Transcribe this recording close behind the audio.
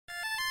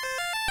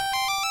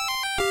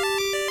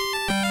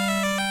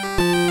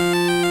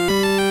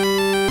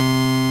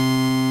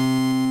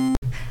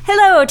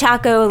Hello,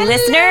 Taco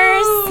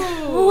listeners.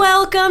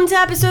 Welcome to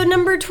episode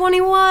number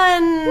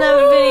 21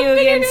 of Video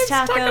Games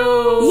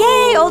Taco.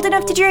 Yay, old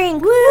enough to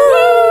drink.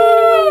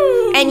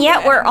 Woo! And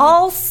yet we're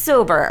all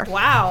sober.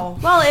 Wow.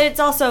 Well,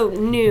 it's also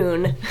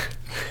noon.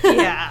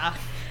 Yeah.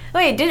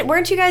 Wait,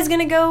 weren't you guys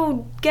gonna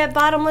go get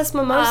bottomless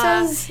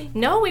mimosas?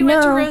 No, we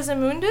went to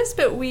Rosamundus,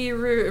 but we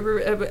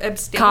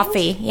abstained.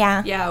 Coffee,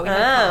 yeah. Yeah, we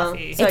had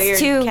coffee. So It's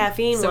you're too-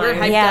 caffeine So we're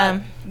wine. hyped Yeah.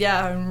 up.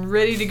 Yeah, I'm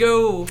ready to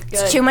go.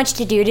 It's too much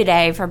to do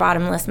today for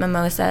bottomless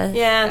mimosas.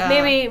 Yeah,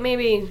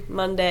 maybe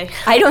Monday.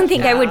 I don't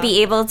think I would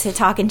be able to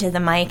talk into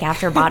the mic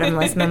after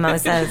bottomless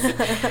mimosas.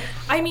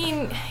 I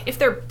mean, if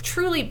they're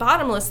truly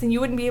bottomless, then you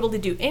wouldn't be able to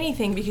do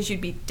anything because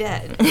you'd be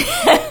dead.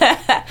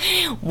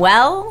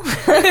 Well,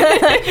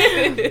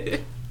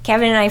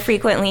 Kevin and I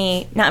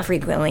not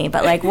frequently,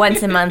 but like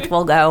once a month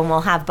we'll go and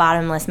we'll have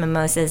bottomless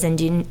mimosas and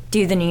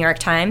do the New York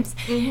Times.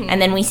 Mm-hmm.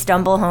 And then we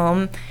stumble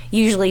home,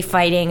 usually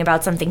fighting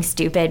about something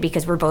stupid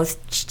because we're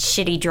both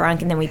shitty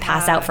drunk, and then we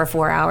pass out for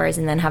 4 hours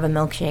and then have a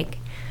milkshake.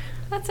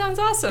 That sounds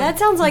awesome. That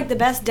sounds like the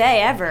best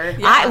day ever.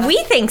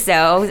 We think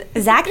so.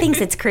 Zach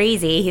thinks it's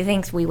crazy. He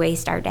thinks we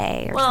waste our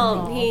day or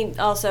something. Well, he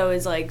also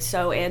is like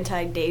so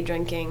anti-day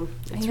drinking.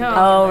 It's know.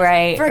 Oh,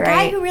 right. For a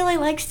guy right. who really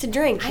likes to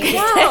drink. I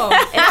know.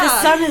 If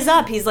the sun is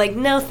up, he's like,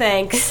 no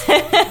thanks.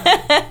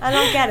 I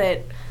don't get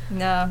it.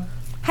 No.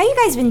 How you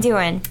guys been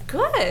doing?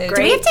 Good.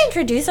 Do we have to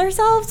introduce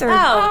ourselves? Or?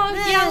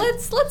 Yeah,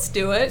 let's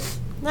do it.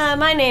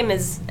 My name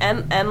is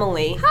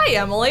Emily. Hi,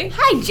 Emily.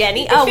 Hi,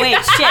 Jenny. Oh, wait,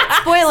 shit.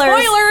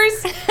 Spoilers.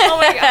 Spoilers! Oh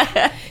my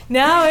god.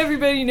 Now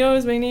everybody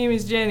knows my name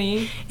is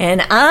Jenny.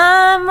 And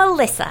I'm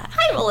Melissa.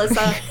 Hi,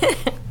 Melissa.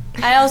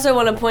 I also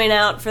want to point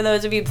out, for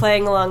those of you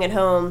playing along at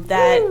home,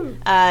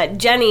 that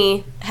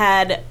Jenny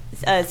had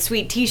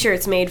sweet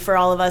T-shirts made for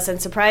all of us and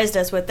surprised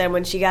us with them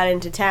when she got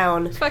into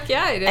town. Fuck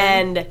yeah, I did.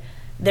 And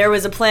there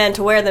was a plan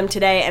to wear them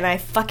today, and I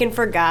fucking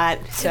forgot.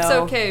 So It's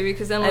okay,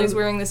 because Emily's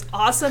wearing this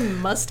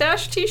awesome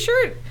mustache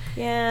t-shirt.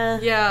 Yeah.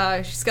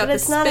 Yeah, she's got But the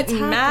it's not a Spittin'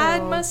 taco.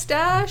 Mad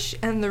mustache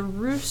and the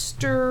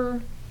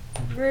roostered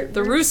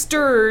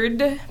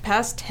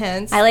past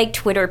tense. I like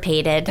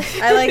Twitter-pated.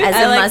 I like As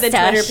I a like the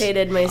mustache. Twitter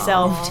pated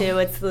myself too.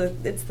 It's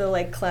the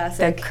like The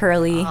classic.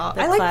 curly.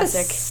 I like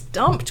classic. the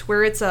stumped,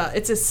 where it's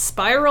a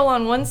spiral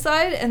on one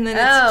side and then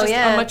it's Oh, just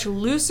yeah. a much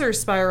looser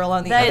spiral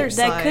on the other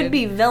side. That could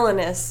be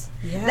villainous.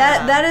 Yeah.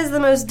 That is the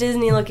most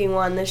Disney looking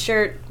one. The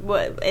shirt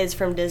is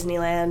from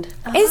Disneyland.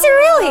 Is it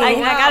really? I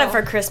wow. got it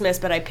for Christmas,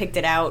 but I picked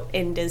it out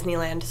in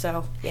Disneyland.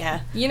 So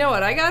yeah. You know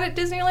what I got at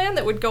Disneyland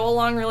that would go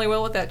along really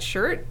well with that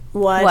shirt?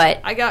 What?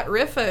 I got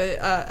Riff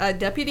a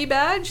deputy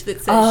badge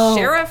that says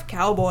Sheriff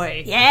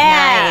Cowboy.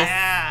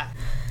 Yeah.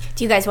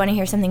 Do you guys want to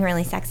hear something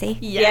really sexy?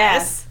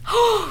 Yes.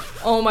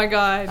 Oh my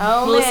god.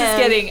 Oh, Melissa's man.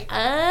 getting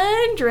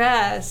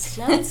undressed.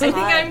 I think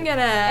hot. I'm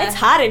gonna. It's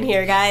hot in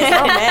here, guys.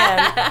 Oh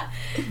man.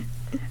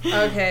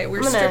 Okay, we're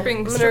I'm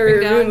stripping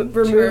gonna down.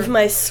 remove to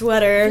my our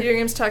sweater. Video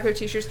Games Taco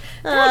t-shirts.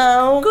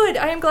 Oh. Good.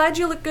 I am glad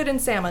you look good in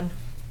salmon.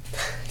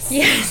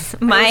 Yes.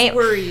 was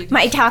worried.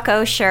 My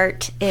taco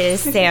shirt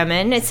is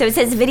salmon. So it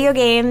says Video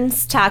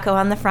Games Taco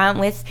on the front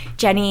with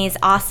Jenny's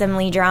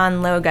awesomely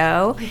drawn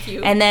logo. Thank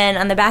you. And then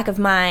on the back of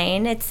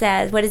mine it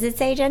says, what does it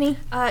say, Jenny?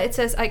 It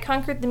says, I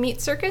conquered the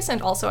meat circus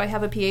and also I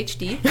have a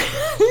PhD.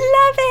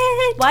 Love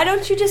it. Why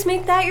don't you just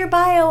make that your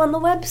bio on the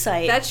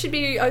website? That should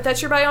be,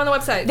 that's your bio on the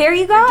website. There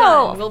you We're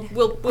go. done.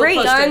 We'll Great.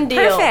 post Done it.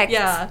 deal. Perfect.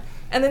 Yeah.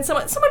 And then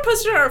someone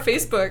posted on our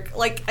Facebook,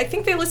 like, I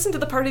think they listened to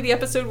the part of the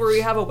episode where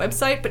we have a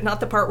website, but not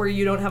the part where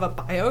you don't have a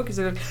bio, because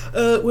they're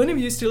like, one of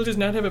you still does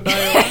not have a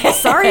bio.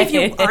 Sorry if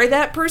you are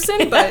that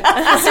person, but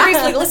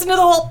seriously, listen to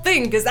the whole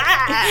thing, because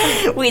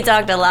We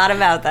talked a lot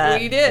about that.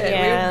 we did.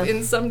 Yeah.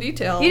 In some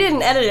detail. You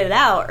didn't edit it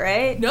out,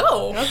 right?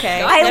 No. Okay.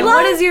 God, I And love-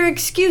 what is your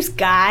excuse,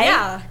 guy?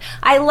 Yeah.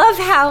 I love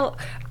how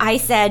I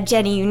said,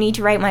 Jenny, you need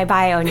to write my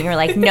bio, and you're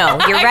like, no,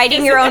 you're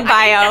writing your own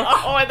bio.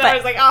 Oh, and then I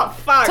was like, oh,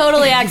 fuck.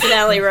 Totally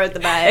accidentally wrote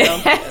the bio.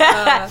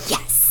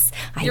 Yes,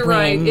 I You're win.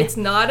 right. It's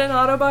not an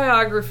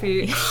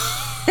autobiography.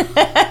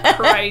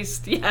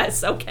 Christ.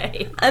 Yes.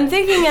 Okay. I'm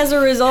thinking as a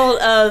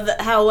result of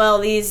how well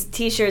these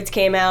t-shirts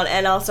came out,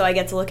 and also I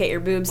get to look at your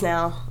boobs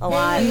now a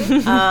lot.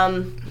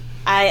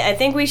 I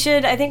think we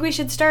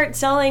should start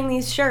selling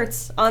these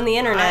shirts on the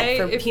internet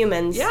for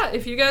humans. Yeah,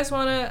 if you guys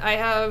want to, I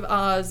have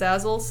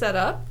Zazzle set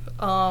up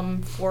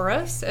for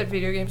us at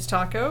Video Games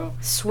Taco.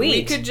 Sweet.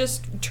 We could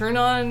just turn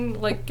on,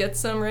 get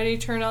some ready,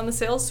 turn on the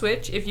sales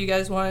switch if you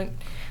guys want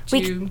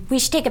to. We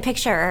should take a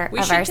picture We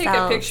of should ourselves. take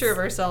a picture of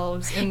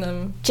ourselves in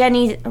them.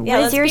 Jenny, what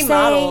let's does yours be say?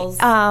 models.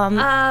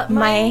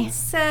 Mine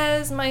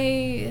says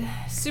my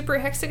Super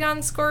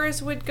Hexagon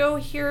scores would go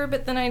here,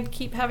 but then I'd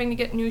keep having to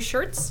get new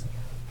shirts.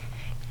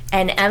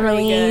 And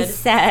Emily good.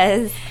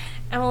 says,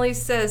 Emily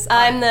says,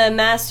 I'm the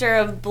master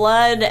of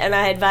blood, and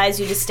I advise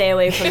you to stay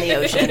away from the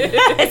ocean.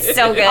 it's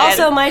so good.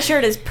 Also, my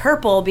shirt is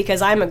purple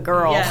because I'm a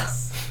girl. yes.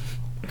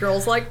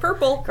 Girls like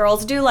purple.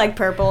 Girls do like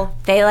purple.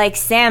 they like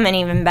salmon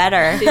even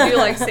better. They do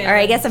like salmon. Or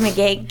I guess I'm a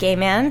gay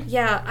man.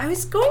 Yeah, I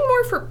was going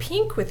more for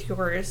pink with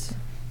yours.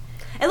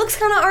 It looks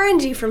kind of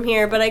orangey from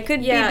here, but I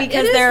could be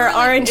because it is there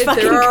are orange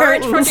fucking there are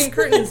curtains. orange fucking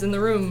curtains in the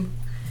room.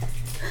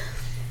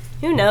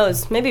 Who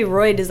knows? Maybe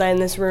Roy designed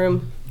this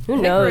room.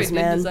 Who knows, Roy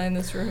man? did design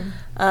this room.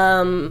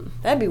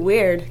 That'd be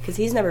weird because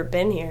he's never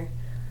been here.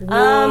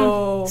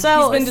 Whoa.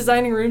 So he's been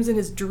designing rooms in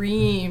his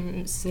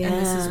dreams, and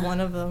this is Yeah. one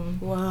of them.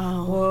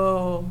 Whoa.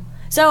 Whoa.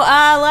 So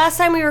last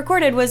time we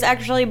recorded was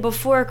actually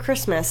before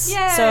Christmas.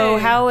 Yay. So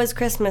how was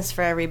Christmas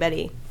for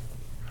everybody?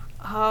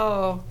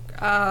 Oh,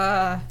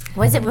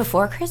 Was it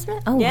before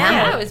Christmas? Oh, Yeah.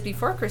 yeah, wow. it was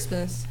before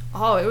Christmas.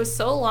 Oh, it was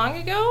so long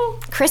ago.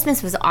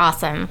 Christmas was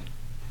awesome.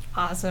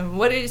 Awesome.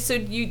 So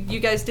you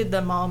guys did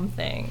the mom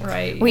thing,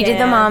 right? We did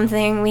the Yeah. mom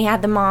thing. We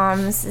had the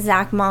moms,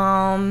 Zach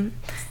mom,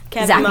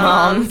 Kevin Zach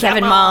mom,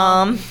 Kevin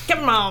mom.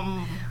 Come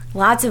on.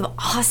 Lots of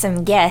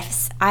awesome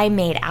gifts. I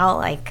made out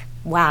like,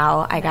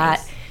 wow, I got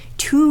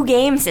 2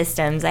 game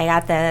systems. I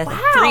got the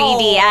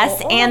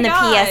 3DS Oh and my the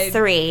God.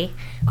 PS3.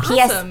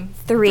 Awesome.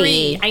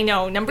 PS3. I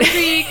know. Number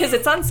 3, because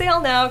it's on sale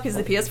now, because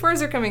the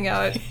PS4s are coming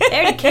out. They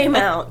already came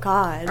out.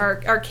 God.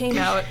 Or came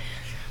out.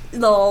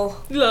 Lol.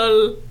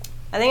 Lol.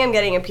 I think I'm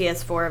getting a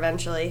PS4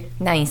 eventually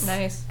Nice.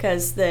 Nice.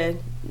 because the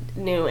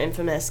new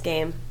Infamous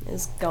game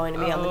is going to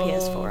be on the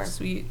PS4.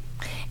 Sweet.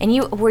 And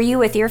were you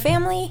with your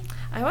family?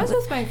 I was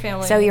with my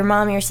family. So your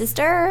mom, your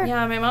sister?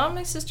 Yeah, my mom,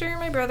 my sister, and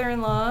my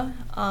brother-in-law.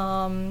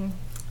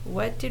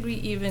 What did we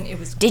even? It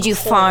was. Did you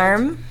cold.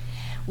 farm?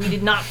 We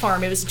did not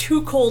farm. It was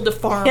too cold to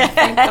farm.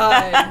 Thank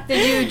God.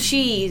 Did you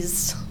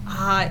cheese?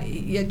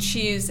 Yeah,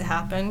 cheese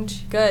happened.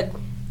 Good.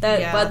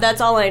 Yeah. But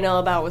that's all I know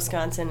about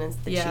Wisconsin is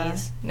the Yeah.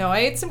 cheese. No, I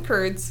ate some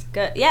curds.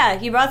 Good. Yeah,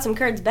 you brought some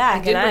curds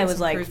back, did and I bring was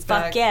some like, curds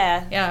 "Fuck back.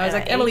 yeah!" Yeah, I was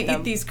And like, Emily, ate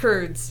them. eat these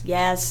curds.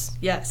 Yes.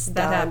 Yes, that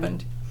Done.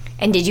 happened.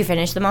 And did you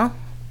finish them all?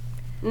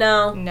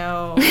 No.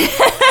 No.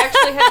 I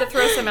actually had to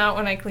throw some out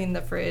when I cleaned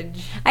the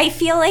fridge. I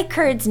feel like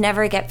curds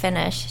never get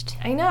finished.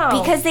 I know.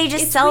 Because they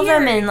just It's sell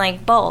them weird. in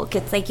like bulk.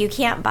 It's like you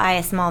can't buy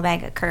a small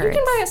bag of curds.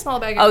 You can buy a small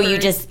bag of Oh, curds you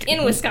just-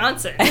 in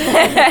Wisconsin.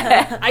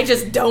 I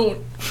just don't.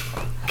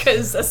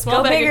 Because a small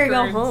Go bag big or of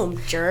go curds.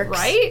 home, jerks.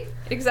 Right?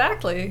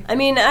 Exactly. I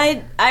mean,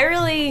 I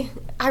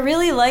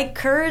really like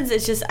curds.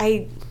 It's just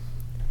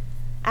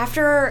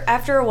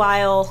after a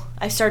while,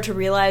 I start to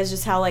realize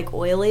just how like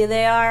oily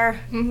they are,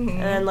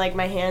 and like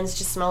my hands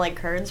just smell like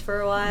curds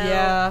for a while.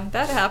 Yeah,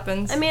 that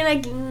happens. I mean,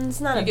 it's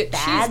not You a get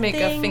bad cheesemaker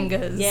thing.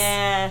 fingers.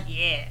 Yeah,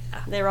 yeah.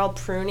 they're all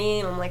pruny,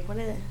 and I'm like, what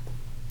is it?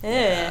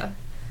 Yeah.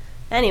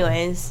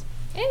 Anyways,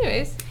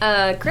 Anyways,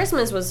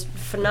 Christmas was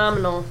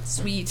phenomenal.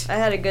 sweet. I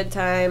had a good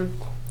time.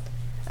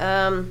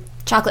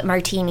 Chocolate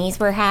martinis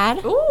were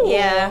had. Ooh,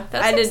 Yeah,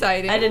 that's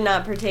exciting. I did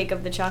not partake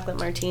of the chocolate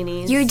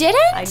martinis. You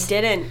didn't? I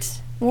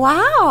didn't.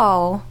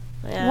 Wow.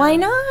 Yeah. Why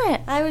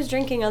not? I was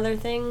drinking other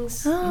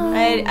things. Oh.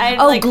 I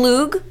Oh, like,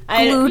 glug?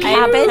 Glug I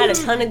happened? had a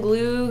ton of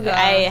glug.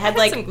 I had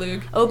like some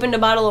glug. opened a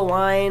bottle of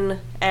wine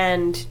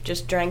and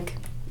just drank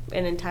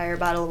an entire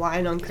bottle of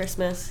wine on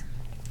Christmas.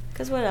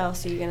 Because what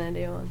else are you going to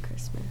do on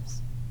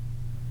Christmas?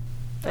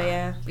 But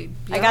yeah.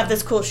 I got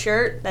this cool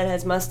shirt that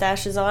has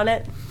mustaches on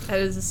it. That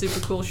is a super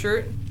cool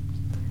shirt.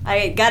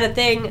 I got a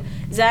thing.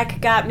 Zach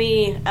got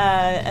me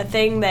a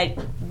thing that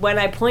when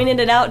I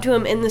pointed it out to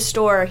him in the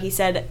store, he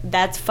said,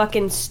 "That's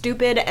fucking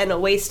stupid and a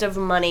waste of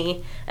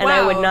money, and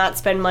I would Wow. not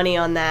spend money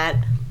on that."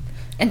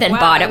 And then Wow,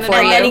 bought it and for then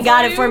And you. then he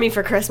got For it for you? me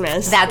for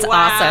Christmas. That's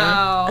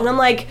awesome. And I'm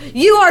like,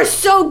 "You are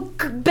so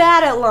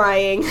bad at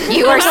lying.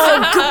 You are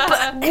so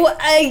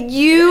good.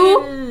 You."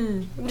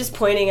 I'm just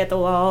pointing at the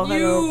wall. I don't-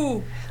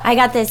 You. I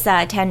got this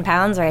 10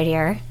 pounds right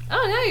here.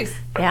 Oh, nice.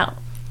 Yeah.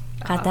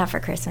 Got that for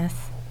Christmas.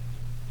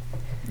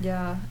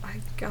 Yeah,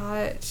 I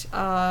got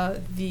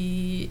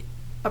the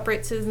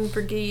Upright Citizens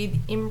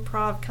Brigade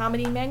Improv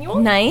Comedy Manual.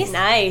 Nice.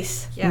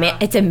 Nice. Yeah.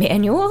 It's a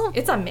manual?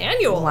 It's a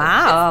manual.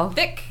 Wow. It's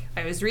thick.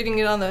 I was reading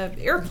it on the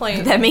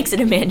airplane. That makes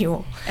it a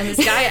manual. And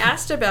this guy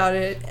asked about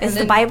it. And Is the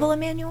then- Bible a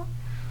manual?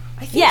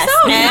 I think Yes,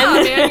 so. Yeah,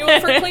 and- Manual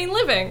for Clean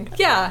Living.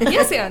 Yeah.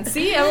 Yes, Anne.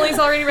 See, Emily's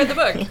already read the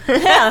book.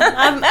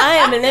 Yeah, I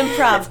am an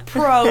improv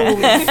pro.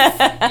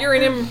 You're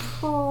an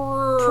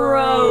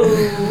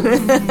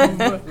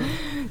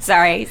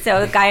Sorry.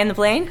 So the guy on the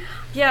plane?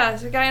 Yeah,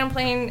 so the guy on the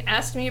plane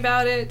asked me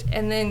about it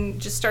and then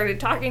just started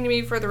talking to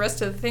me for the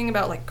rest of the thing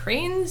about like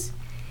cranes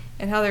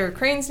and how there are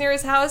cranes near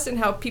his house and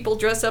how people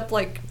dress up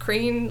like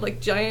crane,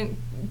 like giant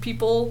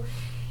people.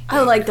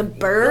 Oh, like the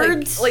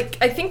birds? Like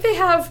I think they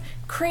have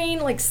crane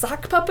like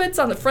sock puppets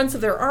on the fronts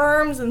of their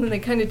arms and then they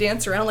kind of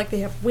dance around like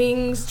they have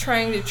wings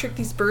trying to trick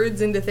these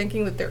birds into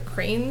thinking that they're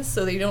cranes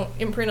so they don't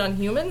imprint on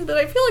humans. But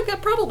I feel like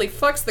that probably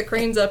fucks the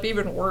cranes up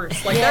even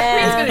worse. Like that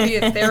crane's gonna be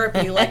in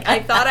therapy. Like I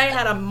thought I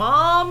had a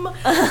mom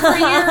for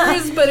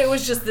years, but it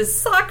was just this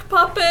sock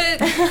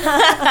puppet.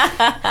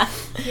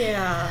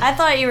 Yeah. I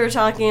thought you were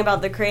talking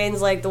about the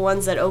cranes like the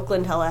ones that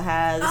Oakland hella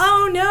has.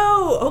 Oh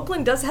no!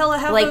 Oakland does hella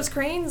have Like those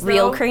cranes,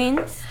 real though.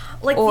 cranes?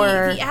 Like or-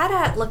 the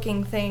AT-AT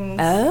looking things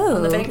Oh.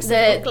 on the banks of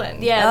The,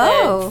 Oakland.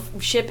 Oh.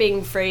 the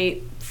shipping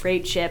freight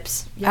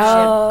ships.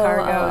 Oh, Ship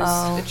cargoes.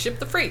 oh. That ship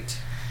the freight.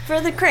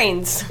 For the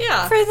cranes.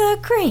 Yeah. For the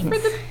cranes. For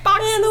the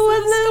boxes And the and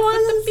ones, stuff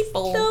with the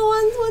people. the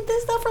ones with the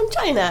stuff for from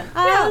China.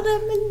 Yeah,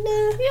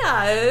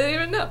 I didn't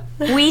even know.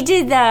 We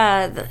did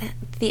the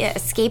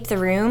escape the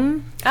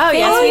room. Oh,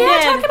 yes, Oh, we yeah,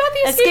 did. talk about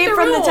the Escape the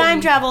from the Room.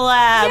 Time Travel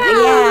Lab.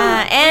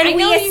 Yeah, and I we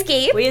know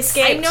escaped. We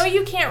escaped. I know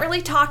you can't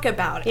really talk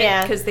about it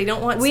Yeah. because they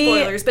don't want We-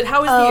 spoilers, but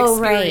how was the Oh,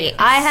 right. experience?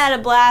 I had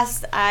a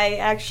blast. I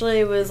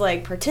actually was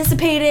like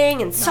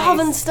participating and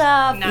solving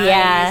stuff. Nice.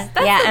 Yeah,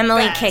 That's yeah. the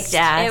Emily best. kicked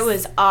ass. It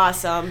was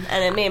awesome,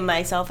 and it made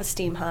my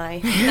self-esteem high.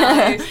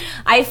 Nice.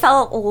 I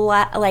felt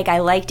like I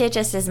liked it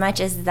just as much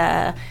as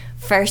the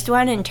first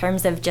one in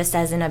terms of just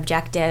as an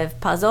objective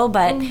puzzle,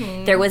 but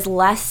there was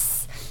less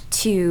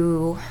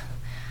to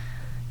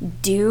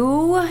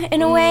do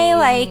in a way.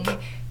 Like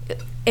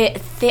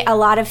a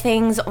lot of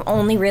things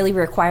only really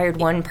required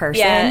one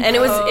person. Yeah, and it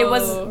was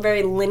Oh.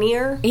 very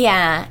linear.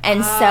 Yeah,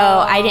 and so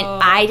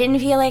I didn't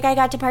feel like I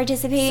got to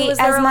participate So was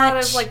as there a much.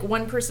 lot of like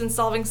one person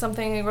solving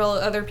something while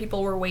other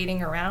people were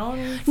waiting around? For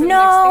the next thing to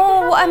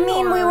No, I happen,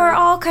 mean we or- were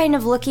all kind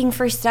of looking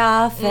for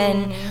stuff,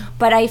 and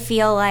but I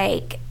feel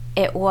like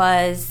it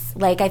was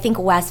like I think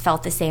Wes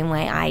felt the same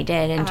way I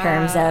did in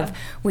terms of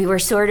we were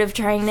sort of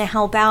trying to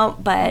help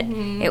out, but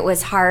it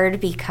was hard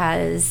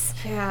because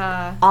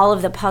Yeah. all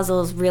of the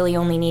puzzles really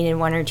only needed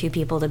one or two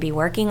people to be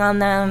working on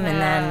them,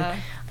 and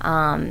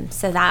then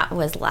so that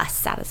was less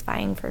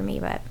satisfying for me,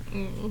 but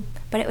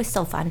it was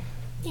still fun.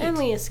 And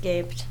we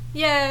escaped.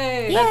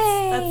 Yay.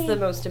 That's the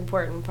most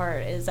important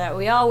part, is that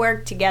we all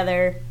worked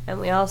together and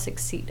we all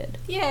succeeded.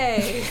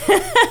 Yay.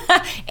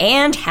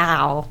 And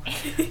how?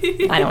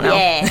 I don't know.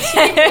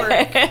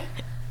 Yeah.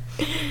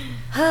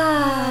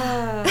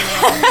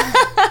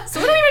 So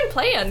what have you been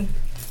playing?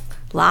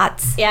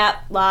 Lots. Yeah,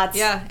 lots.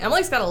 Yeah,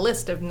 Emily's got a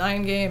list of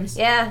 9 games.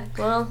 Yeah,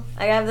 well,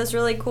 I have this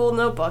really cool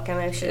notebook, and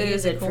I should It use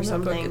is a it cool for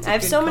notebook. something. It's a I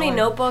have good so many color.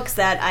 notebooks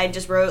that I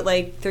just wrote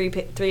like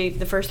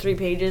the first 3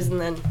 pages, and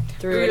then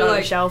threw You're it on like,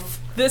 the shelf.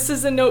 This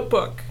is a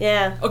notebook.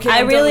 Yeah. Okay, I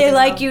I'm done really with it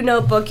like now. you,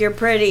 notebook. You're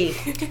pretty.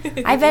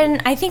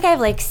 I think I have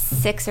like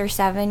 6 or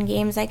 7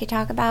 games I could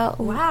talk about.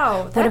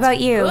 Wow. What that's about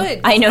you?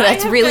 good. I know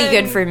that's have really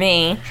been- good for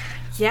me.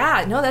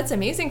 Yeah, no, that's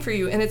amazing for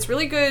you. And it's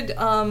really good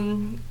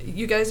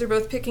you guys are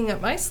both picking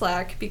up my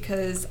slack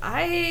because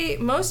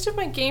most of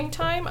my game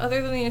time,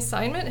 other than the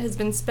assignment, has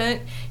been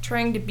spent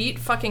trying to beat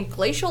fucking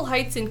Glacial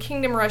Heights in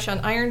Kingdom Rush on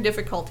Iron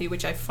difficulty,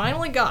 which I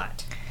finally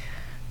got.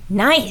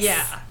 Nice.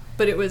 Yeah.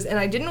 But it was, and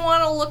I didn't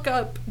want to look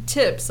up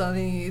tips on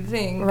the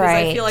thing. Because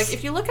I Right. feel like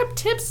if you look up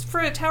tips for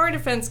a tower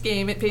defense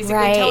game, it basically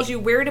Right. tells you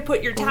where to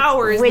put your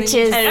towers, Which and then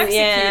you is- just execute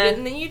Yeah. it,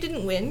 and then you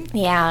didn't win.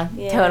 Yeah,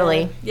 Yeah.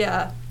 totally.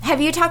 Yeah. Have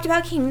you talked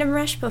about Kingdom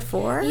Rush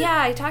before? Yeah,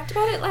 I talked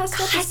about it last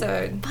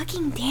episode.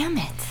 Fucking damn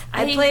it.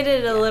 I played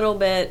it a little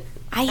bit.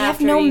 I have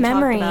after no you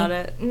memory. Talked about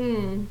it.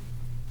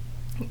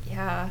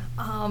 Yeah.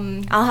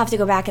 I'll have to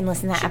go back and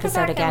listen to that Should go episode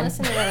back and again.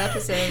 listen to that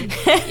episode.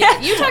 Yeah,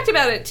 you talked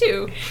about it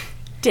too.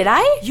 Did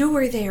I? You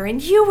were there,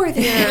 and you were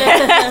there,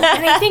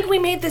 and I think we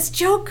made this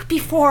joke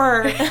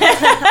before.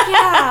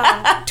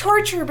 Yeah,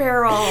 torture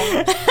barrel.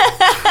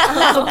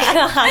 Oh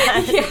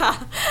God.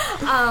 Yeah.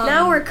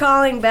 Now we're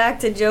calling back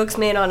to jokes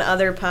made on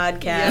other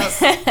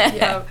podcasts.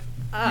 Yep.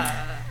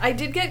 I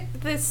did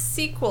get this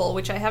sequel,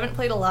 which I haven't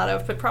played a lot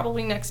of, but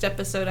probably next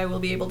episode I will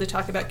be able to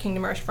talk about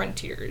Kingdom Rush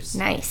Frontiers,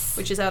 Nice.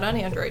 which is out on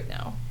Android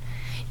now.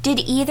 Did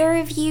either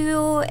of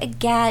you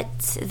get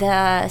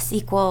the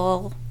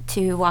sequel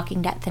to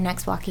Walking Dead, the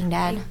next Walking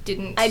Dead?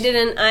 Didn't. I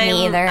didn't.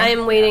 either. I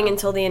am waiting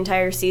until the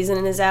entire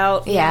season is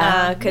out.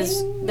 Yeah.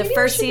 Because the Maybe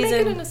first we should make it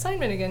season. an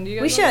assignment again. Do you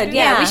guys We want to should, do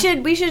yeah.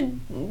 Yeah. We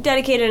should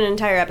dedicate an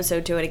entire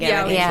episode to it again.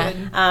 Yeah, I we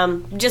think.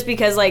 Yeah. should. Just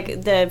because,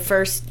 like, the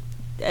first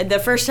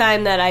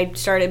time that I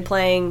started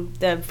playing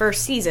the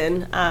first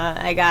season,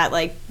 I got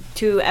like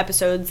 2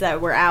 episodes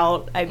that were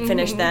out. I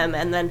finished them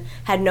and then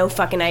had no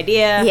fucking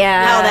idea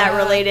Yeah. how that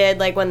related,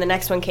 like when the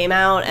next one came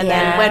out, and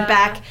Yeah. then went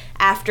back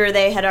after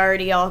they had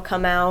already all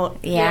come out.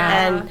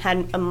 Yeah. And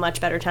had a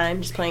much better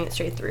time just playing it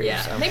straight through.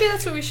 Yeah, So. maybe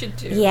that's what we should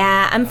do.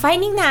 Yeah, I'm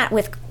finding that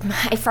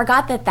I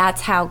forgot that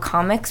that's how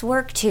comics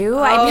work too.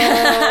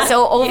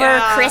 So over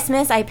yeah.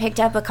 Christmas, I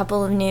picked up a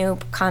couple of new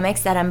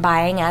comics that I'm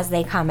buying as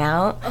they come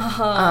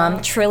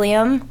out.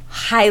 Trillium,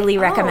 highly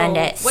recommend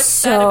it. What's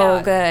so that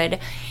about? good.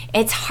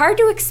 It's hard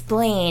to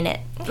explain. It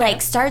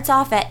like starts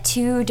off at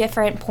 2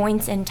 different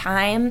points in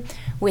time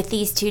with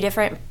these 2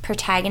 different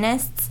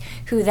protagonists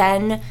who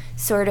then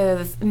sort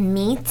of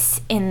meet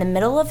in the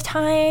middle of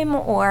time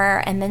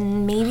and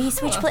then maybe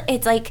switch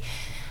it's like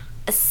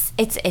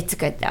it's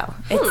good though.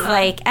 It's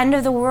like end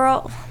of the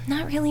world,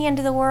 not really end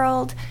of the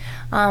world,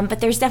 but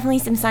there's definitely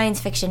some science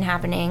fiction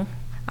happening,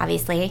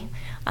 obviously,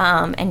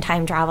 and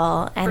time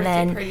travel, and Birthday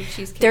then party,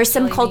 cheesecake, there's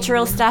some jelly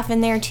cultural bean. stuff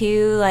in there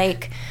too,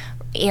 like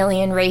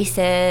alien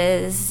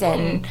races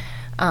and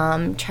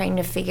trying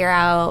to figure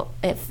out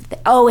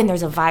and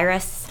there's a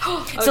virus.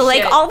 So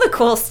like shit. all the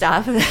cool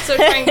stuff. So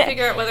trying to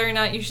figure out whether or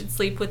not you should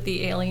sleep with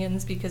the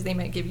aliens because they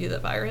might give you the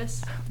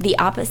virus. The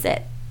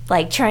opposite.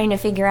 Like trying to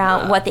figure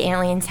out what the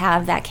aliens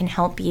have that can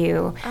help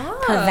you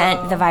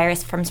prevent the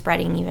virus from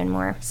spreading even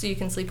more. So you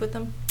can sleep with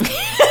them?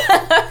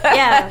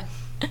 Yeah.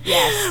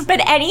 Yes. But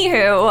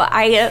anywho,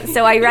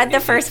 I read the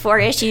first 4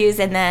 issues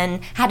and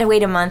then had to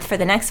wait a month for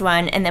the next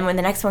one. And then when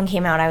the next one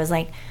came out, I was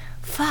like,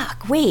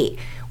 fuck, wait,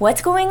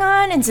 what's going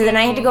on? And so then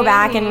I had to go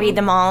back and read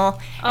them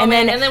all. Oh, and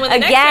then when the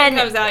next one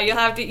comes out, you'll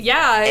have to.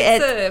 Yeah,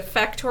 it's a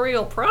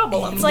factorial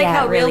problem. It's like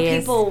how it really real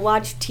is. people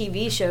watch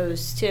TV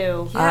shows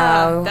too.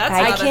 Oh, that's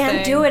I not a can't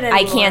thing. do it anymore.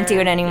 I can't do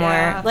it anymore.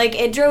 Yeah. Like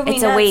it drove me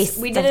It's a nuts. waste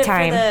we did of it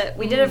time. For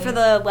we did it for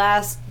the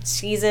last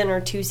season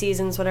or 2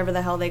 seasons, whatever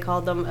the hell they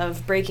called them,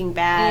 of Breaking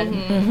Bad,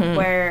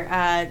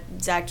 where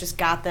Zach just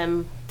got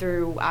them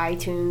through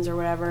iTunes or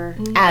whatever.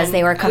 As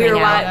they were coming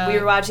out. We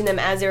were watching them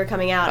as they were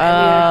coming out. And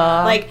we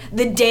were, like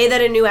the day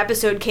that a new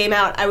episode came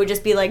out, I would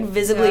just be like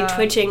visibly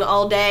twitching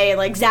all day.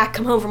 Like, Zach,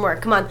 come home from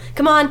work.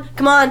 Come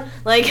on.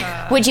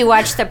 Like, Would you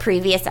watch the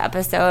previous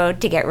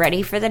episode to get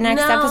ready for the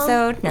next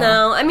episode?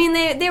 No. I mean,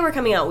 they were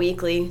coming out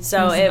weekly,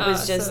 so it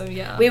was just so,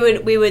 yeah.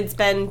 we would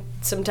spend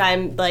some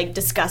time like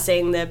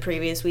discussing the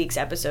previous week's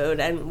episode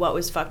and what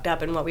was fucked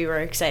up and what we were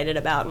excited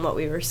about and what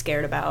we were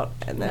scared about.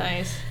 And then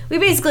Nice. we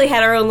basically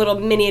had our own little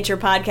miniature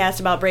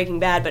podcast about Breaking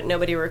Bad, but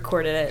nobody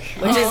recorded it,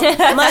 which is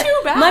bad.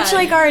 much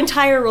like our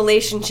entire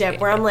relationship,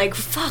 where I'm like,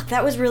 fuck,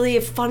 that was really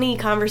a funny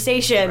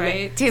conversation.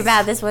 Right. Too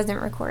bad this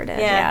wasn't recorded.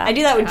 Yeah, I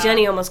do that with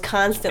Jenny almost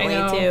constantly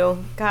I know.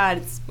 too. God,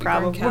 it's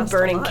probably we're cast a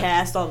burning lot.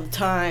 cast all the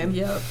time.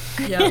 Yep.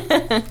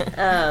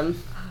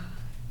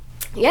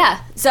 Yeah.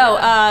 So,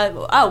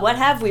 what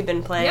have we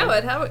been playing? Yeah,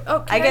 but how? Oh,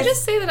 can I guess-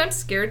 just say that I'm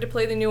scared to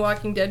play the new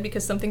Walking Dead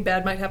because something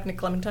bad might happen to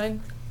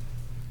Clementine?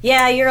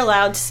 Yeah, you're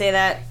allowed to say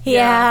that.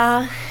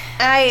 Yeah.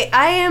 I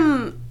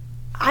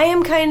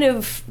am kind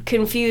of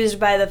confused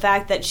by the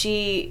fact that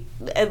she,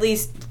 at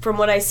least from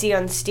what I see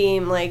on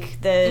Steam,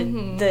 like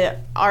the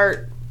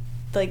art,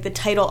 like the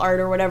title art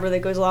or whatever that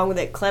goes along with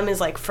it, Clem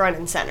is like front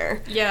and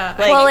center. Yeah.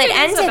 Like- Well, think it it's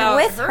ended about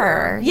with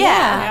her.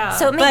 Yeah.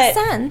 So it makes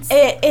sense.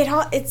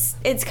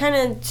 It's kind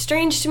of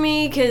strange to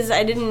me because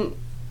I didn't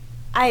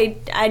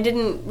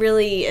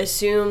really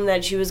assume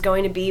that she was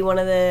going to be one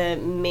of the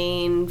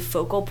main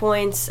focal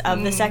points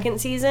of the second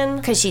season.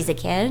 Because she's a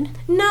kid.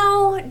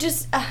 No,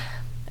 just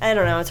I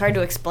don't know. It's hard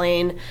to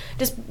explain.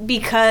 Just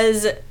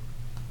because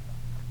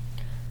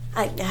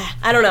I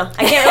don't know.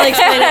 I can't really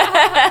explain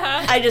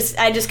it.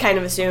 I just kind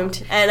of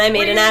assumed, and I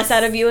made an ass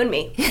out of you and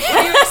me. Were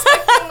you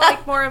expecting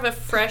like more of a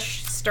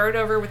fresh start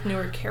over with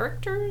newer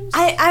characters?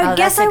 I Oh,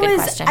 guess that's a I good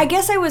was. question. I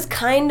guess I was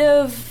kind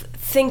of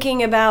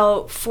thinking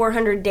about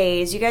 400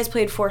 Days. You guys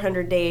played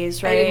 400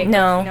 Days, right?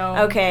 No.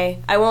 No. Okay,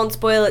 I won't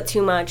spoil it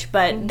too much,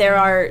 but there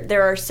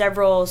are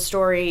several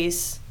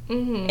stories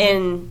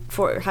in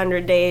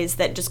 400 Days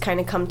that just kind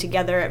of come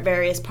together at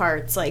various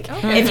parts. Like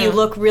if you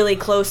look really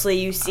closely,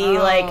 you see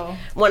like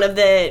one of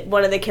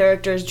the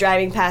characters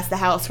driving past the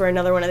house where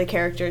another one of the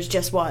characters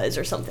just was,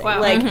 or something. Wow.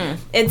 Like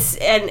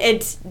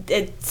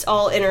it's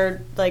all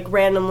like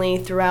randomly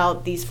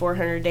throughout these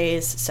 400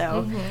 days.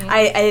 So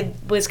I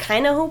was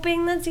kind of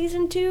hoping that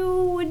season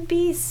 2 would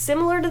be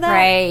similar to that.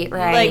 Right.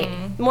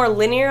 Like more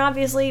linear,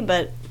 obviously,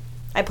 but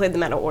I played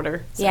them out of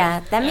order. So.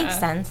 Yeah, that makes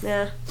sense.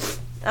 Yeah.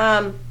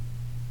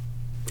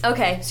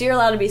 Okay, so you're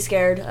allowed to be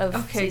scared of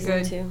Okay, season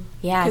good. 2.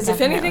 Yeah, Because if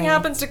definitely. anything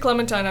happens to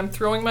Clementine, I'm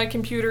throwing my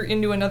computer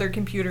into another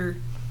computer.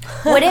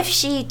 What if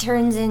she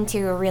turns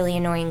into a really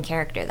annoying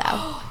character,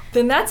 though?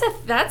 Then that's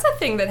a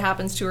thing that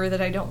happens to her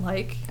that I don't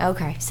like.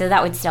 Okay, so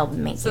that would still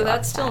make So you that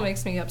upset. still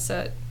makes me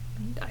upset.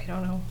 I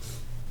don't know.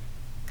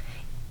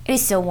 It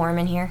is so warm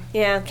in here.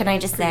 Yeah. Can I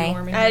just Pretty say?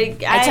 warm in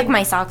here. I took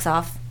my socks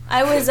off.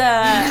 I was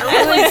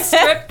like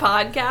strip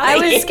podcast. I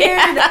was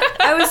scared.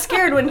 I was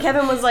scared when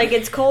Kevin was like,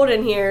 "It's cold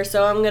in here,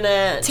 so I'm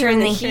gonna turn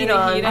the heat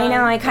on." I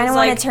know. I kind of was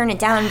want like- to turn it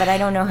down, but I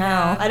don't know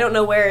how. I don't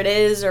know where it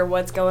is or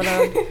what's going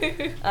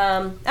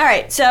on. All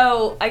right,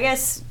 so I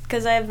guess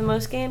because I have the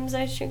most games,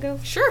 I should go.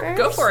 Sure,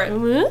 go first? for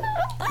it.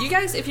 You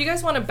guys, if you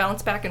guys want to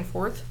bounce back and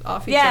forth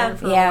off each Yeah. other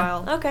for Yeah.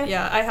 a while, Okay.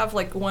 Yeah, I have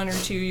like 1 or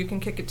 2. You can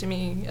kick it to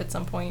me at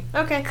some point.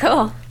 Okay.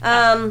 Cool.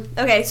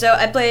 Okay, so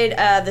I played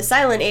The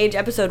Silent Age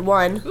Episode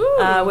 1,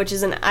 Ooh. which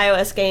is an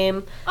iOS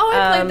game. Oh,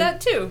 I played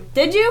that too.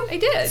 Did you? I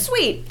did.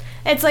 Sweet.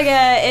 It's like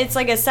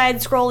a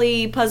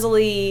side-scrolly,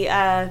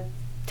 puzzly,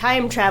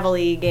 time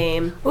travel-y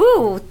game.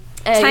 Ooh,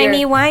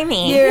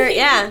 timey-wimey.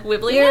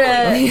 Wibbly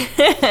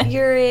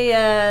You're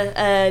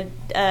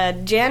a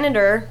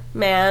janitor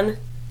man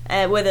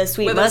with a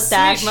sweet With a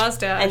mustache, sweet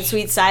mustache. and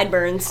sweet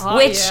sideburns. Oh,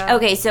 Which, yeah.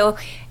 okay, so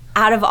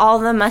out of all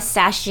the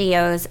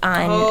mustachios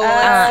on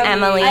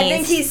Emily's I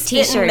think he's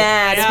spitting t-shirt,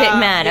 mad. spitting Yeah,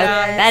 mad.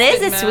 yeah, Okay, that is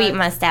spitting a sweet mad.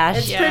 mustache.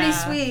 It's Yeah. pretty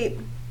sweet.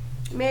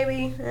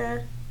 Maybe.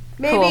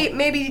 Cool.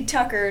 Maybe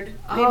tuckered.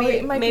 Oh, Maybe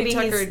it might be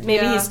tuckered,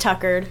 Maybe yeah. he's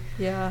tuckered.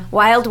 Yeah.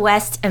 Wild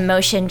West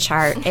Emotion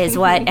Chart is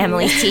what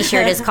Emily's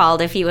t-shirt is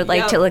called if you would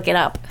like Yep. to look it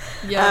up.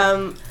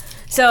 Yeah.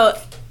 So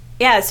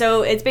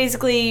it's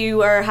basically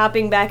you are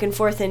hopping back and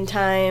forth in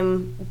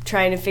time,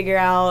 trying to figure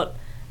out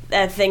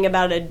that thing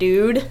about a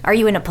dude. Are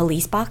you in a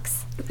police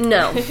box?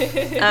 No.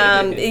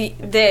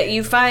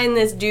 You find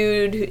this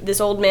dude,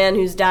 this old man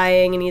who's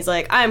dying, and he's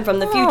like, "I'm from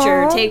the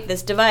future. Aw. Take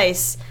this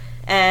device."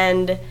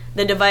 and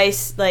the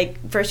device, like,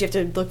 first you have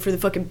to look for the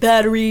fucking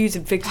batteries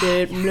and fix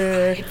it.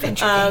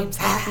 Adventure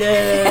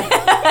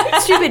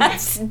games.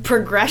 Stupid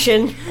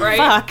progression. Right.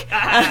 Fuck.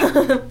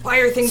 Why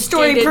are things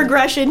Story gated?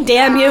 progression,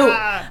 damn you.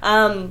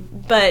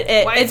 But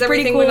Why it's is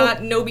pretty everything cool. not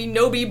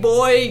Nobi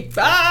boy?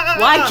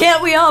 Why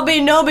can't we all be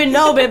Nobi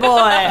boy?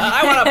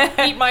 I want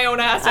to beat my own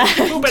ass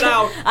and poop it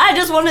out. I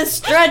just want to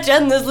stretch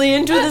endlessly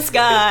into the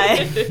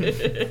sky.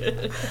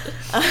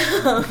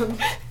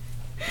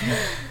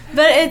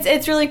 But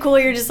it's really cool.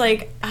 You're just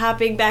like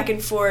hopping back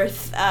and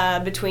forth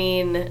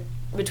between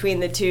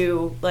the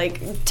two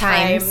like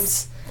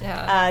times.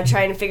 Yeah.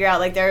 Trying to figure out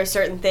like there are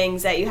certain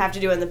things that you have to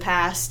do in the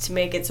past to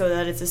make it so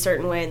that it's a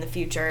certain way in the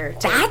future.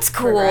 That's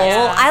cool.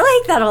 Yeah. I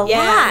like that a lot.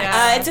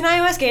 Yeah. It's an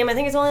iOS game. I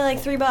think it's only like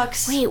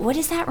 $3. Wait, what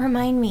does that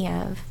remind me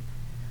of?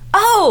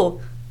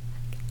 Oh!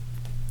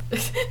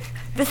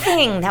 The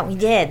thing that we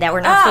did that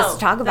we're not supposed to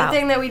talk about. The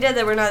thing that we did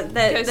that we're not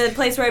Yes. the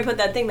place where I put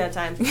that thing that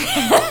time.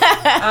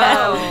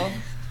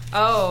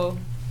 Oh.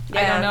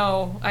 Yeah.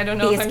 I don't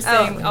know if I'm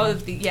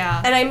Because- saying.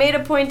 Yeah. And I made a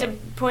point to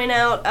point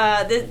out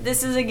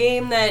this is a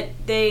game that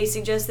they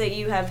suggest that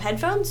you have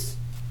headphones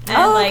and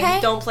okay.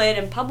 don't play it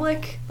in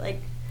public.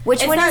 Like Which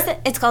it's one not- is it?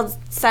 It's called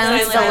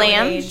Silence of the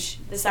Lambs.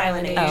 The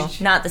Silent Age. Oh,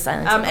 not the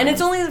Silence of the And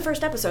it's Lambs. only the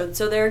first episode,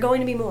 so there are going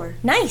to be more.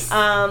 Nice.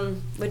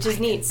 Which is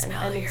neat.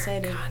 I'm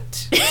excited.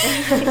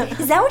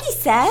 Is that what he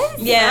says?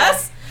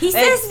 Yes. He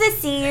says the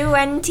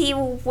C-U-N-T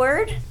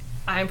word?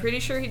 I'm pretty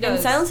sure he In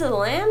does. Silence of the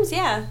Lambs,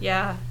 yeah.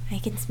 Yeah. I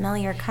can smell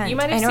your cunt. You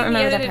might I have don't seen the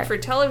remember that edited part. for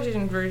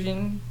television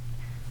version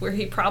where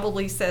he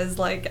probably says,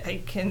 like, I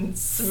can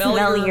smell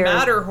Smell your your-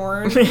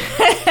 Matterhorn.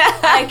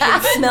 I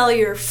can smell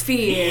your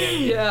fear.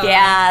 Yeah.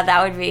 Yeah,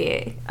 that would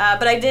be...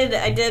 But I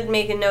did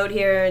make a note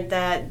here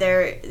that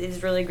there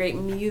is really great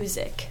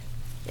music.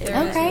 There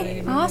is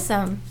Okay, really-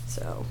 awesome.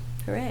 So,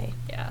 hooray.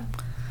 Yeah.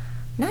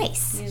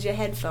 Nice. Use your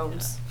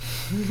headphones.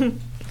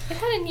 It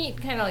had a neat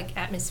kind of, like,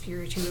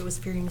 atmosphere to it. It was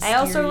very I mysterious.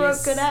 also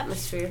wrote good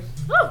atmosphere.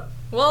 Oh,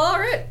 well, all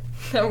right.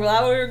 I'm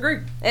glad we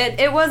agree.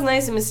 It was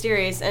nice and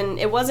mysterious, and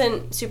it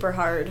wasn't super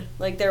hard.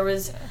 Like, there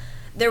was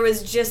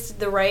just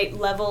the right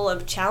level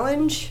of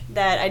challenge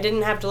that I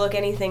didn't have to look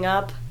anything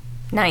up,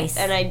 Nice.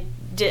 and I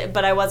did,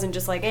 but I wasn't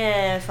just like,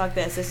 fuck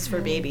this is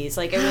for babies.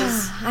 Like, it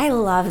was I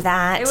love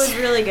that. it was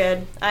really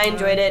good. I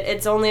enjoyed it.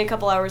 It's only a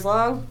couple hours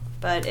long,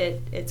 but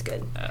it's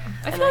good.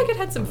 I feel like it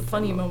had some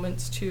funny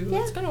moments, too.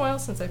 Yeah. It's been a while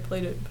since I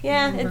played it.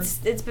 Yeah,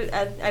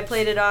 I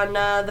played it on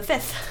the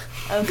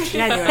 5th of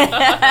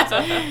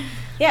January.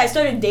 Yeah, I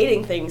started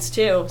dating things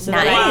too, so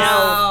that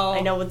Nice.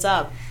 I know what's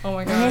up. Oh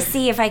my I'm gonna god.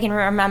 see if I can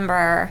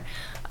remember.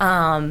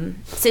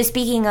 So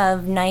speaking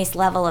of nice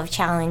level of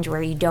challenge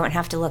where you don't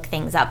have to look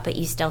things up, but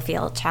you still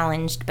feel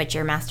challenged, but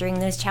you're mastering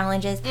those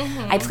challenges.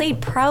 I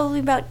played probably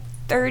about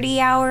 30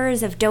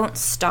 hours of Don't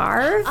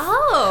Starve.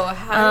 Oh,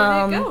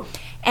 how did it go?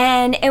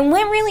 And it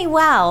went really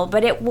well,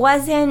 but it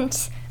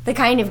wasn't the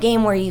kind of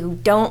game where you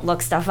don't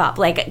look stuff up.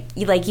 Like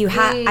you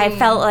I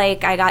felt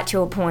like I got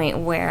to a point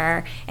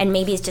where, and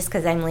maybe it's just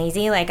because I'm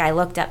lazy, like I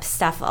looked up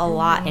stuff a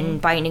lot in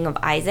Binding of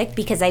Isaac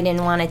because I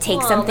didn't want to take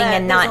Well, something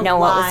and not there's a know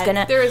what was lot.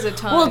 gonna. There is a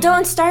ton. Well,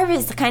 Don't Starve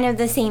is kind of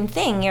the same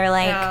thing. You're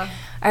like, Yeah.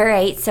 all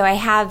right, so I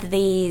have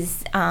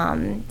these.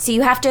 So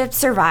you have to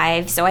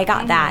survive. So I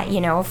got that.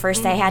 You know,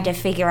 first I had to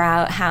figure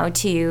out how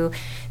to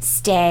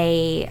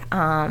stay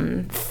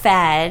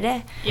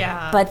fed,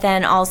 Yeah. but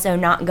then also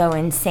not go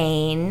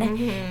insane.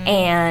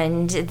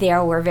 And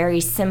there were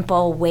very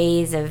simple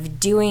ways of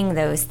doing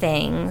those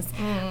things.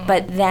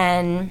 But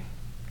then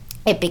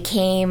it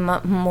became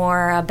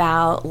more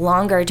about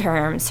longer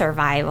term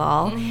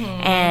survival.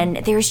 And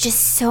there's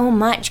just so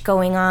much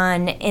going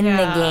on in the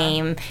Yeah.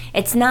 game.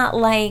 It's not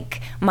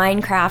like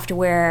Minecraft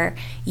where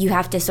you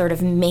have to sort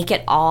of make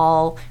it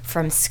all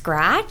from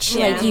scratch.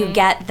 Like you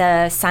get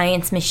the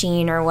science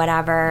machine or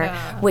whatever,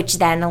 Yeah. which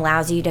then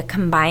allows you to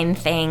combine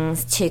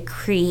things to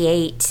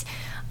create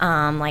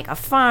like a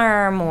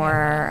farm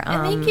or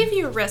And they give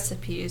you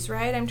recipes,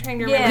 right? I'm trying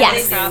to remember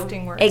Yes. how the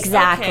crafting works.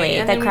 Exactly, Okay.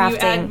 And the then when you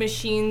crafting- add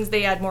machines,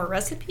 they add more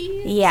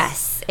recipes?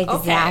 Yes,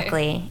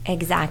 exactly,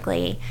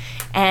 exactly.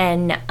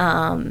 And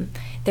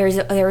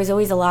there was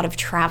always a lot of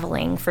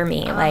traveling for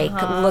me, like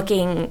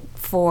looking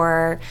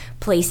for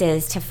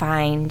places to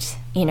find,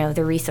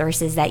 the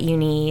resources that you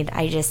need.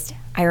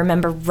 I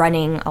remember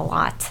running a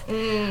lot.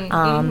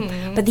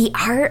 But the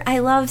art I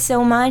love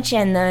so much,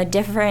 and the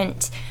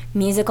different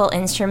musical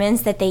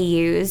instruments that they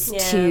use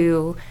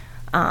to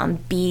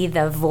be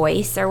the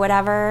voice or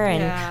whatever.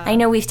 And Yeah. I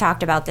know we've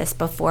talked about this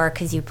before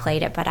because you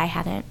played it, but I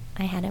hadn't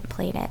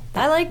played it.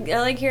 I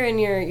like hearing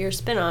your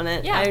spin on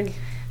it. Yeah.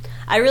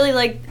 I really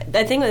like.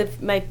 I think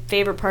my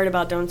favorite part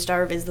about Don't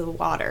Starve is the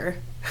water.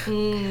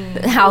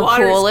 how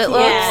Water's cool it cool.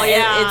 looks. Yeah,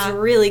 yeah. it's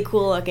really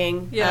cool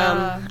looking.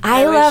 Yeah.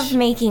 I wish- love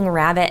making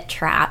rabbit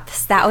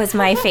traps. That was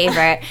my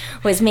favorite.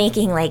 Was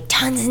making like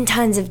tons and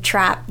tons of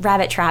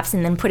rabbit traps,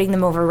 and then putting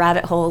them over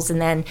rabbit holes,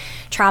 and then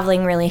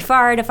traveling really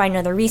far to find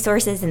other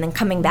resources, and then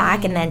coming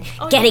back, and then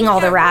getting you all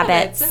the get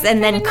rabbits, rabbits,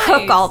 and then it's cook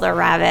kinda all nice. the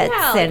rabbits.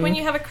 Yeah, like and when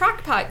you have a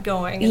crock pot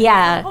going and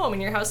Yeah. you come home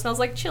and your house smells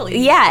like chili.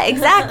 yeah,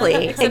 exactly,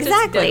 Except it's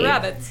exactly. dead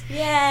rabbits. Yay!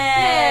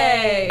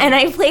 Yay. And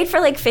I played for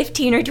like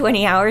 15 or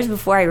 20 hours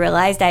before I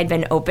realized I'd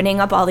been opening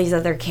up all these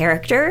other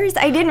characters.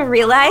 I didn't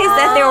realize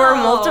that there were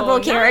multiple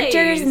characters.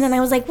 nice. And then I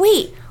was like,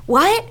 wait,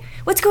 what?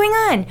 What's going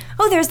on?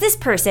 Oh, there's this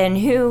person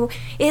who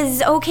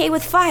is okay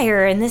with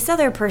fire, and this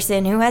other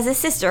person who has a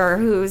sister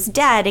who's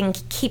dead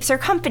and keeps her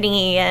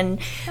company, and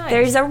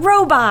there's a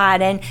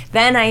robot. And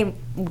then I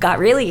got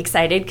really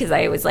excited because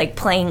I was like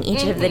playing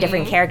each of the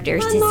different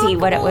characters to see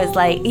what it was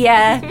like.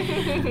 Yeah,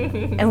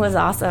 it was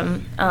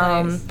awesome.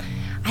 Nice.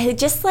 I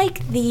just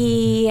like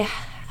the.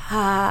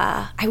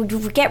 I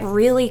would get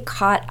really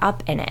caught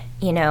up in it,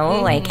 you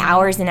know, like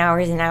hours and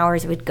hours and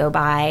hours would go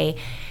by,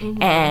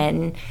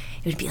 and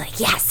it would be like,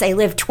 yes, I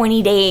lived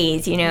 20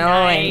 days, you know,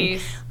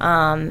 Nice.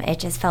 and it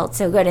just felt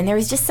so good. And there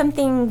was just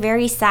something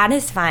very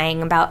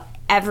satisfying about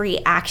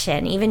every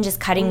action, even just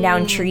cutting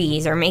down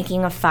trees or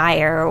making a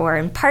fire,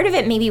 and part of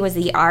it maybe was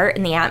the art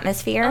and the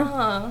atmosphere.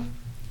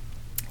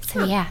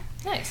 So yeah,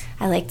 Nice.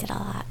 I liked it a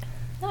lot.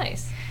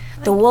 Nice.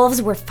 The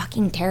wolves were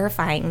fucking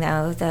terrifying,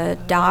 though. The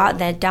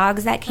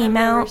dogs that came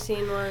Never out.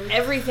 seen one.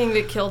 Everything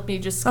that killed me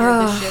just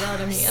scared the shit out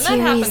of me. And that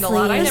happened a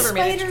lot. I never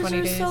made it to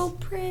 20 days.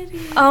 pretty.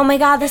 Oh my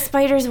god, the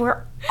spiders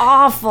were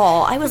awful.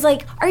 I was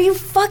like, are you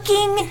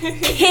fucking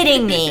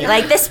kidding me?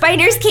 Like, the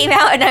spiders came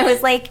out and I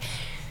was like,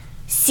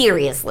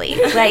 seriously?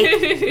 Like,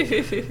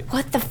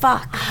 what the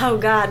fuck? Oh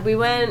God, we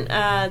went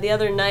the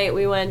other night.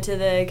 We went to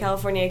the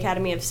California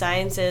Academy of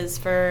Sciences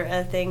for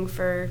a thing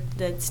for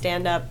the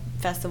stand-up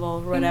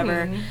festival or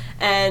whatever,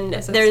 and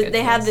That sounds there's good they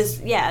to have us. this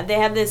they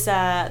have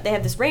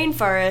this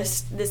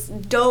rainforest, this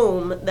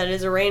dome that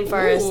is a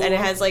rainforest, Ooh. and it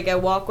has like a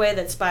walkway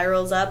that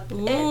spirals up.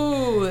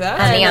 Ooh,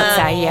 that's On the And,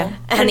 outside, yeah.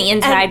 On the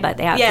inside, but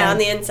the outside. Yeah, on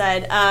the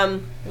inside.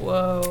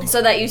 Whoa.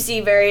 So that you see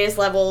various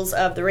levels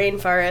of the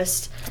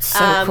rainforest.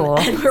 So cool.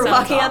 And we're Sounds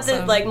walking up this,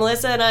 awesome. like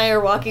Melissa and I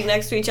are walking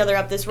next to each other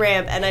up this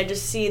ramp, and I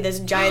just see this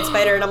giant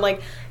spider, and I'm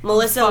like,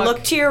 Melissa, Fuck.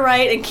 look to your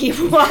right and keep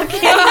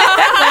walking.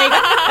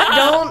 Like,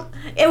 don't.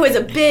 It was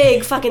a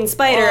big fucking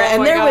spider, Oh and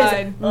my there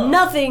God. was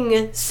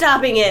nothing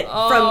stopping it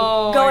Oh from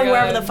my going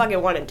wherever God. the fuck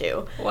it wanted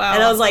to. Wow.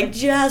 And I was like,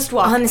 just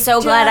walk. I'm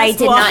so glad I just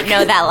did not walk.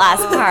 know that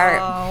last part.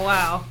 Oh,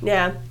 wow.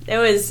 Yeah, it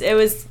was.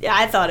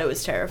 I thought it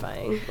was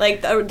terrifying.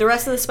 Like the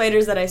rest of the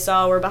spiders that I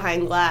saw were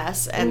behind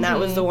glass, and that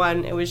was the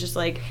one. It was just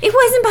like, It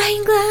wasn't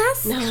behind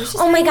glass? No, it was just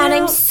oh my god, hanging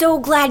I'm out. so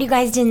glad you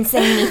guys didn't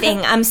say anything.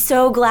 I'm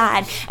so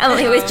glad.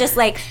 Emily was just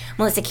like,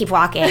 Melissa, keep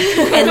walking.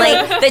 And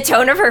like the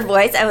tone of her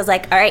voice, I was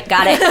like, all right,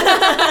 got it.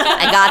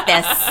 I got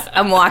this.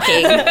 I'm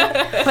walking.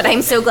 But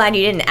I'm so glad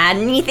you didn't add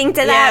anything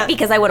to that Yeah.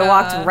 because I would have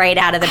walked right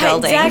out of the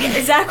building.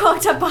 Zach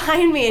walked up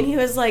behind me and he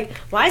was like,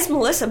 "Why is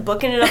Melissa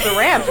booking it up the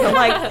ramp?" And I'm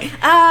like,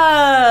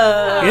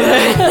 "Oh."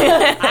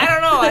 I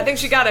don't know. I think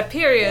she got a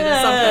period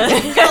or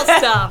something. Girl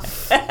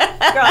stuff.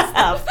 Girl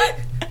stuff.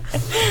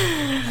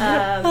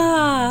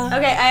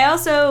 Okay, I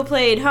also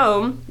played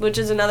Home, which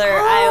is another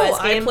Oh,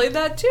 iOS game. I played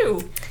that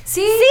too.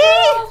 See?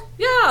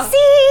 Yeah.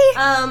 See?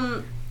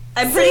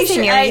 I'm pretty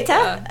sure.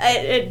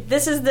 Señorita.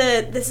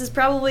 This is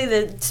probably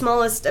the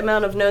smallest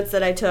amount of notes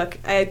that I took.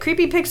 A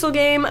creepy pixel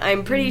game.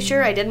 I'm pretty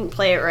sure I didn't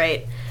play it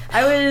right.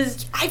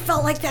 I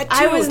felt like that too.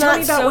 I was Tell not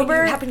me about sober.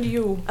 what happened to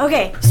you.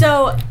 Okay,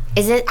 so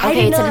Is it? I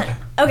Okay, did it's not. an.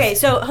 Okay,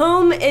 so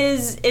Home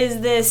is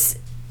this.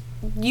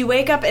 You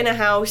wake up in a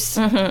house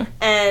and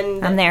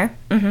I'm there.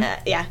 Mm-hmm.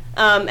 yeah,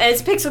 and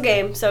it's a pixel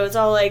game, so it's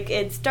all like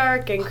it's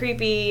dark and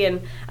creepy,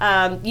 and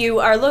you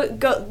are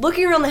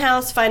looking around the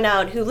house, find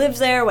out who lives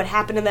there, what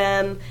happened to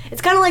them.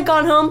 It's kind of like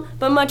Gone Home,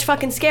 but much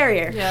fucking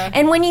scarier. Yeah.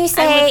 And when you And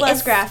say with less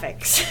it's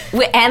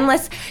graphics.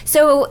 endless,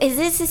 so is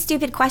this a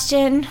stupid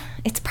question?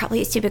 It's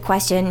probably a stupid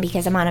question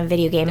because I'm on a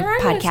video game There are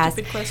no podcast.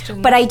 stupid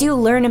questions. But I do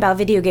learn about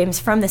video games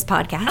from this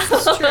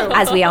podcast,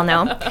 as we all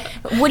know.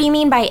 What do you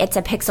mean by it's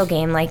a pixel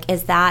game? Like,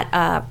 is that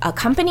a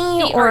company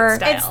The or? art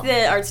style. It's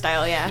the art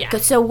style, yeah. Yeah.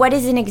 So, what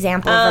is an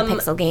example of a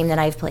pixel game that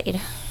I've played?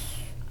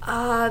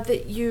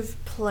 That you've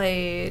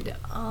played.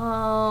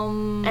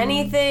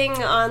 Anything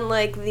on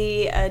like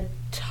the Atari?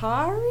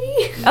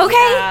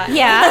 Okay,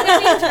 yeah,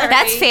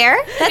 that's fair.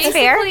 That's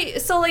fair. Basically,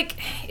 so like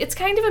it's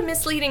kind of a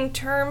misleading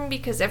term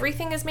because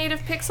everything is made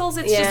of pixels.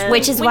 It's Yeah. just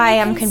Which is when why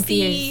you I'm can confused.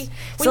 see-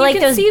 So, when like, you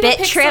can those see Bit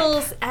the Trip-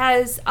 pixels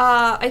as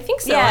I think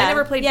so. I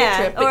never played Bit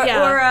Trip, but or,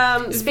 yeah.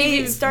 Or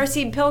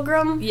Starseed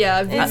Pilgrim.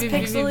 Yeah, It's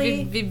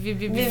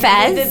pixely.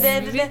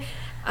 Fez?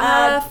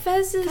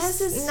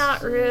 Fez is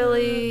not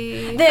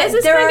really. There, Fez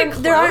is there, kinda are,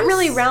 there aren't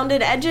really close.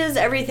 rounded edges.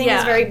 Everything is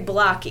Yeah. very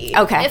blocky.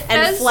 Okay. If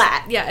and Fez,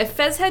 flat. Yeah, if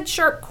Fez had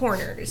sharp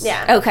corners,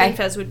 Yeah. Okay. then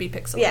Fez would be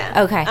pixel.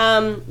 Yeah. Okay.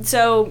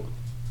 So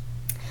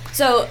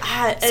So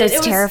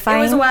it's terrifying?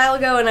 It was a while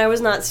ago, and I was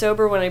not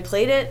sober when I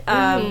played it.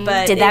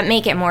 But Did that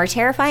make it more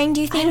terrifying,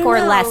 do you think, or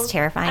less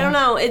terrifying? I don't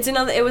know.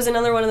 It was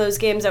another one of those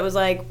games that was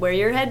like, wear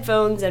your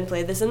headphones and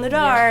play this in the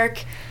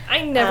dark.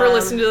 I never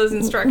listened to those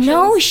instructions.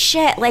 No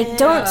shit. Like,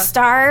 don't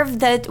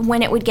starve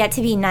when it would get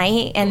to be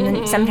night and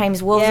then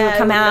sometimes wolves would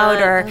come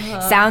out or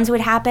sounds would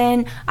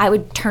happen. I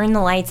would turn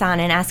the lights on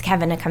and ask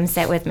Kevin to come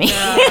sit with me.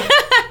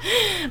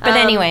 But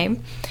anyway.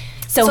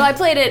 So I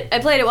played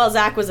it while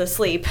Zach was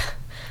asleep.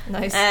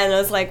 Nice. And I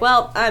was like,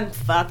 well, I'm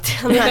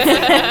fucked. I'm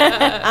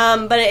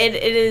not but it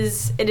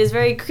is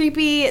very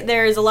creepy.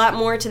 There's a lot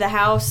more to the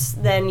house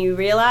than you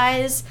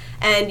realize,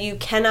 and you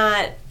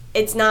cannot.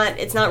 It's not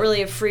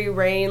really a free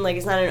reign. Like,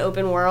 it's not an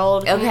open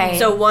world. Okay.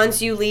 So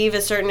once you leave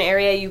a certain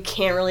area, you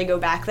can't really go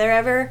back there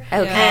ever.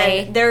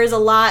 Okay. And there is a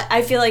lot.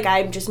 I feel like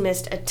I just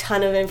missed a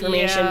ton of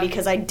information Yeah.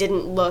 because I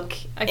didn't look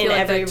I in feel like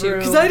every that too, room.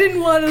 because I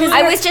didn't want to.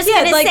 I was just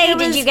going to say, there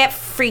did was- you get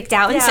freaked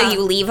out and so Yeah.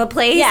 you leave a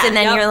place Yeah. and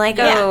then Yep. you're like,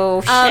 Yeah.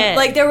 oh, shit.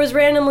 Like, there was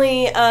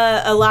randomly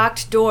a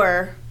locked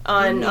door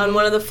on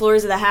one of the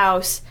floors of the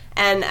house,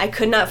 and I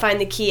could not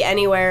find the key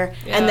anywhere.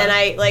 Yeah. And then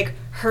I, like,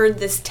 heard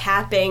this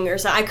tapping or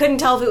something. I couldn't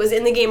tell if it was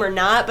in the game or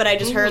not, but I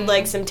just heard,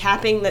 like, some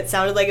tapping that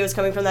sounded like it was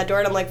coming from that door,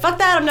 and I'm like, fuck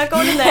that, I'm not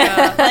going in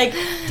there. Like,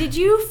 Did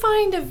you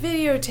find a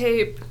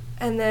videotape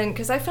and then,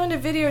 because I found a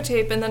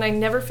videotape and then I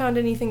never found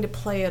anything to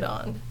play it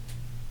on?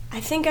 I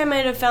think I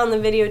might have found the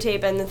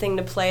videotape and the thing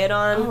to play it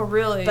on. Oh,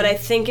 really? But I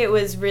think it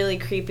was really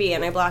creepy,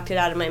 and I blocked it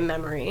out of my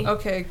memory.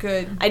 Okay,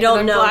 good. I don't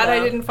I'm know. glad I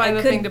though. didn't find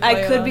I the thing to play I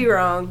it could on. be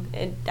wrong.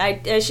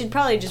 I should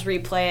probably just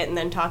replay it and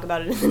then talk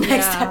about it in the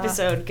next Yeah.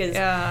 episode, because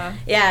Yeah.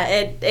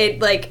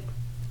 it like,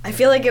 I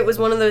feel like it was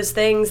one of those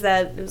things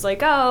that it was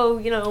like, oh,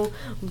 you know,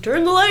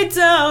 turn the lights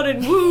out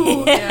and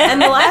woo.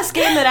 And the last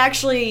game that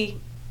actually,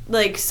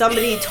 like,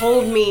 somebody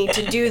told me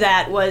to do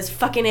that was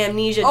fucking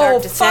Amnesia Dark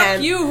Oh, Descent.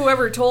 fuck you,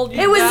 whoever told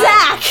you It was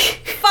that.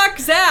 Zach! Fuck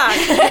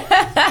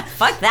Zach!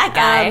 Fuck that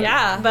guy.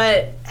 Yeah.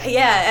 But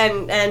yeah,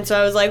 and so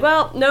I was like,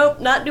 well, nope,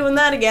 not doing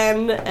that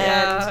again. And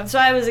Yeah. so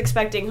I was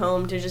expecting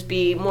Home to just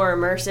be more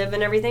immersive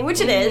and everything,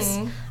 which it is.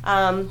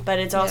 But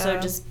it's also Yeah.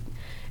 just,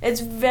 it's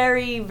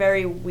very,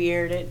 very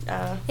weird.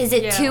 Is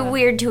it Yeah. too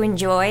weird to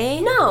enjoy?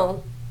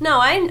 No,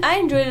 I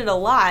enjoyed it a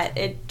lot.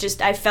 It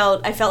just, I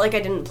felt like I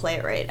didn't play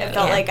it right. I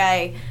felt Yeah. like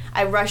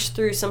I rushed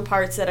through some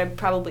parts that I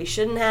probably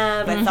shouldn't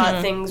have. I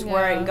thought things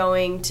weren't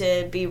going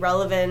to be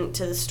relevant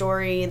to the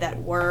story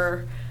that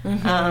were.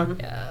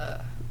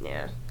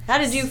 Yeah. How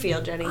did you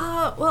feel, Jenny?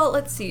 Well,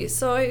 let's see.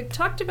 So I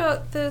talked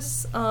about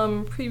this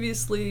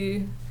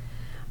previously,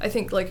 I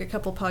think like a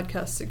couple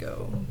podcasts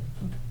ago.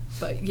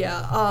 But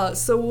yeah,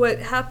 so what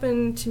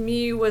happened to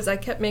me was I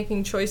kept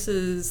making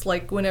choices,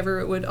 like whenever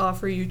it would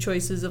offer you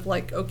choices of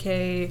like,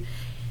 okay,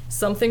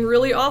 something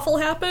really awful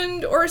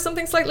happened or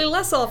something slightly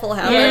less awful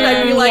happened.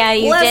 I'd be like, yeah,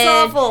 you less did.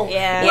 awful,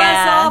 Yeah. less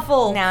Yeah.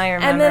 awful. Now I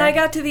And then remember. I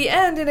got to the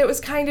end and it was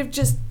kind of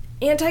just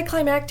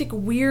anticlimactic,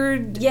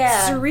 weird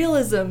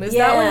surrealism. Is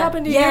that what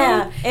happened to you?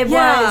 Yeah, it was.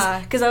 Yeah.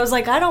 Because I was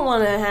like, I don't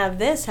want to have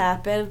this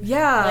happen.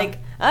 Yeah. Like,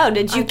 oh,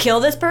 did you kill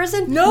this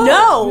person? No.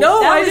 No,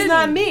 No, that I was didn't.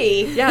 not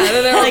me. Yeah, and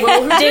then I was like,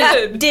 well, who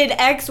did? Did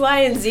X, Y,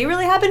 and Z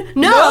really happen?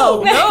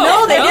 No,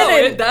 No, they no,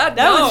 didn't. that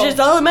was no. just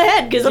all in my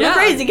head because I'm a Yeah.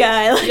 crazy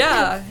guy. Like,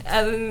 Yeah,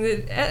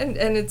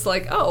 and it's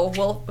like, oh,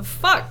 well,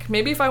 fuck.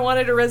 Maybe if I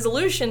wanted a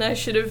resolution, I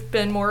should have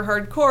been more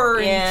hardcore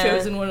and Yeah.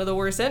 chosen one of the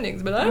worst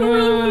endings. But I don't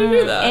really want to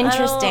do that.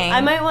 Interesting. I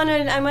might want to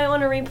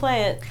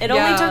replay it. It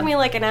Yeah. only took me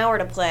like an hour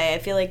to play. I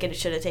feel like it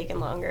should have taken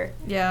longer.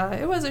 Yeah,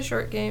 it was a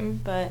short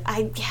game. But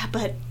I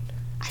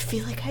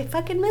feel like I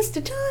fucking missed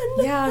a ton.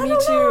 Yeah, I me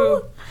don't too.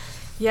 know.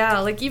 Yeah,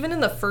 like even in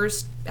the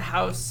first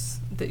house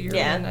that you're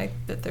Yeah. in,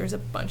 that there's a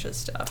bunch of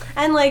stuff.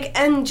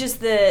 And just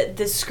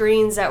the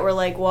screens that were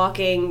like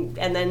walking,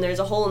 and then there's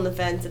a hole in the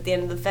fence at the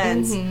end of the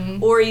fence,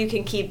 or you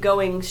can keep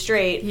going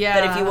straight. Yeah.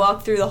 But if you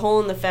walk through the hole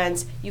in the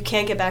fence, you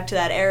can't get back to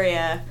that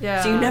area.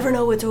 Yeah. So you never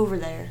know what's over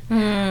there.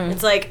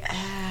 It's like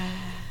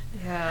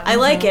Yeah. I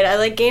like it. I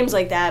like games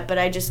like that, but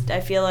I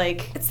feel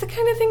like It's the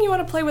kind of thing you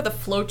want to play with a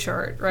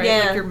flowchart, right?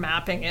 Yeah. Like you're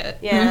mapping it.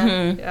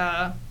 yeah.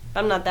 Yeah.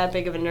 I'm not that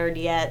big of a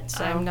nerd yet,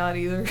 so I'm not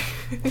either.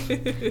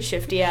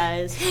 shifty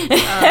eyes.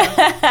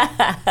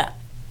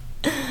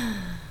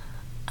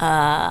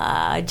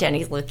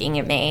 Jenny's looking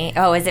at me.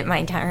 Oh, is it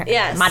my turn?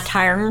 Yes. My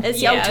turn?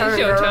 It's your turn,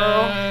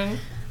 girl.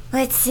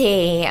 Let's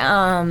see.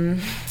 I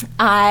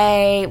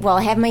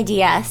have my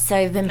DS, so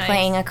I've been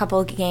playing a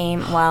couple of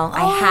games. Well,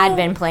 I had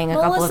been playing a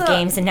couple of Melissa,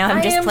 games, and now I'm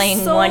I just am playing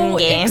so one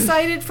game.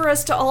 Excited for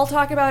us to all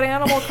talk about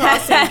Animal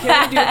Crossing.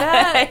 Can we do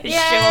that?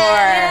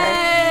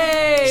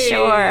 Yay!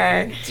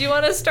 Sure. Do you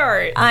want to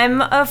start?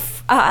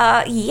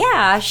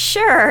 Yeah,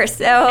 sure.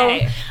 So,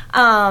 Okay.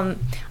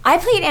 I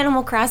played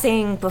Animal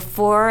Crossing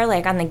before,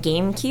 like on the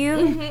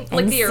GameCube.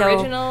 Like the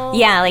original?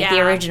 Yeah, like the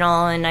Yeah.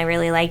 original, and I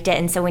really liked it.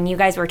 And so when you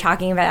guys were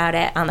talking about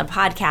it on the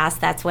podcast,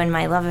 that's when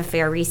my love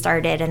affair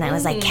restarted. And I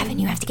was like, Kevin,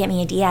 you have to get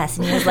me a DS.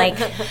 And he was like,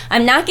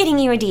 I'm not getting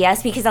you a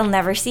DS because I'll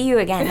never see you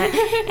again.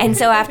 And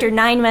so after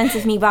 9 months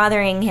of me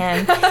bothering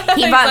him,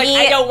 he He's bought like, me.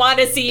 I don't want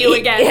to see you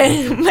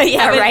again. But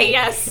yeah, Kevin, right.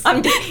 yes.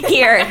 I'm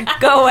here.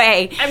 Go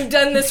away. I'm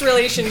done this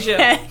relationship.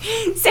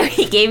 So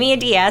he gave me a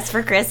DS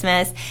for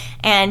Christmas,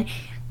 and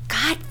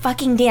God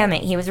fucking damn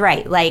it, he was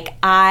right. Like,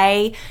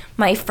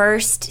 my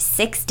first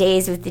 6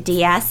 days with the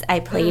DS, I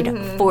played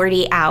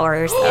 40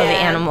 hours of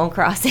Animal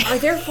Crossing. Are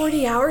there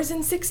 40 hours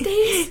in 6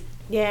 days?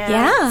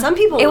 Yeah. Some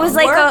people It was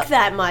like work a-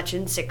 that much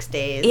in 6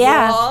 days.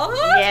 Yeah.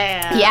 What?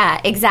 Yeah.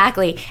 Yeah,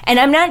 exactly. And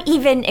I'm not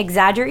even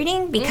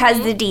exaggerating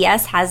because the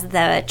DS has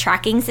the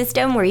tracking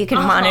system where you can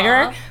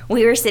monitor.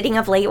 We were sitting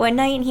up late one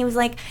night and he was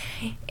like,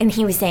 and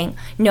he was saying,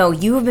 no,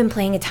 you have been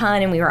playing a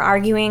ton, and we were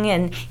arguing,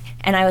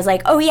 and I was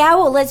like, oh yeah,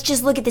 well, let's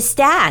just look at the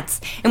stats.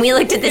 And we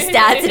looked at the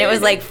stats and it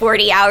was like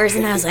 40 hours,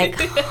 and I was like,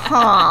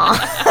 huh.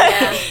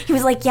 He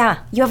was like, yeah,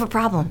 you have a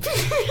problem.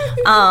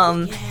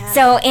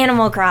 So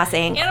Animal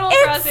Crossing.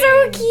 It's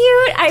so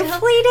cute. I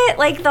played it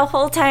like the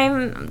whole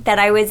time that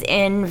I was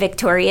in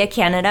Victoria,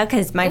 Canada,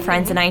 because my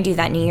friends and I do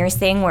that New Year's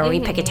thing where we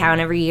pick a town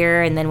every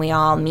year and then we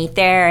all meet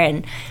there.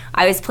 And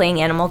I was playing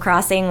Animal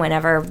Crossing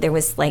whenever there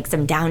was like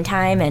some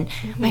downtime, and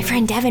my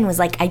friend Devin was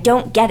like, I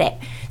don't get it.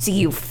 So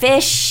you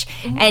fish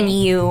and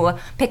you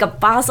pick up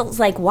fossils.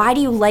 Like, why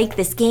do you like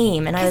this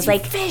game? And I was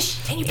like, Fish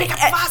and you pick up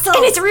fossils.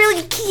 and it's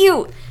really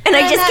cute. And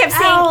I just kept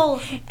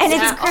saying, and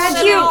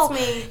it's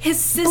cute. His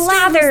sister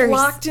Blathers. was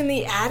locked in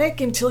the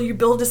attic until you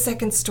build a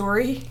second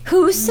story.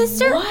 Whose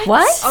sister?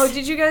 What? Oh,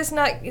 did you guys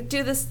not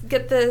do this?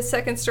 Get the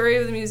second story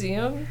of the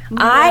museum?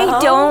 I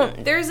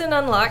don't. There's an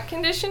unlock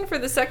condition for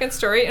the second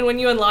story, and when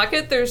you unlock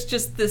it, there's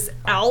just this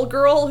owl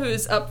girl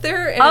who's up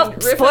there. And Oh,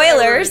 Riff and I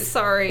spoilers. were-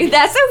 sorry,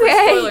 That's for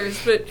okay.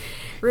 spoilers, but.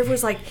 Riv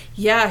was like,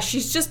 yeah,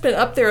 she's just been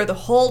up there the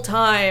whole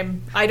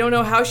time. I don't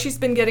know how she's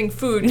been getting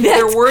food.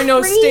 There That's were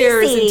no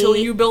stairs crazy. until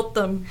you built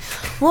them.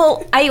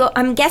 Well,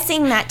 I'm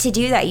guessing that to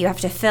do that, you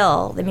have to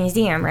fill the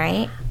museum,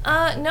 right?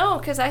 No,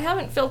 because I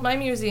haven't filled my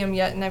museum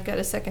yet, and I've got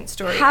a second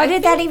story. How I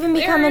did that think even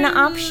become an there's-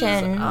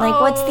 option? Like,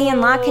 what's the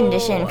unlock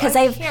condition? Because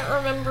I can't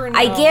remember now.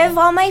 I give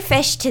all my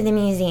fish to the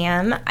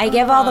museum. I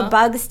give all the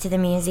bugs to the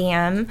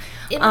museum.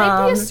 It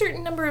might be a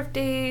certain number of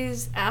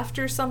days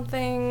after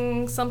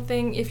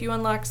something, if you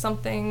unlock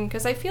something,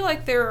 because I feel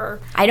like there are.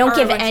 I don't are a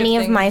give bunch any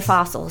of my things.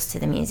 fossils to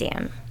the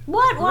museum.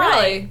 What?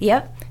 Why? Really?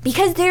 Yep.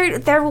 Because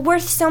they're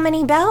worth so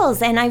many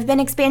bells, and I've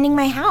been expanding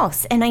my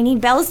house, and I need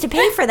bells to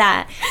pay for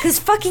that. Because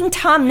fucking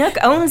Tom Nook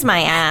owns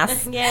my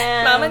ass.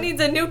 Yeah. Mama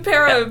needs a new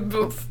pair of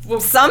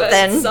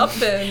Something.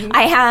 Something.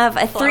 I have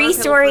a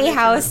 3-story furniture.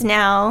 house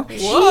now.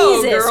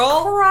 Whoa, Jesus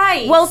girl.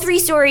 Christ. Well,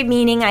 3-story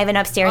meaning I have an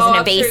upstairs and a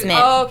upstairs- basement.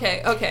 Oh,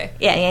 okay.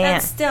 Yeah.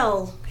 That's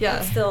still. Yeah.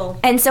 That's still.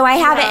 And so I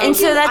have it, and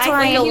so that's I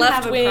why. think A you left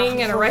have a wing problem.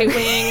 and a right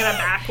wing and a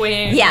back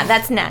wing. Yeah,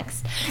 that's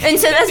next. And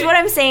so that's what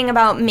I'm saying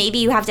about maybe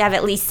you have to have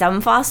at least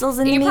some fossils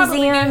in the You probably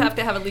do museum. have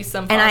to have at least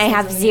some. And I fossils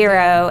have in the 0,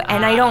 museum.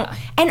 and I don't.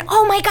 And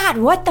oh my god,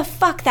 what the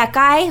fuck? That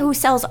guy who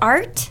sells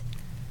art?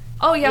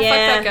 Oh yeah,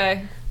 Yeah. fuck that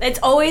guy. It's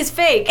always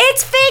fake.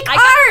 It's fake I got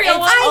a art. real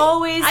one. I,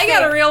 always I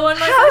got a real one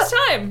my How- first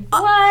time.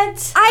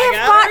 What? I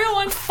got a real have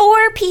one. bought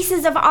 4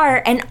 pieces of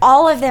art, and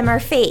all of them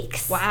are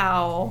fakes.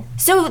 Wow.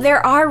 So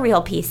there are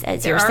real pieces.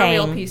 There you're are saying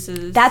real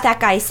pieces. that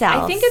guy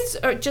sells. I think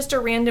it's just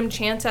a random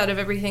chance out of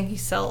everything he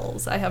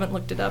sells. I haven't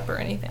looked it up or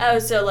anything. Oh,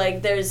 so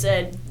like there's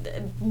a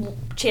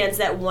chance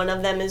that one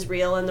of them is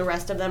real and the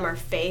rest of them are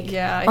fake.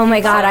 Yeah. I Oh my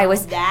think god, so. I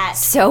was that.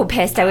 so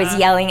pissed. I was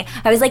yelling.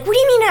 I was like, "What do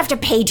you mean I have to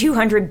pay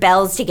 200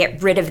 bells to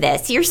get rid of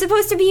this? You're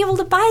supposed to be able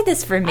to buy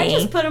this for me."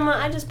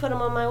 I just put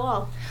them on my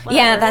wall.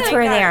 Yeah, Whatever. that's I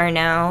where got they it. are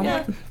now.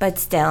 Yeah. But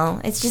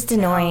still, it's just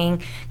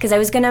annoying because I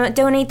was gonna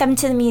donate them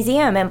to the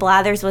museum, and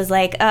Blathers was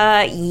like,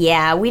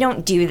 yeah, we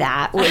don't do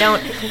that. We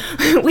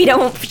don't, we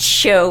don't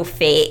show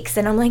fakes."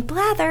 And I'm like,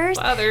 Blathers,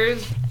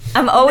 Others.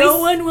 I'm always. No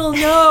one will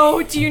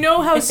know. Do you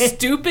know how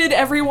stupid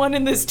everyone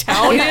in this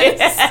town is?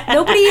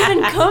 Nobody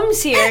even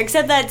comes here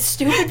except that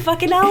stupid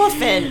fucking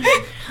elephant.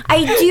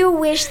 I do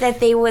wish that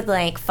they would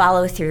like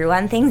follow through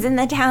on things in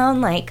the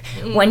town. Like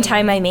one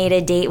time I made a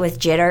date with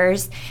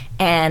Jitters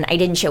and I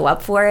didn't show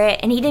up for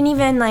it, and he didn't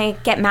even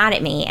like get mad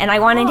at me, and I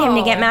wanted him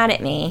to get Oh. mad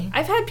at me.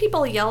 I've had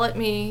people yell at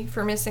me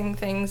for missing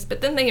things,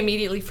 but then they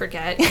immediately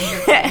forget. And you're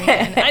fine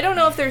again. I don't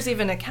know if there's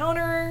even a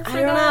counter for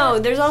I don't that. know.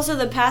 There's also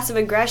the passive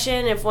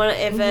aggression. If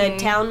a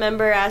town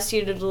member asks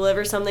you to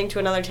deliver something to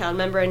another town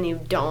member and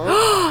you don't,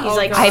 he's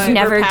like, God. I've super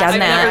never done I've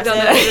that. never done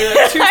that either.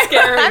 I'm too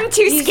scared. I'm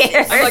too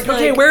scared. I'm like,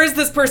 okay, where is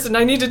this person?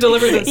 I need to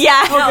deliver this.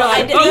 Yeah. Oh, God.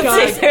 I did. Oh,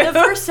 God. The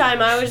first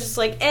time I was just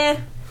like,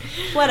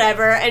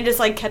 whatever, and just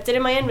like kept it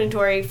in my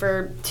inventory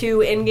for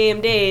 2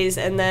 in-game days,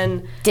 and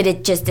then Did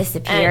it just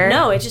disappear?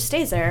 no, it just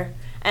stays there.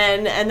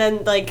 and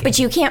then like. But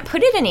you can't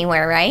put it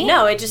anywhere, right?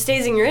 No, it just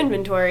stays in your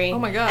inventory. Oh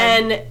my God.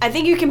 And I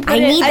think you can put I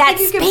it. need that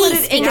think you can put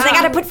space it in because I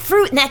your- got to put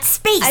fruit in that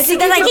space I so think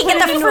that you I can can put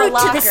get it the into a fruit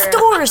to the locker.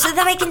 store so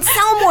that I can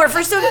sell more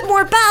for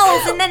more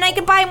bells and then I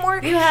can buy more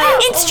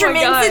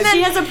instruments God. and then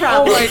She has a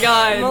problem. Oh my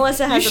God.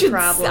 Melissa has You a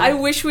problem. I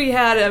wish we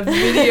had a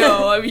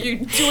video of you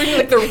doing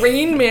like the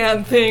Rain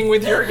Man thing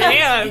with your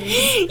hands.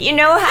 you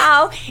know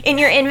how in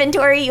your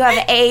inventory you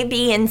have A,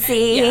 B, and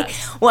C?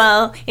 Yes.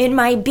 Well, in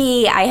my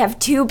B, I have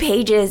 2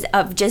 pages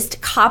of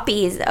just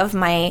copies of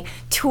my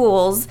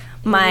tools,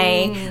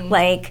 my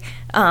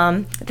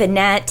the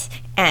net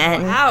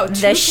and Wow, 2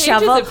 the pages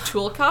shovel. of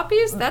tool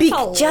copies? That's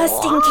a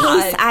Just in lot.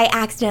 case I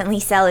accidentally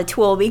sell a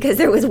tool, because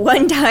there was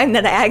one time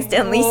that I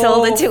accidentally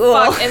sold a tool.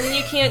 Fuck. And then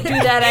you can't do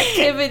that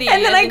activity.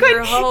 And then I couldn't,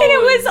 you're and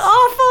it was hosed.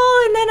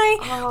 awful. And then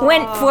I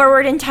went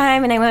forward in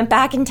time, and I went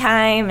back in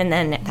time, and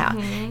then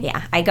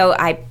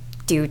I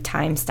do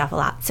time stuff a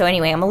lot. So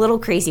anyway, I'm a little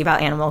crazy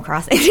about Animal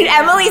Crossing.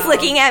 Emily's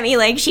looking at me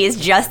like she is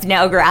just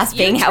now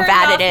grasping You how turned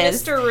bad off it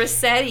is. Mr.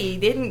 Rossetti,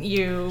 didn't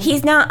you?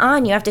 He's not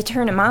on. You have to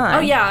turn him on. Oh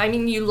yeah, I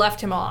mean you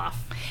left him off.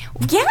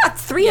 Yeah,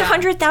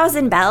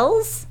 300,000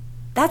 bells.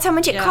 That's how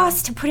much it Yeah.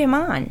 costs to put him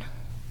on.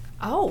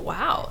 Oh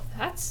wow,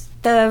 that's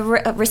The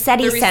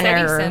Rossetti, the Rossetti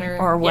Center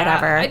or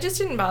whatever. Yeah, I just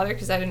didn't bother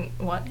because I didn't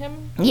want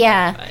him.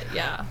 Yeah. But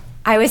yeah.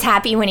 I was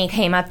happy when he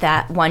came up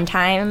that one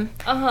time.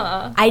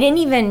 Uh-huh. I didn't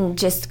even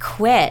just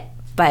quit,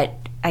 but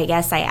I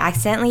guess I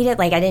accidentally did.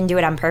 Like, I didn't do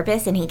it on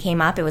purpose, and he came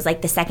up. It was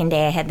like the second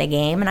day I had the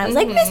game, and I was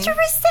like, Mr.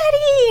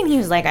 Rossetti! And he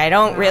was like, I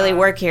don't really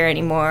work here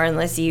anymore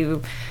unless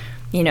you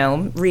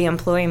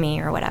re-employ me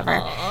or whatever.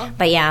 Aw.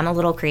 But yeah, I'm a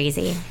little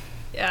crazy.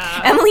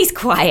 Yeah. Emily's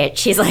quiet.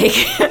 She's like,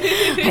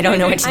 I don't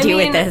know what to do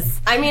with this.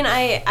 I mean,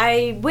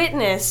 I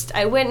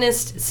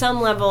witnessed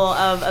some level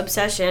of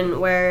obsession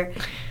where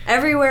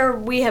everywhere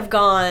we have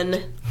gone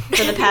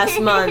for the past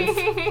month,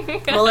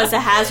 Melissa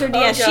has her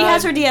DS. Oh, She God.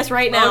 has her DS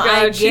right now. Oh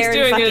god, I she's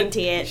doing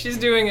guarantee it. She's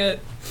doing it.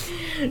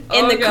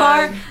 In the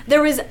car,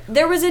 there was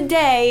a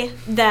day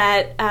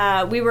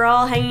that we were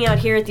all hanging out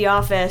here at the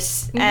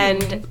office,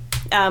 and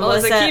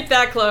Melissa, keep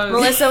that closed.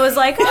 Melissa was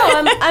like,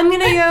 "Oh, I'm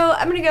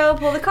gonna go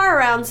pull the car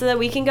around so that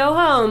we can go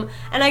home."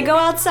 And I go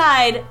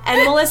outside,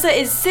 and Melissa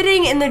is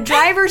sitting in the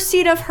driver's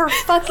seat of her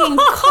fucking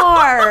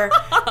car,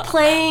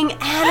 playing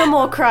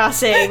Animal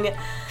Crossing.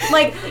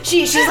 Like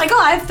she's like,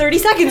 "Oh, I have 30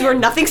 seconds where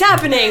nothing's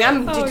happening."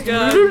 I'm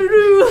God.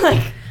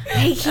 like,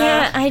 I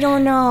can't. I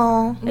don't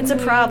know. it's a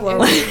problem.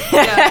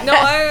 Yeah, no,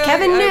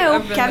 Kevin knew.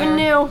 I've been Kevin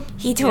there. knew.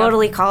 He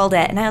totally called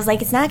it, and I was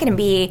like, "It's not going to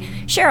be.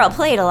 Sure, I'll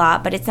play it a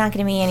lot, but it's not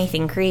going to be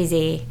anything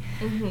crazy."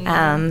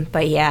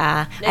 But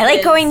yeah, I like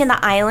is. going to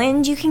the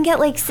island. You can get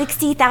like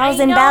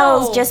 60,000 I know.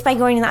 bells just by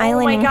going to the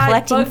island Oh my and god,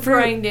 collecting bug fruit.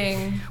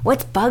 grinding.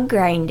 What's bug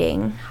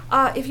grinding?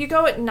 If you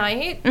go at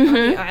night on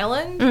the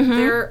island,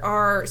 there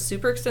are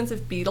super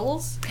expensive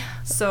beetles.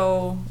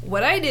 So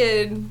what I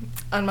did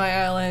on my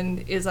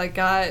island is I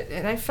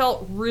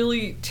felt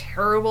really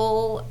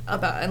terrible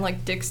about, and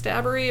like dick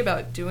stabbery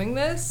about doing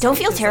this. Don't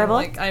feel because terrible.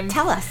 I'm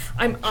Tell us.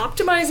 I'm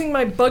optimizing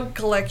my bug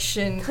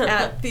collection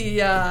at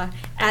the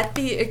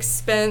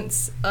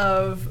expense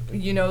of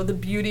the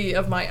beauty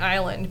of my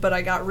island. But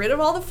I got rid of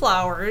all the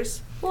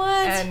flowers.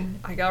 What? And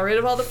I got rid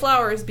of all the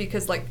flowers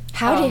because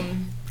How did-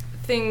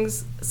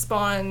 things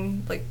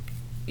spawn, like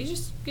you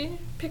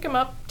pick them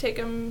up, take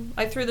them.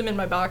 I threw them in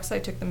my box. I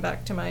took them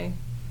back to my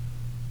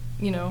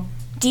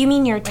Do you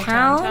mean your my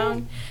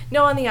town?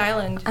 No, on the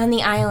island. On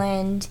the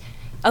island.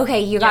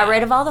 Okay, you got Yeah.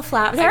 rid of all the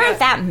flowers. There I aren't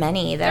got- that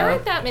many, though. There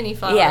aren't that many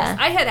flowers. Yeah.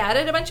 I had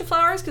added a bunch of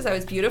flowers because I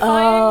was beautifying.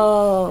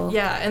 Oh.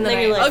 Yeah, and then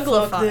Then you're I like,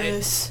 "Fuck uglified.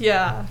 this."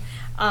 Yeah.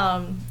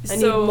 I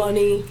So need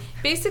money.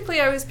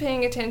 basically, I was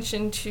paying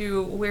attention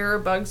to where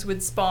bugs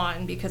would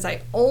spawn because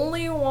I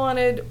only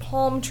wanted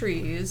palm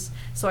trees.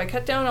 So I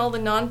cut down all the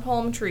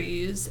non-palm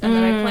trees, and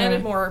then I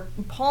planted more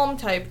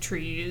palm-type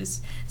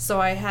trees. So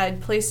I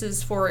had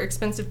places for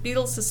expensive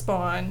beetles to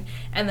spawn,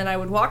 and then I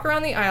would walk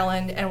around the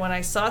island, and when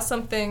I saw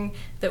something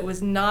that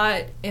was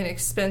not an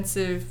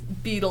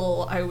expensive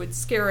beetle, I would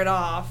scare it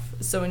off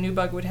so a new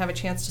bug would have a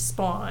chance to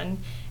spawn.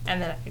 And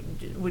then I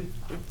would,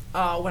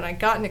 when I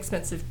got an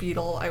expensive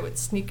beetle, I would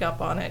sneak up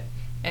on it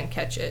and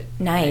catch it.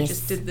 And I Nice.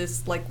 just did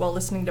this while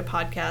listening to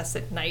podcasts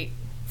at night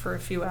for a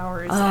few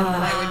hours, and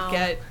then I would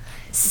get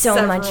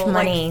So much several,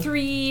 money. like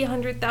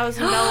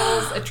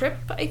 $300,000 a trip,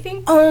 I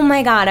think. Oh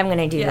my god, I'm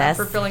gonna do Yeah, this.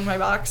 for filling my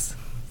box.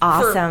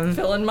 Awesome.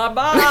 For filling my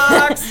box.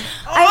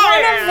 I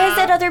want to yeah.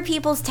 visit other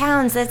people's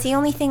towns. That's the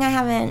only thing I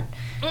haven't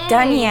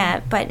done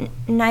yet. But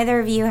neither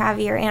of you have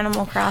your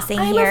Animal Crossing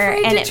I'm here,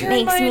 afraid and to it turn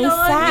makes mine me on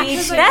sad.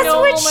 because I That's know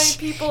what. all my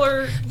people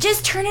are.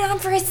 Just turn it on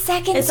for a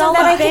second It's so all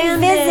that I can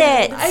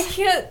abandoned. visit. I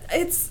can't.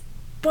 It's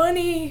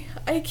Bunny.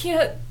 I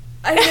can't.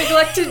 I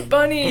neglected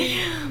Bunny.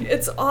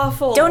 It's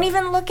awful. Don't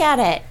even look at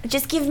it.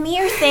 Just give me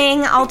your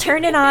thing. I'll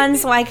turn it on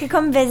so I could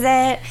come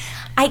visit.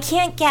 I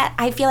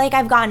feel like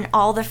I've gotten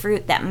all the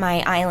fruit that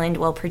my island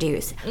will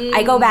produce.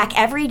 I go back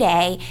every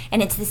day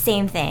and it's the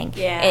same thing.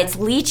 Yeah. It's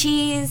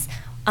lychees,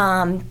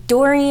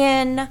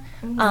 durian,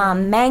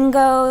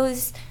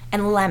 mangoes,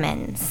 and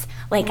lemons.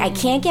 Like, I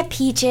can't get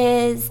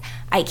peaches.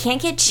 I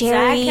can't get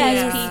cherries.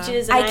 Zach has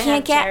peaches and I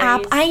can't get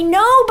cherries. I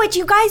know, but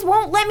you guys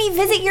won't let me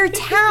visit your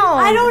town.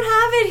 I don't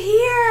have it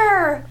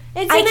here.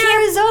 It's I in can't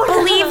Arizona.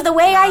 believe the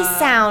way I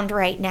sound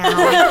right now.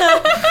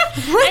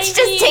 Let's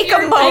just take a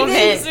Peaches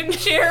moment. and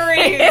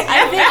cherries.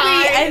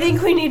 I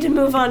think we need to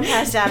move on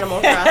past Animal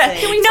Crossing.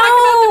 Can we No. talk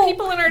about the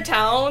people in our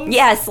town?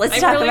 Yes, let's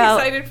I'm talk really about.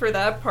 excited for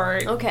that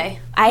part. Okay.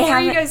 I Who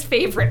are you have. guys'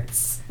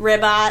 favorites?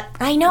 Ribbot.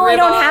 I know I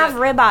don't Ribbot, have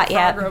Ribbot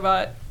yet. Frog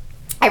Robot.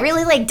 I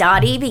really like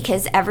Dottie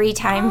because every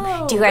time,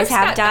 Oh, do you guys where's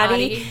have that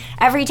Dottie? Dottie?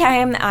 Every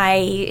time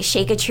I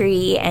shake a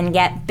tree and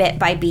get bit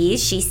by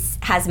bees, she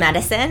has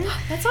medicine.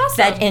 That's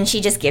awesome. And she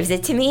just gives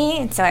it to me,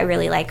 and so I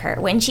really like her.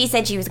 When she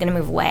said she was going to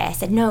move away, I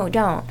said, no,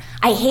 don't.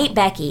 I hate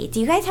Becky. Do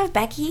you guys have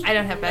Becky? I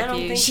don't have Becky.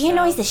 don't think She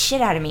annoys the shit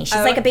out of me. She's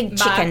like a big My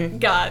chicken.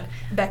 God,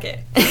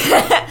 Beckett.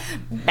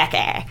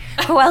 Becky.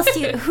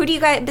 Who do you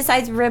guys,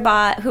 besides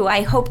Ribbot, who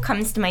I hope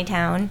comes to my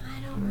town?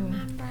 I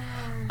don't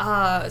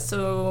remember.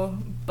 So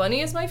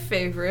Bunny is my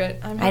favorite.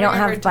 I'm I don't having a have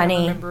hard time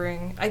Bunny.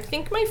 Remembering. I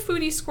think my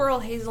foodie squirrel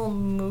Hazel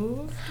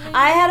moved. maybe?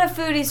 I had a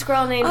foodie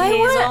squirrel named I Hazel.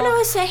 want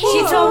no say She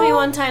Hazel. told me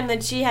one time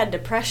that she had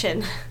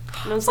depression.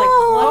 And I was like,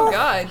 Oh. what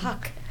God. the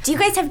fuck? Do you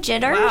guys have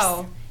jitters?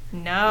 Wow.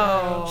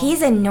 No.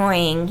 He's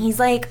annoying. He's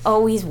like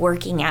always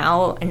working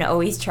out and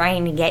always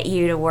trying to get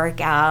you to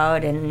work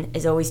out and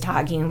is always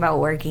talking about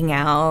working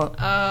out.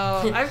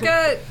 Oh, I've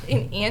got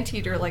an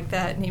anteater like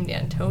that named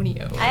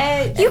Antonio. You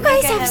guys think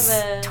I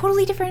have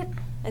totally different.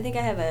 I think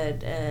I have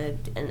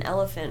an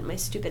elephant, my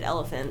stupid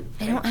elephant.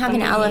 I don't have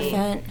an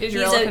elephant. Is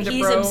your elephant a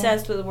He's bro?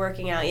 obsessed with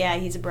working out. Yeah,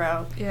 he's a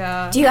bro.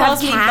 Yeah. Do you have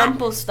Calls me cat?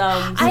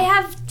 Bumplestums. I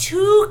have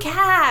 2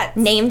 cats.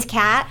 Named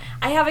cat?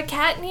 I have a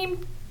cat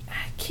named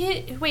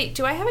Kit. Wait,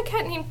 do I have a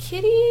cat named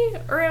Kitty?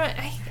 Or am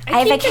I I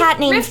have a think that cat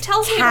named Riff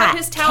tells me Cat. about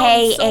his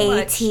town so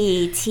much.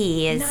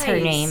 K-A-T-T is her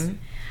Nice. name.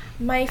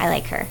 My I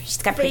like her. She's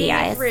got pretty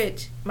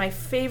eyes. My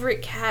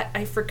favorite cat,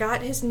 I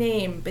forgot his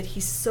name, but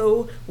he's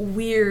so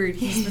weird.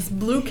 He's this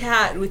blue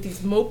cat with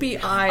these mopey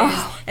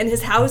eyes, and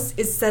his house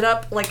is set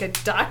up like a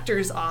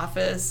doctor's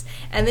office.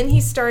 And then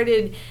he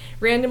started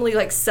randomly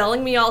like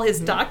selling me all his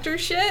doctor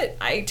shit.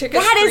 I took a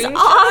That is screenshot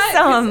 'cause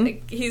awesome.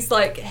 He's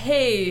like,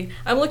 "Hey,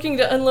 I'm looking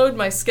to unload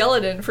my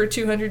skeleton for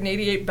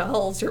 288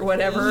 bells or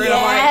whatever." And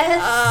I'm like,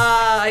 Yes.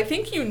 I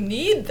think you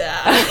need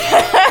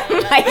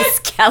that. My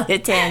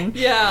skeleton.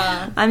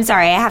 Yeah. I'm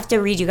sorry, I have to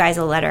read you guys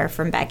a letter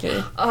from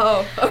Becky.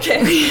 Oh, okay.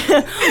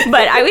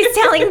 But I was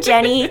telling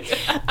Jenny,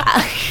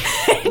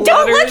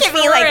 don't look at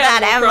me like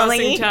that,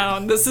 Emily.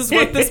 Town. This is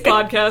what this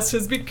podcast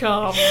has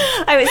become.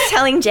 I was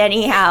telling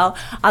Jenny how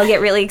I'll get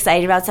really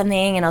excited about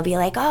something and I'll be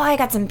like, oh, I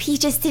got some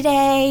peaches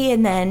today.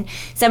 And then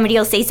somebody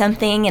will say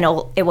something and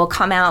it will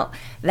come out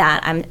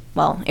that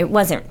it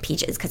wasn't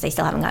peaches because I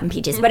still haven't gotten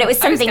peaches, but it was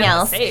I was something gonna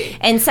else. say.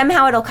 And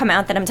somehow it'll come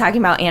out that I'm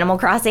talking about Animal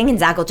Crossing and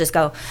Zach will just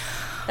go,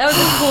 That was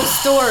a cool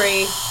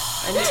story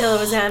until it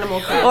was Animal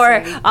Crossing.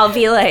 or I'll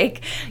be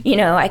like,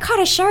 I caught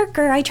a shark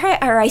or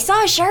I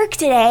saw a shark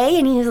today.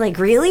 And he was like,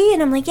 really?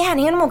 And I'm like, yeah, in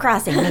Animal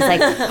Crossing. And he's like,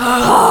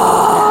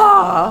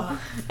 oh.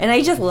 And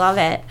I just love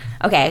it.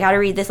 Okay, I got to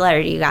read this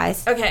letter to you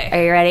guys. Okay.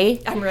 Are you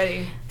ready? I'm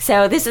ready.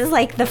 So this is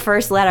like the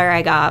first letter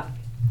I got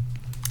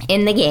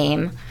in the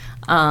game.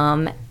 How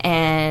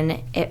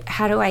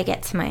do I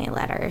get to my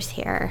letters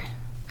here?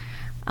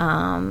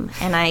 And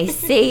I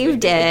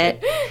saved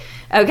it.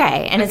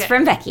 Okay, and it's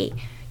from Becky.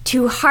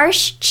 To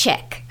Harsh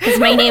Chick, because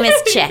my name is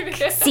Chick.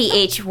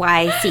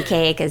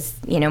 C-H-Y-C-K, because,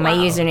 my Wow.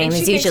 username And she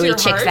is thinks usually you're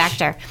Chick harsh?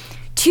 Factor.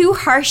 To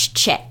Harsh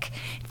Chick.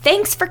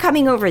 Thanks for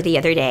coming over the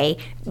other day.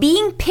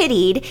 Being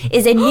pitied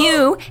is a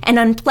new and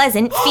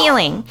unpleasant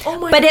feeling. Oh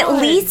my but at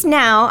God. least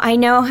now I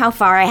know how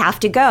far I have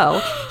to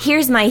go.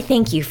 Here's my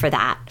thank you for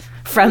that.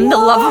 From the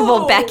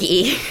lovable Whoa.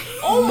 Becky.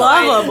 Oh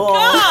Lovable.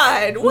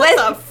 my God! What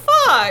Was- the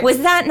fuck? Was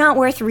that not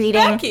worth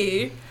reading?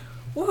 Becky?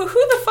 Who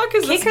the fuck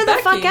is Kick this her the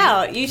fuck Becky?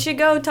 out. You should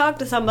go talk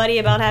to somebody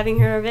about having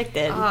her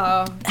evicted.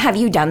 Have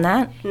you done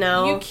that?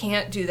 No. You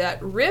can't do that.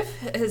 Riff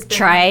has been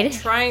Tried?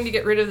 trying to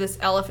get rid of this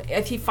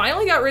elephant. He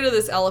finally got rid of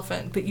this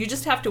elephant, but you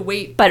just have to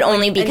wait. But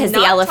only and because the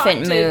not elephant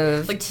talk to-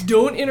 moved. Like,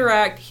 don't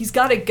interact. He's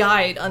got a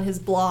guide on his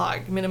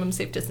blog,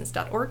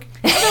 minimumsafedistance.org.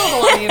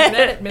 Available on the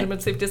internet at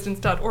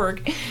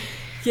minimumsafedistance.org.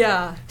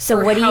 Yeah. So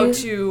for what do how you-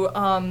 to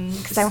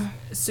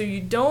so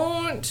you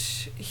don't.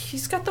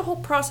 He's got the whole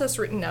process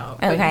written out.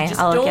 But Okay, you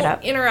just I'll look don't it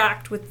up.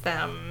 interact with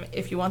them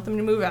if you want them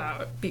to move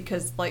out,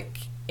 because like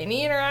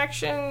any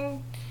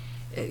interaction,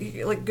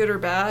 like good or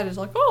bad, is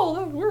like,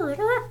 oh, we're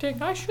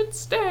interacting. I should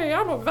stay.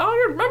 I'm a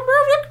valued member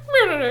of the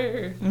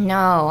community.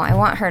 No, I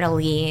want her to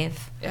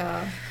leave.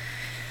 Yeah.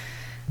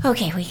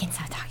 Okay, we can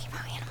stop talking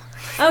about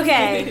animals.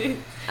 Okay.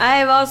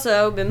 I've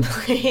also been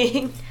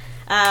playing.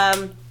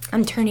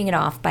 I'm turning it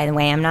off, by the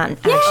way. I'm not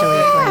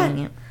actually playing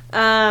it.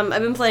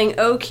 I've been playing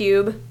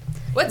O-Cube.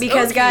 What's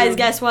Because, O-Cube? guys,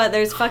 guess what?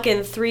 There's fucking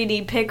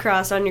 3D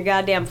Picross on your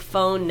goddamn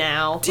phone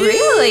now.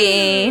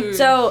 Really?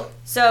 So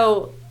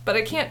But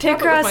I can't tap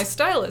it Picross- with my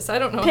stylus. I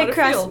don't know how to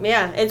Picross, feel.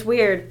 yeah, it's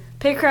weird.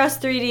 Picross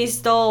 3D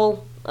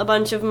stole a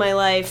bunch of my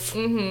life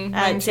Mm-hmm.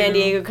 at San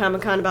Diego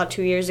Comic Con about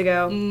 2 years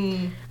ago.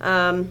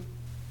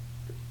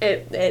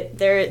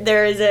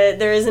 There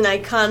is an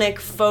iconic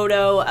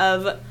photo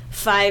of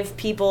 5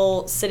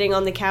 people sitting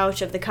on the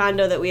couch of the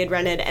condo that we had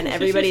rented, and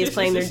everybody is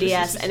playing their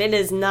DS, and it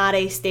is not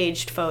a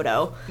staged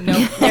photo.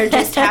 Nope. There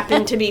just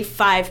happened to be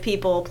 5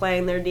 people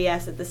playing their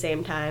DS at the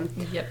same time.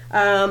 Yep.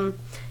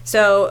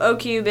 So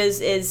O-Cube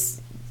is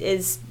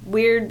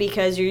weird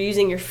because you're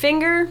using your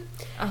finger,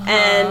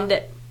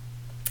 and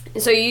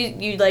so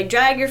you like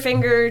drag your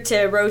finger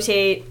to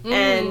rotate,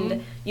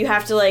 and you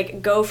have to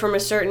like go from a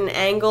certain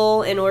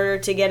angle in order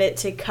to get it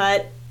to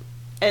cut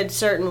a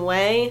certain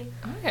way.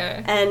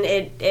 Okay. And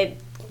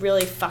it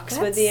really fucks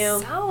with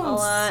you a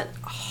lot.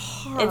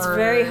 Hard. It's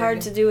very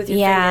hard to do with your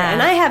finger.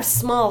 And I have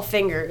small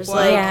fingers. Wow.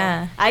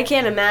 Like I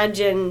can't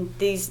imagine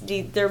these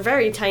they're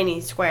very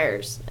tiny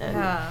squares.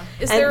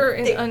 Is there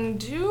an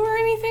undo or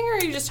anything, or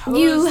are you just hose?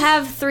 You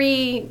have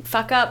 3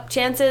 fuck up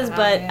chances,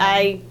 but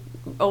I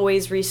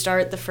always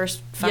restart the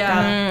first fuck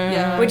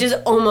up. Which is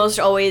almost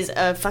always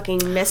a fucking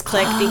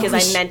misclick because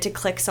I meant to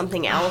click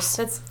something else.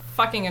 That's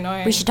fucking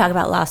annoying. We should talk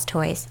about Lost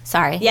Toys.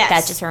 Sorry. Yes.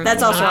 That just reminded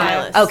That's also me. on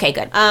my list. Okay,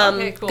 good.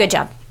 Okay, cool. Good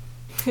job.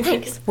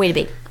 Thanks. Way to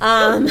be.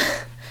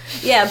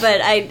 Yeah,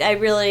 but I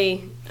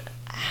really,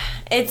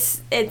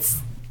 it's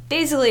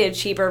basically a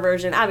cheaper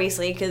version,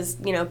 obviously, because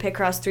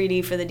Picross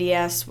 3D for the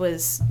DS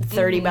was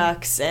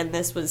 $30 and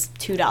this was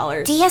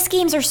 $2. DS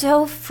games are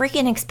so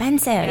freaking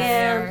expensive.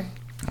 Yeah.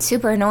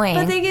 Super annoying.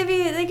 But they give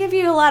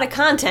you a lot of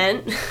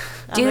content. Do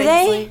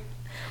obviously. they?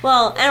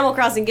 Well, Animal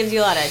Crossing gives you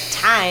a lot of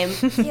time.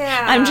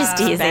 Yeah. I'm just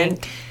teasing.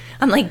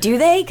 I'm like, do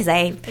they? Because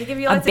I give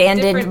you lots of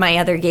abandoned different my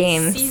other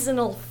games.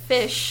 Seasonal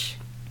fish.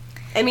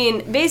 I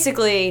mean,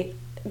 basically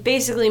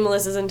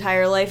Melissa's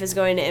entire life is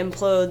going to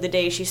implode the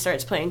day she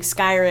starts playing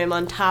Skyrim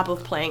on top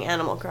of playing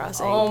Animal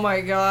Crossing. Oh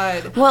my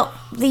god. Well,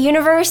 the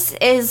universe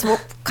is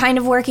kind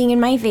of working in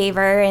my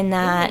favor in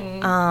that,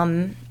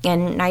 and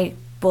I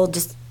will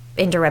just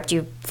interrupt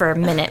you for a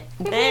minute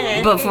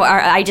before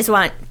I just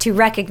want to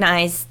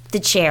recognize the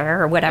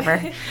chair or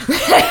whatever.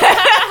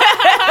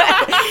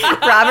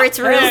 Robert's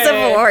Rules of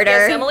Order.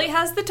 Yes, Emily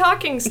has the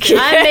talking stick.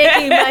 I'm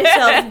making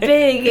myself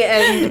big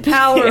and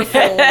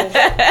powerful.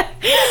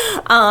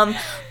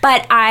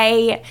 But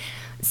I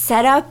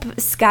set up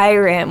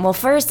Skyrim. Well,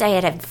 first I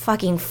had a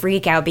fucking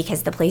freak out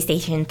because the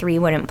PlayStation 3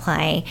 wouldn't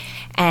play.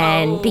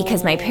 And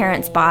because my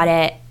parents bought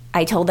it,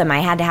 I told them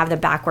I had to have the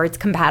backwards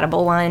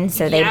compatible one.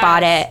 So they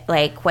bought it,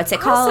 like, what's it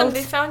called? Awesome.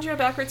 They found you a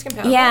backwards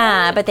compatible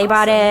Yeah, one? but they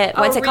bought it,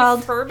 what's it called?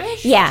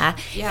 Refurbished? Yeah.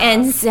 Yeah.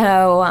 And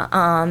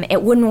so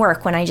it wouldn't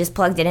work when I just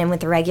plugged it in with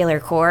the regular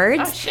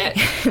cords. Oh,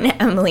 shit. And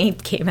Emily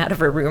came out of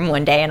her room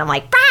one day and I'm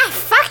like, bah,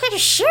 fucking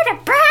shit,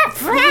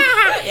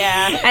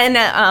 Yeah.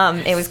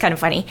 And it was kind of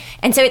funny.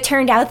 And so it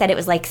turned out that it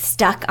was like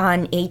stuck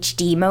on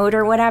HD mode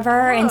or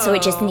whatever. And so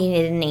it just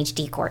needed an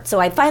HD cord. So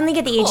I finally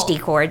get the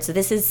HD cord. So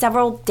this is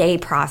several day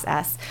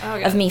process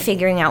of me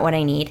figuring out what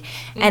I need.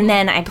 And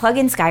then I plug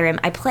in Skyrim.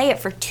 I play it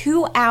for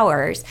 2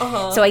 hours.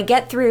 So I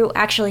get through,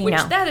 actually, Which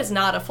no. that is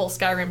not a full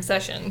Skyrim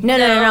session.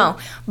 No.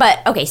 But,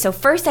 okay, so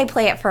first I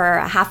play it for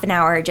a half an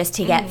hour just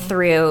to get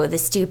through the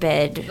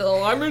stupid...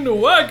 Oh, I'm in the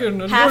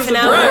wagon. And Half an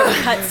hour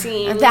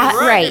cutscene. That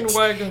Dragon right.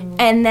 wagon.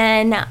 And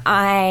then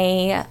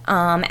I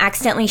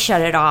accidentally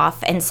shut it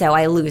off, and so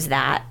I lose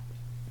that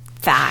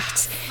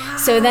fact.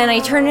 So then I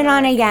turn it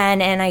on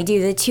again, and I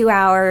do the 2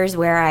 hours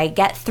where I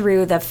get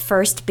through the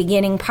first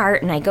beginning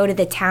part, and I go to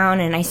the town,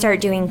 and I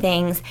start doing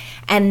things,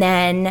 and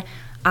then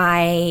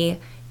I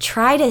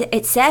try to...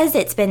 It says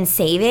it's been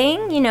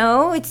saving,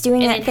 it's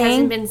doing that thing. It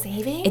hasn't been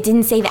saving? It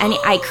didn't save any.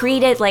 I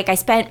created, like, I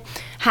spent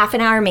half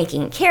an hour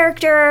making a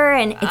character,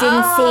 and it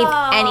didn't save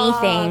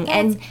anything.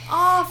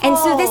 And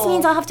so this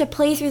means I'll have to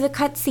play through the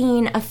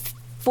cutscene a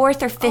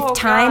fourth or fifth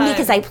time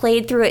because I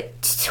played through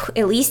it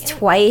at least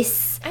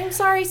twice. I'm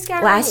sorry,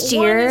 Skyrim. Last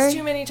year. One is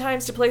too many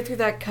times to play through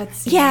that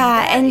cutscene.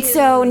 Yeah, and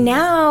so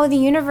now the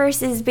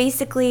universe is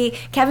basically...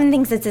 Kevin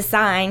thinks it's a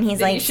sign.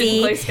 He's like,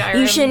 see,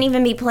 you shouldn't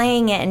even be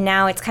playing it, and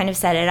now it's kind of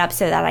set it up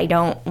so that I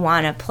don't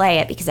want to play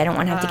it because I don't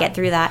want to have to get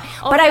through that.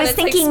 But I was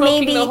thinking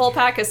like maybe... the whole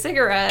pack of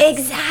cigarettes.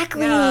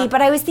 Exactly. Yeah.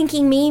 But I was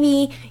thinking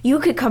maybe you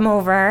could come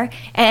over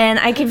and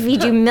I could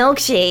feed you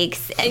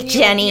milkshakes,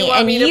 Jenny,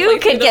 and you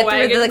could get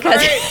through the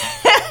cutscene.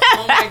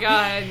 Oh my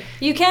god.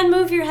 You can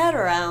move your head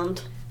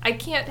around. I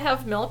can't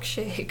have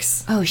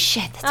milkshakes. Oh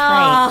shit, that's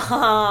right.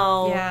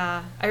 Oh.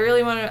 Yeah. I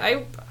really want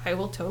to... I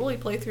will totally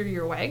play through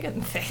your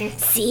wagon thing.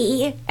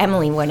 See?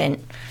 Emily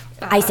wouldn't.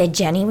 I said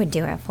Jenny would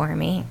do it for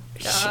me.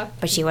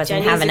 But she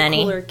wasn't having any.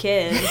 Jenny's a cooler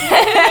kid.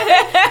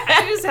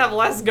 I just have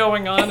less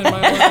going on in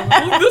my life.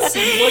 Well, this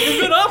seems like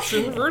a good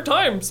option for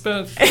time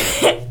spent.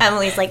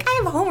 Emily's like,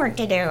 I have homework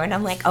to do. And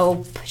I'm like,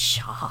 oh,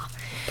 pshaw.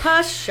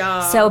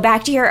 Pshaw. So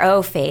back to your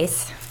O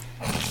face.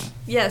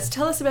 Yes,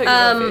 tell us about your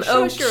O face.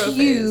 Show us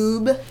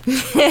your O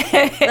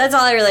face. That's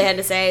all I really had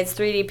to say. It's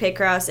 3D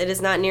Picross. It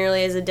is not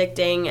nearly as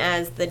addicting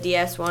as the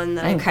DS one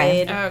that I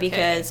played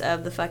because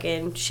of the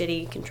fucking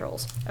shitty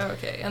controls.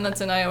 Okay, and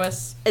that's an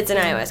iOS? It's an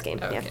iOS game,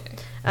 okay.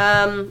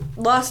 yeah.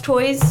 Lost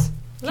Toys.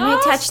 Can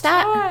I touch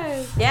that?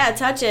 Toys. Yeah,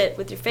 touch it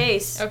with your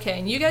face. Okay,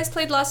 and you guys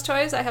played Lost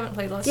Toys? I haven't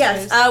played Lost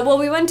Yes. Toys. Well,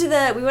 we went to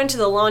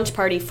the launch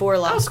party for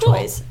Lost cool.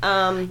 Toys. It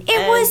and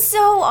was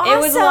so awesome. It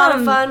was a lot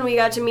of fun. We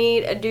got to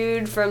meet a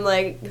dude from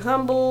like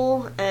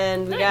Humble,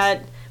 and we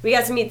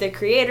got to meet the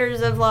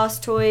creators of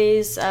Lost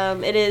Toys.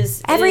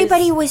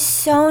 Everybody was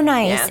so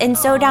nice Yeah. and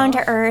so down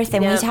to earth,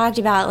 and we Yep. talked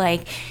about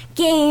like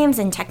games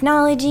and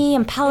technology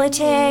and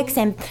politics,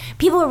 and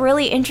people were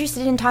really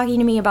interested in talking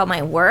to me about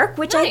my work,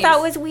 which I Nice.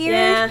 thought was weird.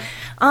 Yeah.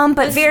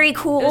 But very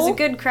cool. It was a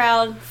good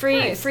crowd.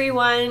 Nice. Free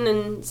wine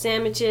and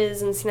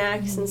sandwiches and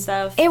snacks and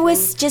stuff. It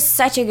was just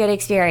such a good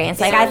experience.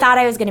 Like I thought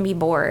I was going to be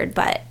bored,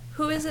 but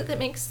Who is it that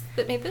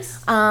made this?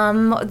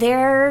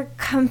 their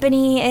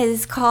company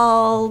is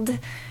called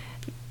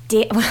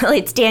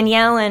it's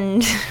Danielle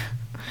and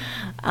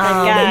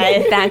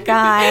guy. that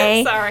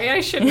guy. Sorry,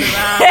 I shouldn't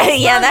have asked.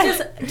 Yeah,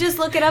 that's just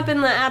look it up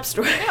in the App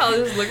Store. Yeah, I'll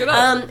just look it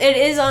up.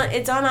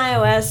 It's on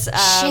iOS.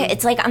 shit.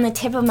 It's like on the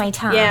tip of my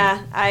tongue.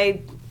 Yeah, I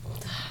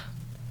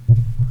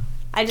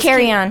just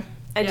Carry keep- on.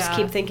 I just Yeah.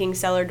 keep thinking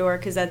Cellar Door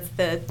because that's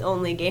the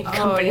only game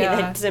company yeah.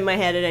 that's in my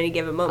head at any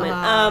given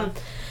moment.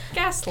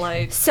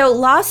 Gaslight. So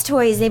Lost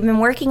Toys, they've been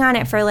working on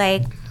it for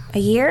like a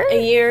year.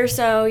 A year or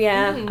so,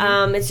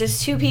 yeah. It's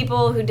just two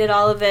people who did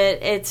all of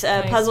it. It's a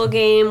Nice. puzzle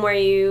game where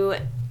you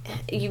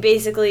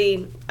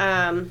basically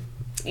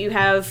you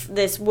have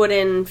this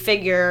wooden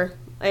figure,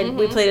 and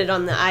we played it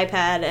on the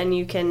iPad, and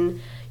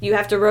you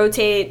have to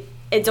rotate.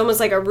 It's almost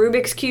like a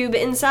Rubik's Cube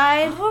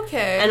inside.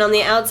 Okay. And on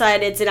the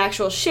outside, it's an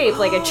actual shape,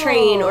 like a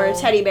train or a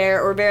teddy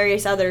bear or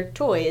various other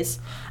toys.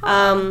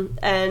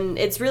 And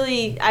it's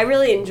I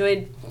really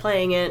enjoyed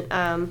playing it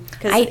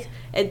because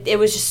it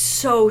was just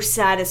so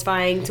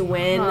satisfying to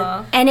win.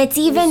 And it's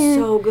even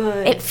So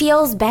good. It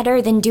feels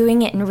better than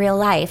doing it in real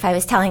life. I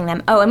was telling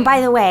them. Oh, and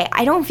by the way,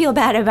 I don't feel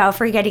bad about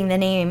forgetting the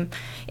name.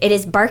 It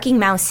is Barking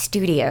Mouse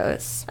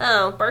Studios.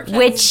 Oh, Barking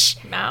Which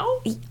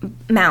Mouse?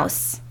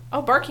 mouse?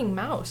 Oh, Barking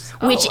Mouse.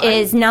 Which Oh,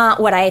 is not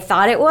what I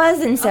thought it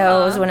was, and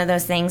so it was one of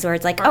those things where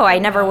it's like, oh, I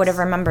Barking never Mouse. would have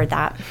remembered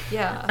that.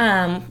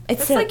 Yeah.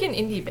 It's It's a- like an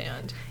indie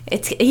band.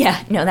 it's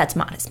yeah, no, that's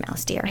Modest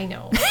Mouse, dear. I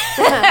know.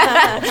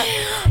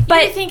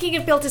 But You're thinking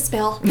of Built to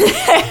Spell.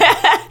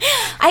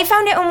 I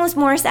found it almost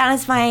more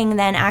satisfying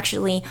than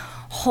actually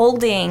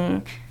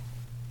holding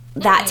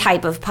that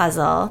type of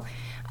puzzle.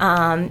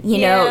 You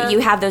know, you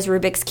have those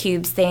Rubik's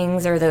cubes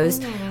things, or those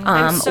so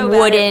bad at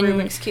wooden,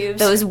 Rubik's cubes.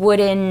 those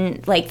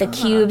wooden like the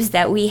cubes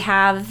that we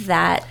have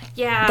that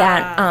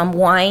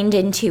wind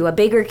into a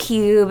bigger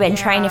cube, and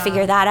trying to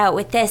figure that out.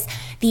 With this,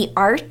 the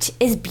art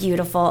is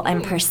beautiful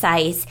and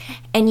precise,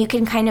 and you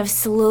can kind of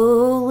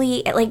slowly,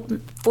 it like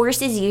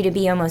forces you to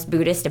be almost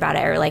Buddhist about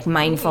it, or like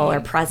mindful or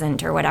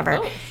present or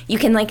whatever. You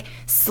can like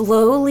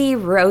slowly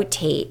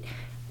rotate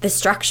the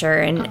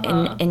structure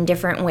in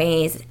different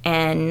ways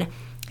and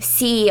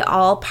see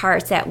all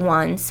parts at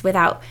once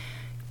without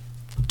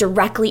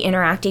directly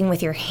interacting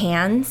with your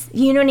hands.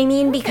 You know what I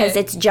mean? Because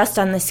it's just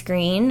on the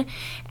screen,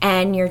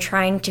 and you're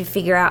trying to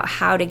figure out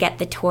how to get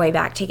the toy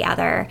back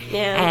together.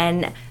 Yeah.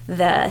 And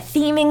the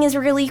theming is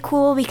really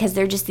cool because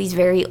they're just these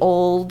very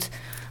old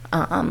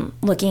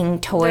looking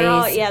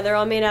toys. They're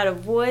all made out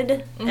of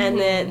wood, and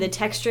the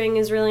texturing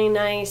is really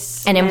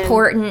nice And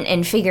important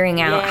in figuring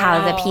out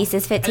how the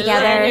pieces fit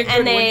together. like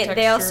And Good wood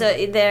they also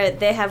texture.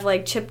 they have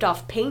like chipped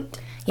off paint.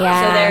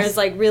 Yes. So there's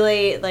like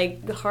really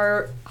like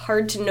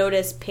hard to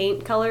notice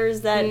paint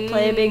colors that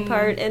play a big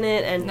part in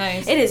it, and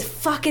Nice. it is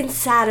fucking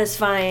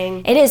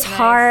satisfying. It is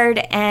hard,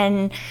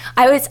 and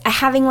I was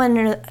having one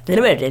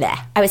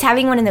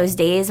of those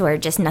days where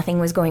just nothing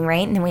was going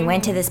right, and then we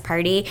went to this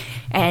party,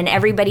 and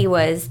everybody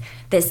was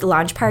this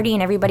launch party,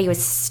 and everybody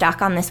was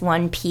stuck on this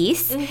one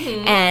piece,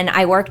 and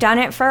I worked on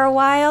it for a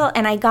while,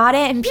 and I got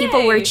it, and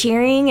people were Yay.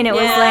 cheering, and it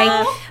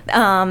Yeah.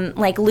 was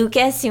like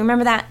Lucas. You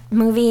remember that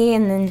movie?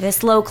 And then the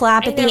slow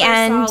clap at I the never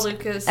end. saw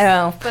Lucas,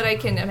 Oh. but I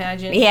can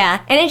imagine. Yeah,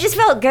 and it just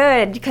felt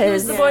good Who's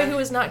because the boy who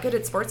was not good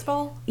at sports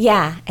ball?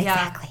 yeah,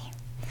 exactly.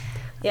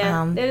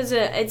 Yeah,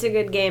 it's a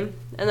good game,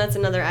 and that's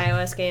another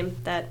iOS game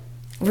that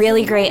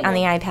Really great on the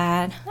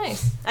iPad.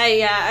 Nice.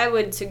 I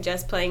would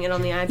suggest playing it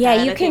on the iPad.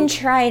 Yeah, you I can think-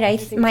 try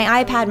it.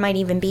 My iPad might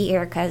even be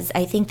here because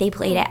I think they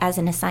played it as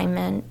an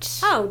assignment.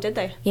 Oh, did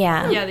they?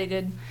 Yeah. Yeah, they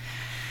did.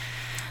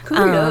 Cool.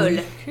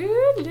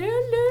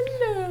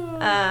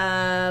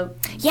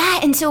 Yeah,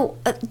 and so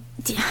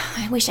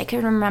I wish I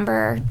could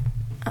remember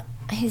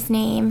his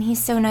name.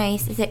 He's so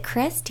nice. Is it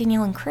Chris?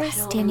 Danielle and Chris?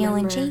 don't Danielle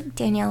and remember. Jake?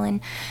 Danielle and...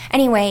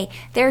 Anyway,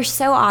 they're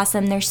so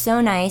awesome. They're so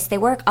nice. They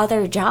work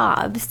other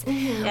jobs.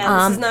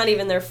 Yeah, this is not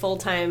even their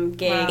full-time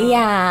gig. Wow.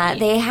 Yeah,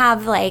 they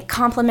have like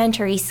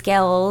complementary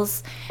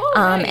skills. Oh,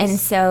 nice. And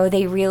so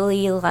they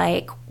really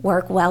like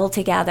work well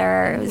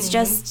together. It was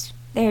just...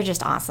 They're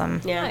just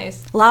awesome. Yeah.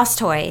 Nice. Lost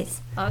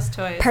Toys. Lost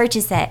Toys.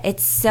 Purchase it.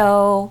 It's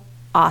so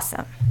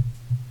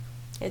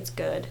It's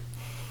good.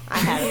 I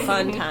had a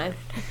fun time.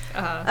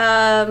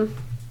 Uh-huh.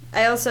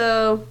 I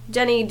also,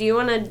 Jenny, do you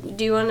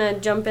wanna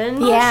jump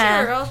in?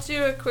 Yeah. Sure, I'll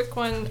do a quick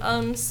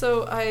one.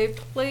 So I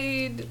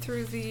played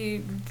through the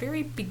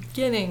very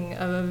beginning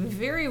of a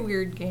very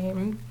weird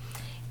game,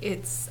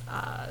 It's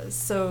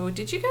so.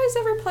 Did you guys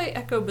ever play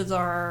Echo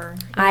Bazaar?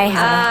 I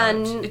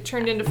haven't. It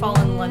turned into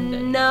Fallen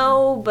London.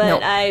 No, but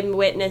Nope. I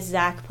witnessed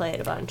Zach play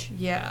it a bunch.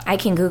 Yeah. I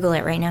can Google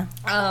it right now.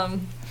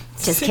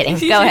 Just kidding.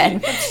 Go Go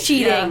ahead.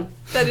 Cheating. Yeah,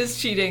 that is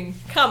cheating.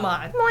 Come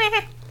on.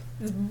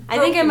 I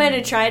think I might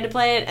have tried to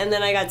play it, and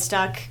then I got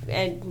stuck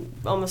and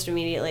almost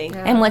immediately.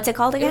 Yeah. And what's it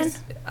called again?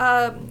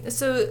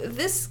 So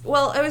this.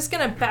 Well, I was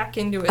gonna back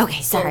into it.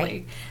 Okay, sorry.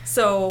 slowly.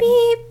 So.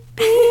 Beep,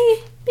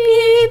 beep,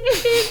 beep,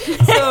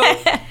 beep. So,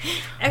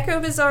 Echo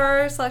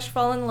Bazaar /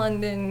 Fallen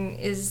London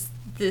is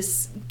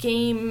this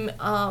game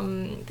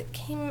that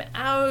came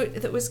out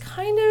that was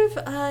kind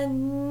of a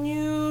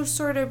new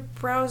sort of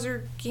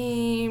browser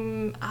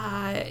game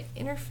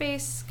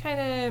interface kind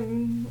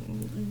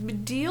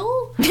of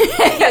deal.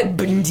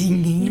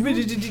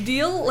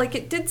 Deal. Like,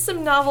 it did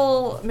some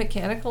novel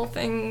mechanical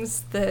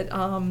things that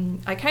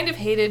I kind of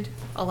hated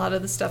a lot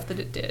of the stuff that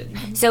it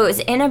did. So it was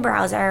in a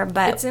browser,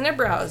 but It's in a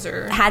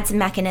browser. had some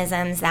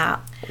mechanisms that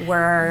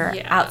were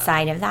Yeah.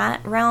 outside of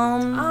that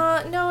realm.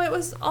 No, it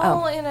was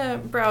all in a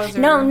browser.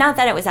 No, not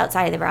that it was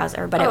outside of the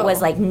browser, but it was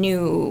Oh. like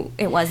new.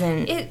 It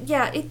wasn't. It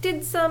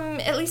did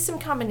at least some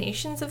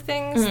combinations of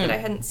things that I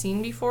hadn't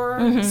seen before.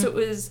 Mm-hmm. So it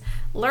was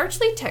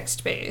largely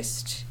text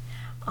based,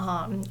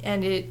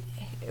 and it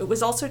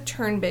was also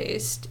turn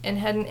based and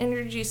had an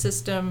energy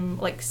system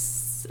like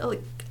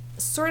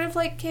sort of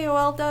like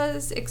KOL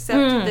does,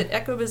 except that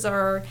Echo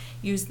Bazaar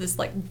used this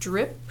like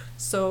drip.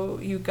 So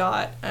you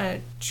got a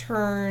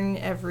turn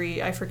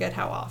every, I forget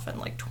how often,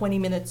 like 20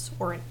 minutes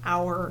or an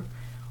hour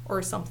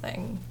or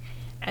something.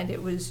 And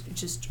it was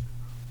just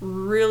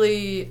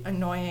really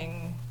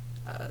annoying.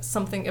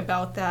 Something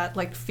about that,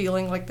 like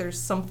feeling like there's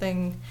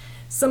something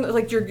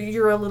like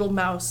you're a little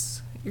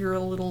mouse. You're a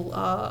little,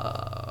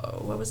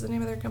 what was the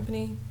name of their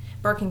company?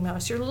 Barking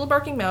Mouse. You're a little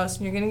barking mouse,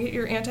 and you're going to get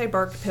your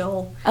anti-bark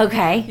pill.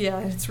 Okay. Yeah,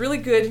 and it's really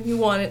good, and you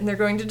want it, and they're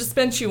going to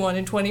dispense you one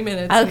in 20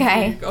 minutes.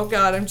 Okay. And oh,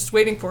 God, I'm just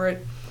waiting for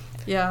it.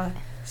 Yeah,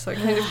 so I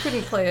kind of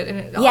couldn't play it. And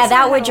it Yeah, also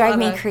that had would a drive lot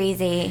me of-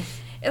 crazy.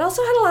 It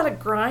also had a lot of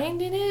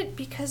grind in it,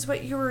 because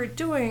what you were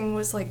doing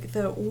was, like,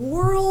 the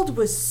world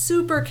was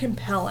super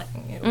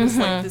compelling. It was,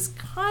 like, this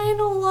kind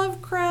of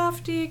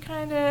Lovecrafty,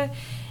 kind of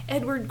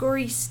Edward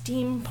Gorey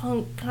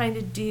steampunk kind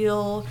of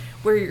deal,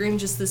 where you're in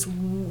just this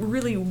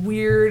really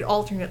weird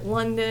alternate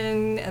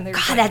London, and there's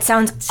God, that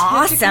sounds tentacle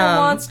awesome.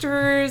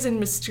 monsters and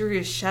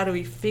mysterious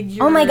shadowy figures.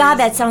 Oh my God,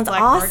 that sounds and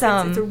black markets.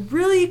 awesome. It's a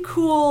really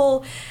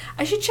cool.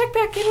 I should check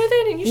back in with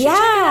it, and you should check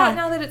it Yeah. out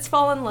now that it's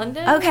Fallen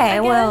London. Okay,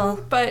 again. well,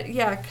 But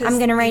yeah, because I'm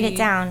gonna write it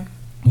down.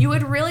 You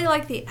would really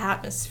like the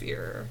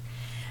atmosphere,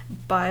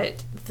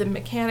 but the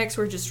mechanics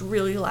were just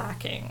really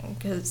lacking,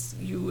 because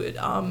you would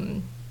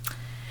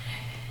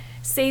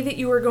say that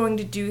you were going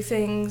to do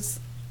things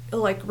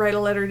like write a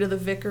letter to the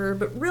vicar,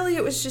 but really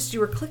it was just you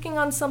were clicking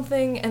on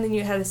something, and then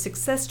you had a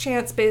success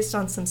chance based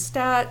on some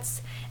stats,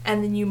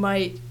 and then you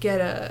might get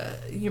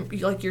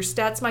like your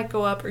stats might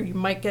go up, or you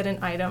might get an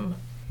item,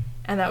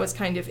 and that was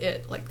kind of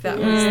it. Like, that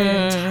was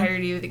the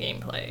entirety of the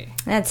gameplay.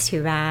 That's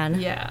too bad.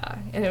 Yeah,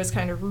 and it was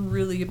kind of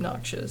really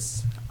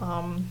obnoxious.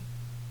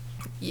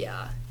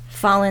 Yeah.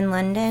 Fallen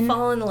London.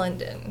 Fallen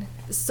London.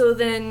 So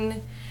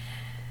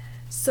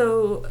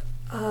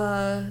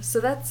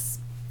that's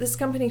this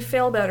company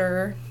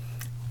Failbetter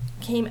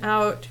came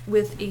out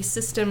with a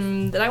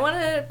system that I want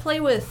to play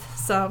with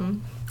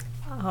some.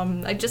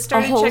 I just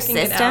started whole checking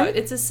it system? out.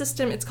 It's a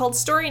system. It's called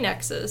Story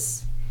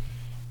Nexus,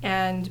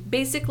 and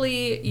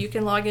basically you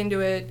can log into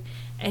it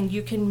and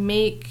you can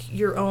make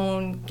your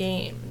own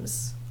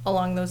games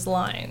along those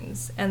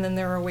lines, and then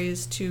there are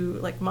ways to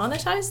like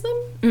monetize them.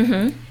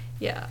 Mm-hmm.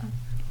 Yeah.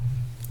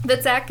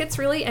 That Zach gets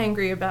really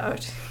angry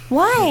about.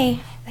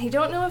 Why? I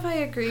don't know if I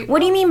agree. What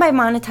do you mean by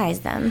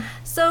monetize them?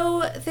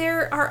 So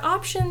there are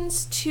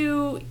options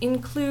to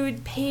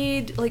include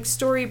paid like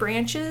story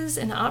branches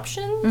and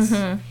options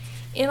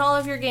in all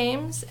of your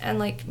games, and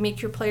like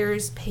make your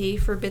players pay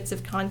for bits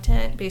of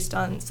content based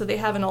on, so they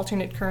have an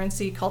alternate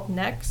currency called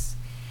Nex,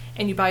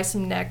 and you buy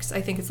some Nex.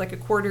 I think it's like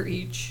 $0.25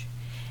 each.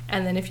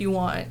 And then if you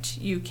want,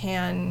 you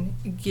can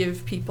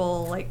give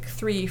people like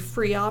 3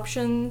 free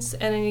options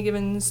at any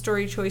given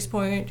story choice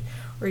point,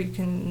 or you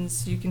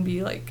can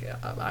be like,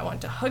 I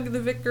want to hug the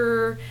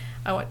vicar,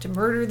 I want to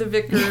murder the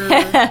vicar,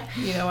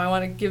 I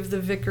want to give the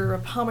vicar a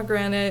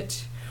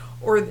pomegranate,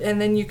 and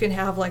then you can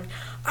have like,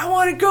 I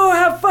want to go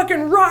have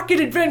fucking rocket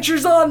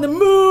adventures on the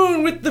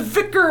moon with the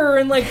vicar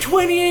and like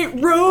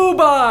 28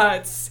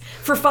 robots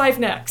for 5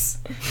 necks.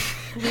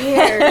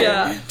 Weird.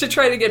 Yeah, to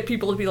try to get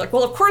people to be like,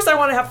 well, of course I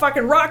want to have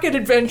fucking rocket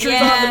adventures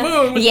Yeah. on the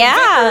moon with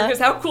Yeah. because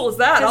how cool is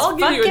that? I'll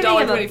give you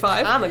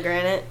 $1.25.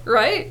 Pomegranate.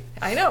 Right?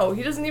 I know.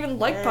 He doesn't even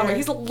like pomegranate.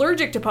 He's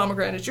allergic to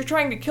pomegranates. You're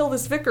trying to kill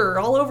this vicar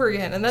all over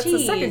again, and that's the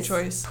second Jeez.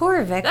 choice.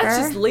 Poor vicar. That's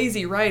just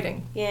lazy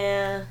writing.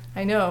 Yeah.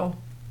 I know.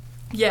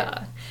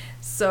 Yeah.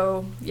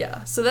 So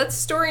that's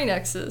Story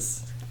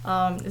Nexus,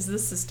 is the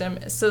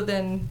system. So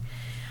then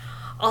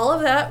all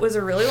of that was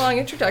a really long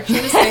introduction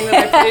to saying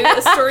that I played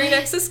a Story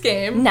Nexus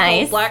game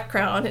Nice. called Black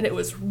Crown, and it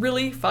was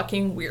really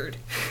fucking weird.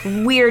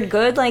 Weird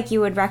good, like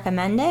you would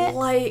recommend it?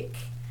 Like,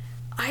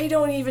 I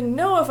don't even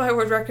know if I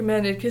would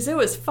recommend it because it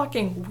was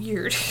fucking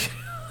weird.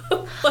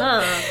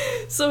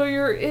 So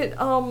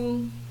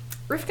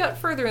Riff got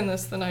further in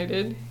this than I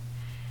did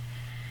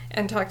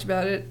and talked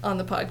about it on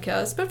the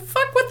podcast, but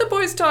fuck what the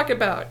boys talk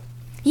about.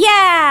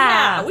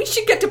 Yeah! We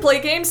should get to play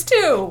games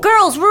too.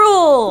 Girls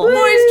rule!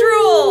 Boys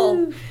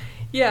drool.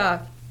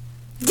 Yeah.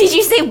 Did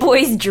you say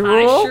boys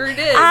drool? I sure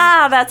did.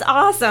 Ah, that's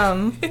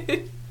awesome.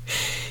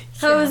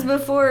 Hoes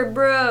before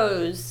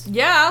bros.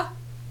 Yeah.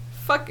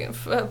 Fucking.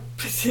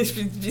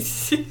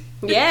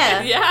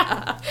 Yeah.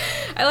 Yeah.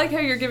 I like how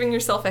you're giving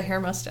yourself a hair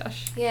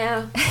mustache.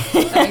 Yeah.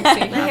 That makes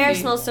me My hair happy.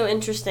 smells so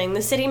interesting.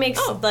 The city makes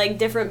Oh. like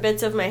different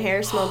bits of my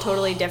hair smell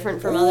totally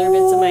different from other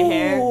bits of my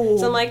hair.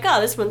 So I'm like,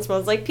 oh, this one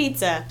smells like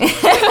pizza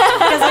because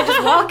I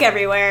just walk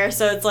everywhere.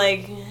 So it's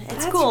like it's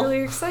That's cool.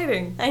 really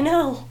exciting. I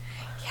know.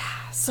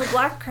 So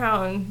Black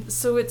Crown,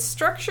 so it's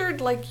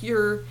structured like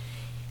you're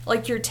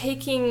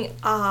taking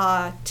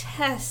a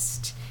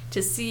test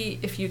to see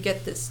if you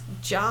get this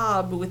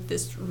job with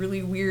this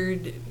really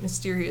weird,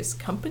 mysterious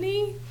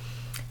company.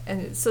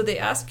 And so they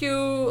ask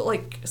you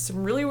like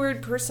some really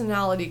weird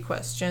personality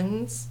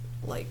questions,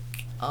 like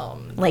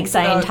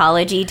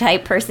Scientology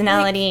type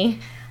personality.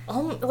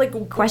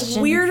 questions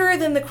weirder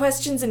than the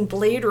questions in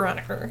Blade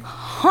Runner.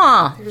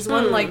 Huh. There's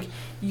one like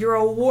you're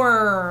a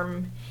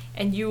worm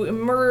and you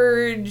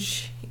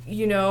emerge,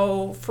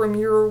 from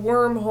your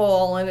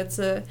wormhole and it's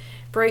a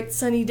bright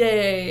sunny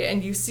day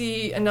and you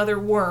see another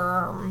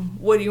worm.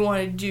 What do you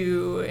want to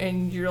do?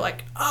 And you're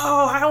like,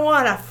 oh, I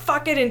want to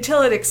fuck it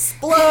until it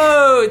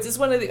explodes. It's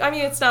one of the,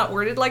 it's not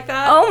worded like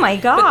that. Oh my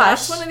gosh. But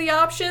that's one of the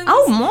options.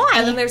 Oh my.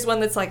 And then there's one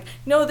that's like,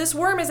 no, this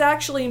worm is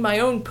actually my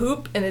own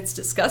poop and it's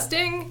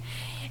disgusting.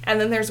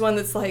 And then there's one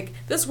that's like,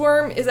 this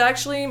worm is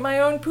actually my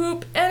own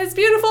poop and it's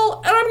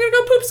beautiful and I'm going to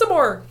go poop some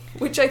more.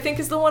 Which I think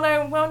is the one I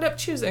wound up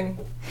choosing.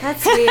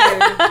 That's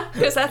weird.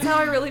 Because that's how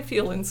I really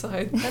feel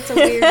inside. That's a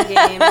weird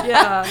game.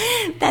 Yeah.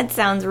 That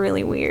sounds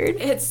really weird.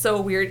 It's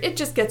so weird. It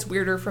just gets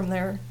weirder from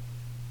there.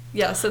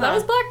 Yeah, so that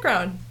was Black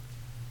Crown.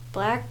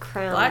 Black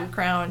Crown. Black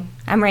Crown.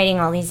 I'm writing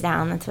all these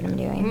down. That's what I'm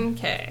doing.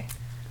 Okay.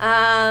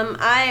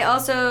 I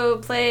also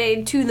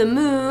played To the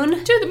Moon.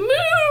 To the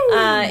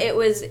moon! It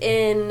was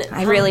in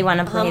I really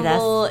wanna play this.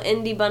 Humble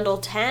Indie Bundle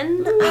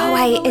 10.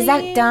 Oh, is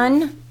that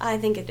done? I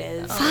think it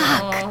is. Fuck.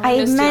 Aw, I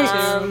missed it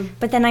meant, too.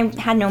 but then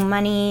I had no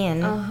money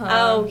and.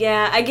 Oh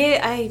yeah,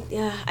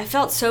 I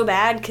felt so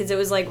bad because it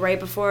was like right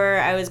before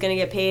I was gonna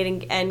get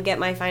paid and get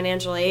my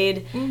financial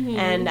aid,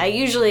 and I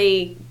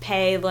usually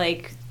pay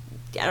like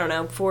I don't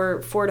know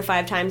 4 to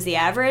 5 times the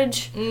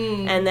average,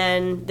 and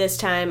then this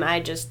time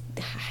I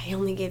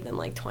only gave them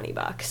like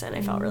 $20 and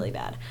I felt really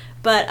bad,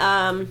 but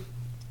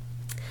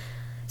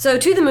so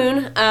To the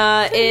Moon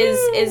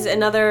is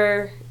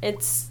another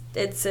it's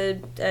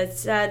a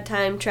sad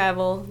time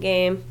travel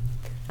game.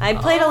 I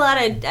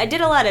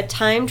did a lot of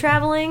time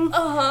traveling in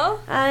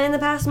the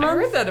past month. I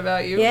heard that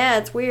about you. Yeah,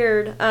 it's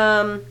weird.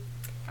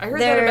 I heard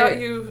that about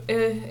you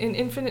an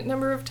infinite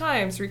number of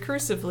times,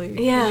 recursively.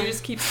 Yeah. You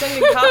just keep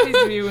sending copies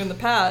of you in the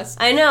past.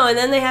 I know, and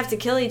then they have to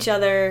kill each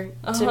other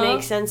to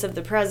make sense of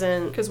the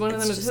present. Because one of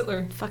them is just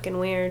Hitler. Fucking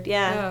weird.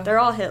 Yeah, Yeah. they're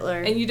all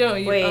Hitler. And you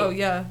don't. Wait. Oh,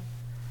 yeah.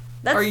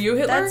 Are you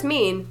Hitler? That's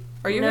mean.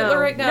 Are you No. Hitler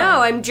right now?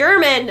 No, I'm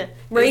German.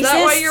 Racist. Is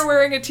that why you're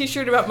wearing a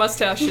t-shirt about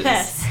mustaches?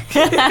 Yes.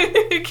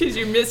 Because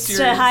you missed yours.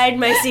 To hide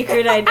my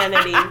secret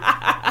identity.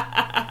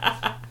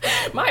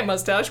 My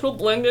mustache will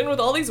blend in with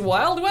all these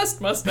Wild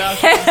West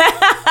mustaches.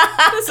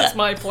 This is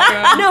my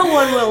plan. No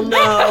one will know.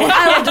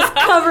 I will just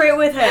cover it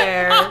with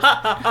hair.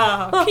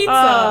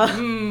 Pizza.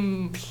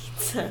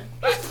 Pizza.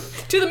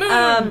 To the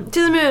moon.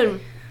 To the Moon.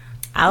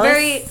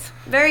 Alice?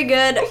 Very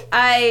good.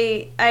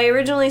 I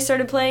originally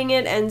started playing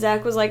it, and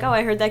Zach was like, "Oh,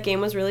 I heard that game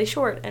was really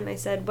short," and I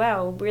said,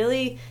 "Wow,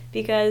 really?"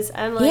 Because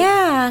I'm like,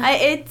 Yeah.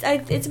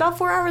 it's about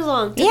 4 hours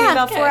long. It took me Yeah.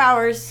 about 4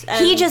 hours.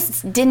 And He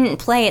just didn't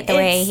play it the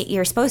way It's-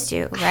 you're supposed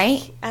to,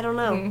 right? I don't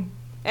know.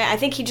 I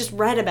think he just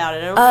read about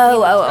it. I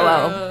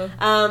don't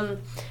Oh.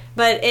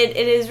 But it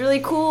is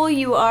really cool.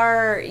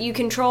 You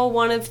control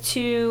one of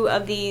 2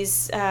 of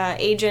these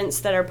agents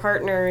that are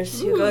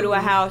partners who go to a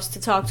house to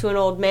talk to an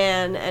old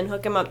man and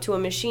hook him up to a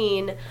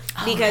machine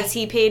because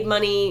he paid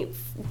money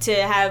to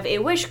have a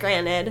wish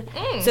granted.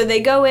 So they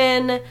go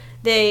in,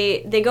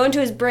 they go into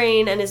his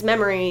brain and his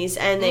memories,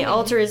 and they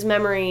alter his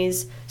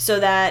memories so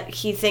that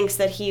he thinks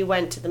that he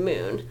went to the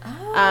moon.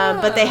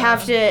 But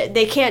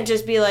they can't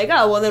just be like,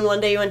 oh, well, then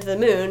one day you went to the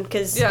moon,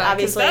 because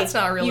obviously that's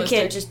not you realistic.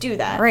 can't just do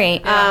that.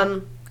 Right.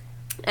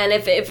 And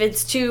if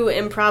it's too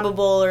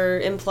improbable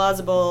or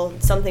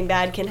implausible, something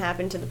bad can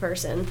happen to the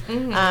person.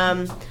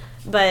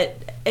 But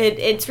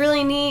it's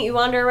really neat. You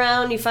wander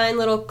around, you find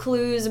little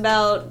clues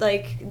about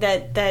like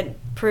that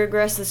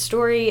progress the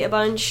story a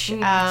bunch.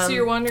 So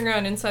you're wandering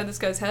around inside this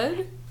guy's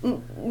head?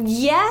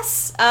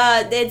 Yes.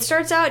 It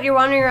starts out you're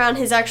wandering around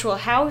his actual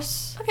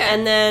house. Okay.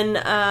 And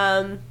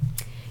then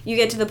you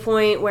get to the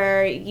point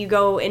where you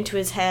go into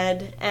his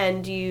head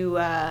and you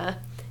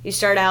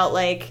start out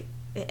like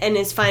in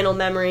his final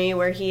memory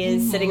where he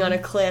is sitting on a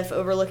cliff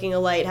overlooking a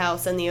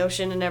lighthouse and the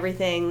ocean and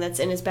everything that's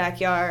in his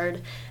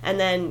backyard. And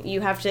then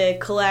you have to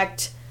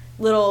collect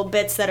little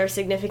bits that are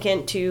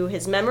significant to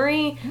his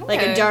memory,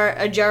 like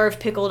a jar of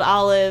pickled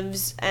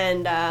olives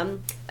and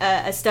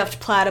a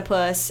stuffed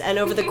platypus. And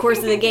over the course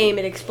of the game,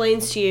 it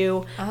explains to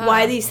you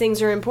why these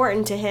things are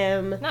important to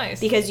him. Nice.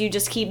 Because you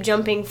just keep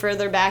jumping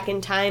further back in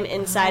time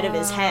inside of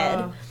his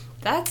head.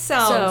 That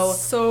sounds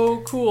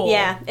so cool.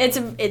 Yeah,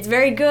 it's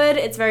very good.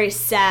 It's very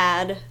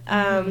sad.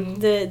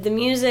 The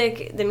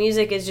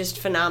music is just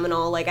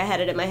phenomenal. Like, I had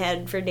it in my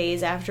head for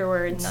days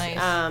afterwards.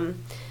 Nice.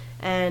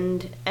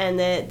 And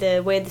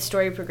the way the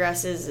story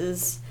progresses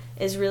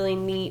is really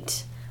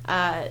neat.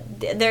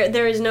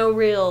 There is no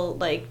real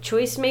like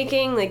choice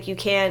making. Like, you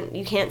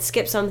can't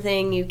skip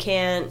something. You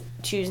can't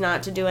choose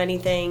not to do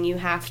anything. You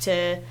have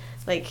to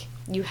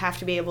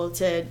be able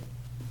to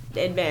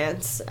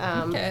advance.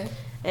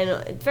 And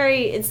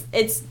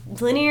it's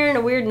linear in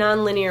a weird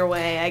non-linear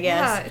way, I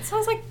guess. Yeah, it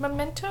sounds like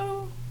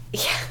Memento.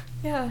 Yeah.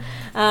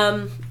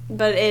 Yeah.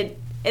 But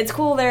it's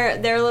cool.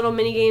 There are little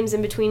mini games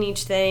in between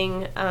each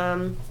thing.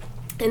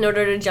 In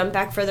order to jump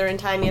back further in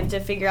time, you have to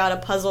figure out a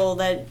puzzle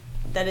that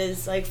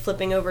is like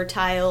flipping over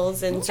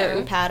tiles in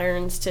certain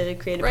patterns to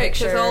create a picture. Right,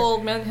 because all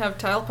old men have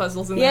tile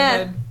puzzles in their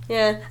head.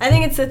 Yeah, I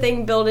think it's the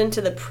thing built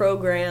into the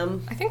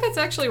program. I think that's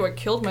actually what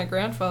killed my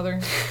grandfather.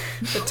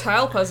 The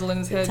tile puzzle in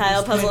his head.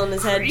 Tile puzzle in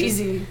his head.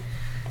 Crazy.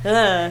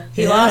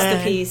 He lost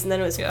the piece, and then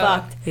it was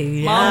fucked.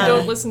 Yeah. Mom,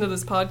 don't listen to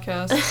this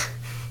podcast.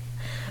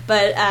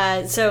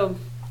 But, so,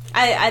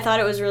 I thought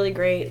it was really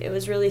great. It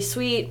was really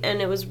sweet,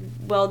 and it was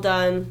well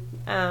done.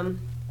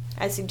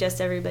 I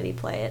suggest everybody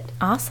play it.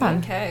 Awesome.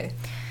 Okay.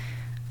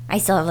 I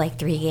still have like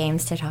 3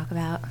 games to talk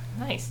about.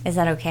 Nice. Is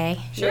that okay?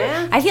 Sure.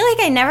 Yeah. I feel like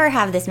I never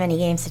have this many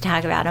games to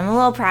talk about. I'm a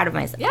little proud of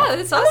myself. Yeah,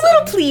 that's awesome. I'm a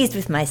little pleased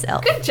with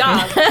myself. Good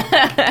job.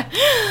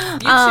 You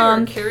two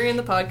are carrying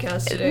the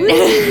podcast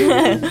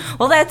today.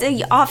 Well, that's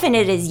often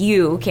it is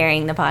you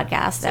carrying the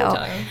podcast, though.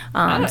 Sometimes.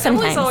 Sometimes.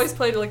 Emily's always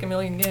played like a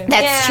million games.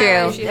 That's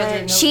true. She has her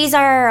notes. She's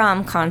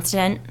our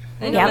constant.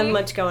 I don't have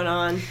much going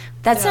on.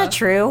 That's not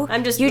true.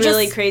 I'm just You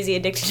really crazy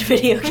addicted to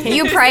video games.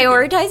 You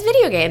prioritize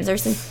video games.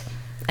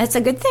 That's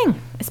a good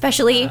thing,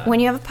 especially when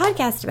you have a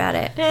podcast about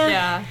it.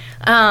 Yeah.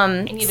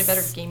 I need a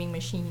better gaming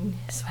machine.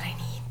 That's what I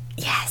need.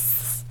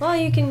 Yes. Well,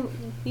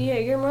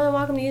 you're more than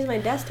welcome to use my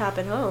desktop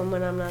at home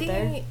when I'm not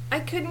there. I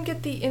couldn't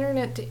get the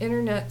internet to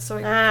internet, so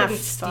I couldn't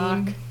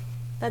fuck. Steam.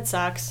 That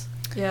sucks.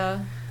 Yeah.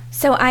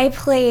 So I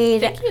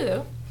played, Thank you,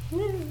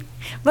 though.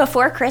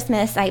 before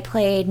Christmas, I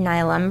played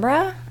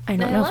Nylumbra. I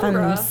don't know if I'm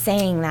Nylumbra.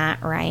 saying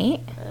that right.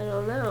 I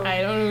don't know.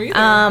 I don't know either.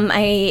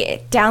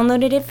 I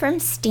downloaded it from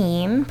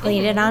Steam,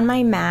 played it on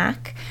my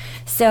Mac.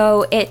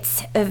 So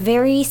it's a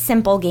very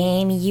simple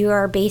game. You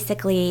are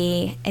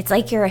basically, it's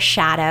like you're a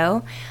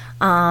shadow,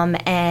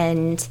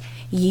 and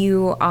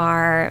you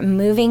are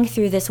moving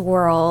through this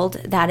world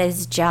that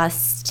is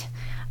just,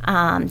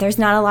 there's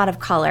not a lot of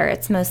color.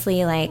 It's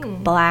mostly like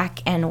black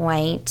and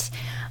white.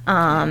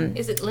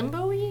 Is it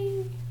limbo-y?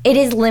 It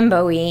is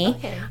limbo-y,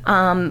 Okay.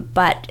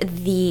 but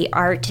the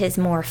art is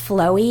more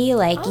flowy.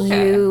 Like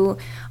Okay. you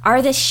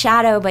are this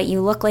shadow, but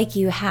you look like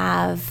you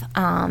have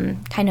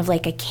kind of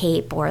like a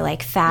cape or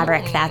like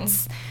fabric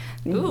that's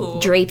Ooh.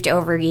 draped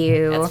over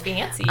you. That's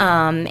fancy.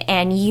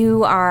 And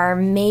you are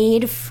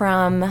made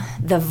from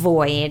the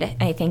void,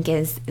 I think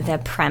is the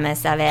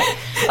premise of it.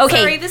 Okay.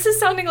 Sorry, this is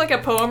sounding like a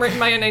poem written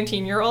by a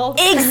 19-year-old.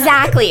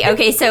 Exactly.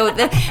 Okay, so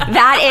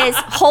that is,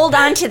 hold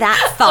on to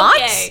that thought.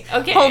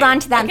 Okay. Hold on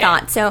to that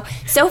thought.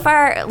 So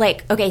far,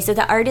 like, okay, so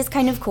the art is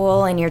kind of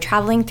cool, and you're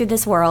traveling through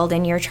this world,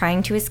 and you're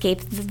trying to escape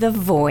the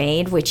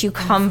void, which you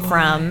come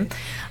from,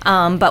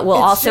 but will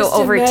also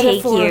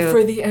overtake you.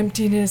 for the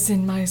emptiness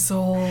in my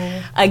soul.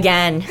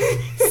 Again,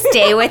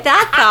 stay with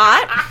that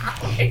thought.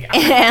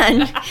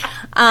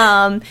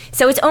 And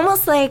so it's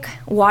almost like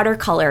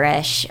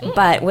watercolor-ish,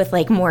 but with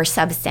like more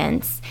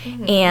substance.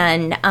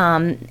 And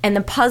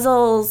the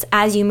puzzles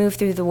as you move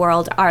through the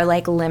world are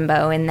like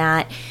Limbo in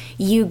that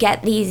you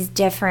get these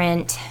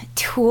different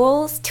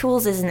tools.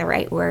 Tools isn't the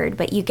right word,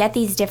 but you get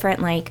these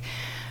different like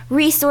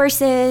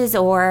resources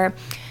or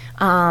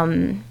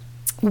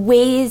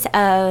ways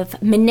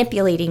of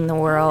manipulating the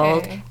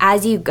world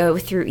as you go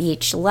through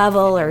each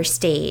level or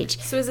stage.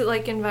 So is it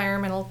like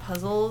environmental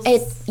puzzles?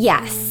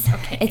 Yes.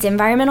 Okay. It's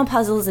environmental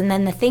puzzles, and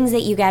then the things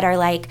that you get are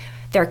like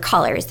they're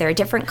colors. They're a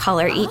different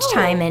color each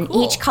time, and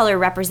cool. each color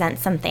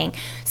represents something.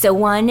 So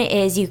one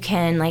is you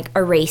can like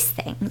erase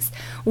things.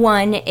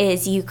 One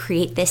is you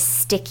create this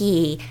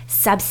sticky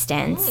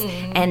substance,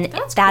 and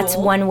that's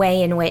cool. one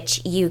way in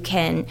which you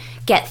can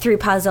get through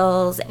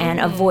puzzles and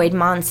avoid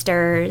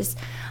monsters.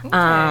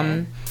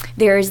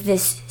 There's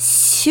this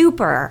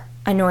super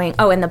annoying.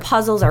 Oh, and the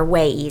puzzles are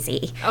way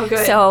easy. Oh,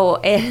 good. So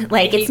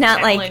it's not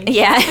challenge.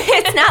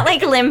 it's not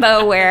like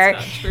Limbo where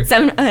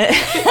Sometimes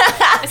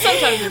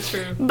it's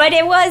true. But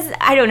it was,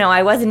 I don't know,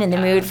 I wasn't in the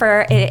mood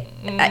for it.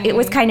 It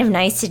was kind of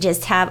nice to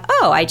just have,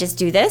 I just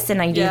do this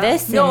and I do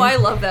this. No, and- I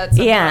love that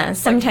sometimes. Yeah,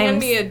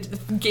 sometimes- Like, hand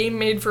me a game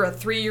made for a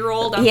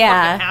 3-year-old, I'm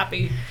Yeah. fucking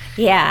happy.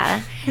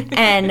 Yeah.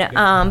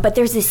 And but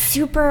there's this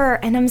super,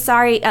 and I'm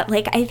sorry,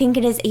 I think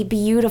it is a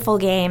beautiful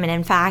game, and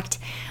in fact,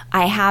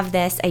 I have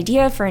this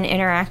idea for an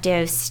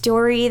interactive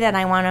story that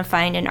I want to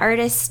find an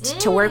artist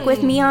to work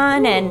with me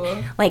on, and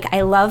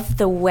I love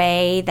the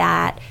way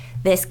that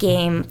this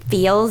game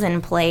feels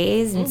and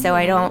plays, and so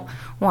I don't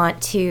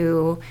want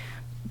to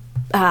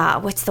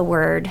what's the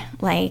word,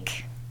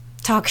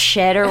 talk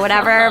shit or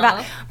whatever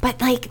about, but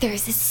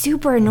there's this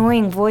super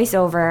annoying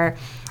voiceover,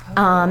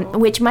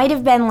 which might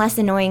have been less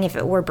annoying if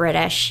it were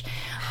British,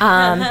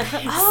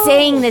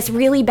 saying this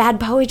really bad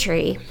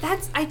poetry.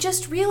 I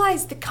just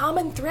realized the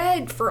common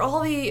thread for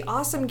all the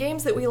awesome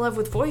games that we love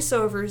with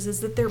voiceovers is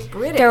that they're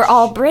British. They're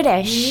all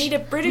British. You need a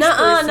British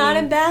Nuh-uh, person. not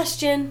in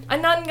Bastion.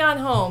 Not in Gone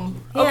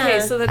Home. Yeah. Okay,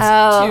 so that's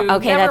two.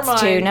 Okay, Never that's mind.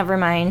 two. Never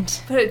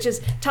mind. But it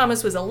just,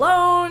 Thomas was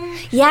alone.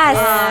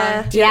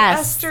 Yes. Dear Yes.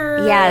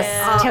 Esther.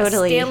 Yes,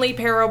 totally. Stanley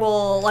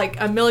Parable,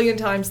 a million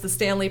times the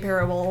Stanley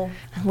Parable.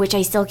 Which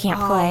I still can't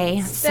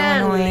play. So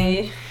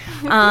annoying.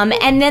 Stanley.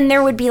 And then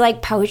there would be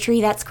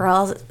poetry that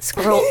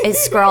is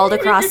scrolled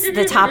across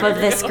the top of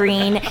the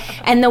screen,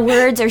 and the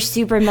words are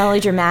super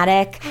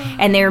melodramatic,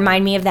 and they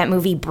remind me of that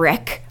movie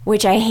Brick,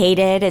 which I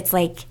hated. It's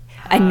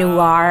a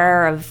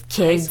noir of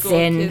kids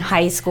in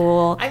high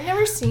school. I've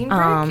never seen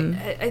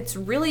Brick. It's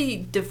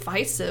really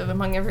divisive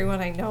among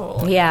everyone I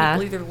know. Yeah.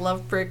 People either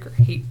love Brick or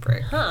hate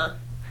Brick. Huh.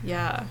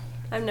 Yeah.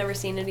 I've never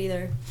seen it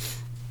either.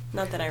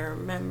 Not that I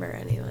remember,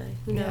 anyway.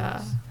 Who knows?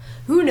 Yeah.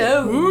 Who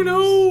knows? Who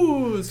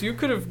knows? You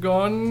could have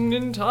gone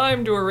in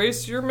time to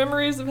erase your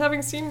memories of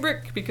having seen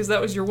Brick because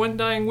that was your one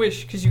dying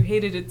wish because you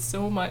hated it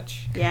so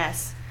much.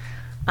 Yes.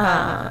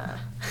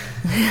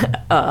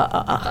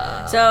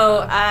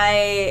 So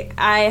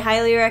I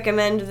highly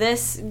recommend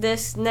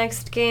this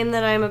next game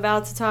that I'm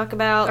about to talk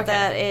about. Okay.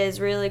 That is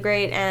really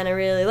great and I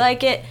really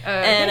like it.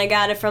 And I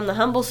got it from the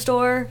Humble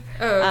Store.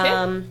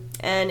 Okay.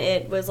 And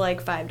it was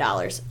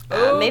 $5,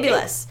 Okay. maybe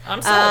less.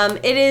 I'm sold.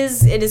 It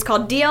is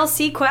called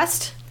DLC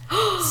Quest.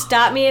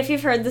 Stop me if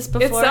you've heard this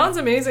before. It sounds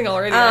amazing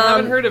already. I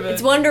haven't heard of it.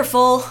 It's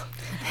wonderful.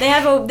 They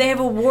have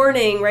a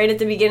warning right at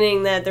the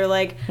beginning that they're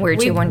like, We're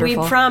too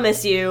wonderful. We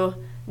promise you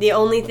the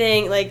only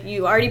thing,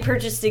 you already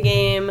purchased a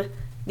game.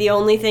 The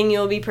only thing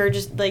you'll be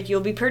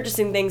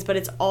purchasing things, but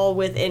it's all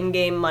with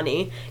in-game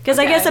money. Because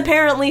I guess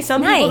apparently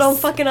some people don't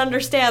fucking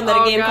understand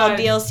that a game called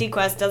DLC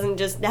Quest doesn't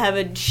just have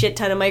a shit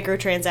ton of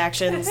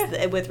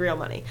microtransactions with real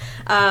money.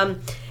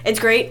 It's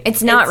great.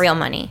 It's not real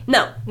money.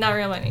 No, Not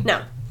real money.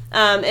 no.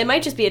 It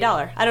might just be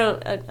 $1. I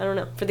don't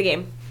know for the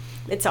game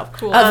itself.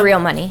 Cool. Of real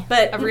money.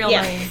 But Of real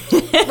yeah.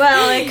 money.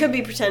 Well, it could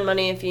be pretend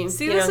money if you.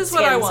 See, you this know, is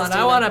what scan I the want.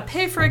 system I want to enough.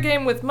 pay for a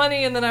game with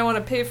money, and then I want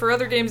to pay for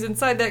other games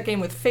inside that game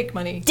with fake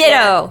money.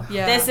 Ditto.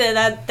 Yeah.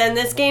 Then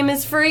this game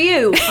is for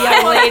you, I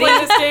young want to lady. play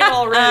this game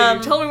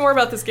already. Tell me more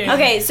about this game.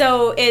 Okay,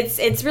 so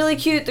it's really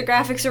cute. The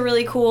graphics are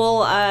really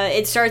cool.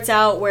 It starts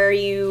out where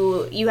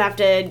you have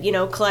to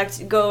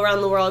go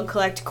around the world,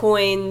 collect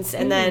coins,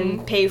 and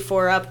then pay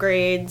for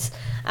upgrades.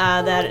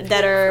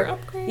 That are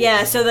upgrades?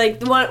 yeah. So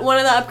one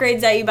of the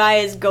upgrades that you buy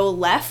is go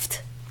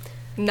left.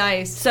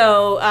 Nice.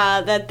 So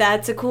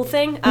that's a cool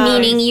thing.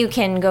 Meaning you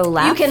can go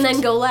left. you can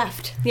then go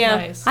left. Yeah.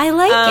 Nice. I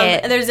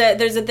like it.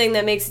 There's a thing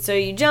that makes it so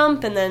you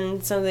jump, and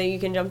then something you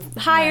can jump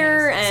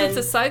higher. Nice. So And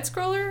it's a side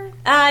scroller?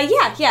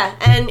 yeah,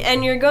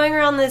 and you're going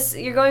around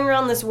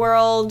this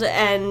world,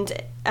 and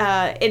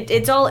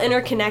it's all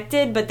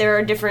interconnected, but there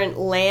are different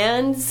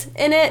lands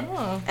in it,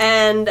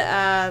 and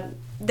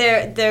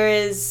there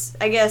is,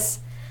 I guess.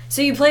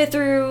 So you play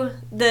through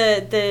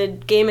the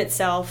game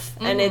itself,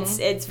 and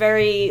it's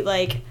very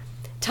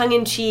tongue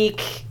in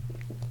cheek,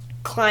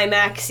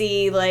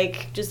 climaxy,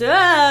 just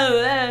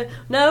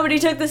nobody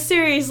took this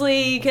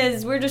seriously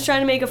because we're just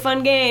trying to make a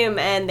fun game,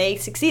 and they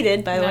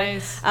succeeded, by the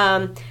Nice.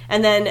 way.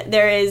 And then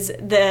there is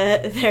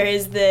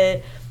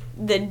the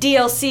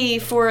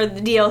DLC for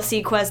the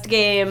DLC Quest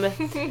game.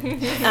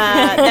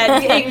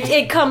 That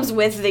it comes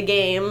with the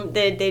game.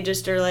 They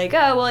just are like,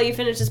 oh well, you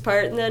finish this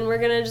part, and then we're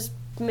gonna just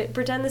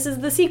pretend this is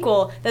the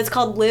sequel. That's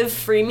called Live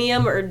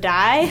Freemium or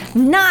Die.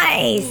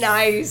 Nice.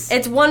 Nice.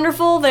 It's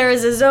wonderful. There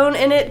is a zone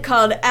in it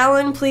called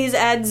Alan, please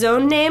add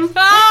zone name.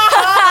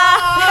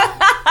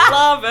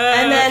 Love it.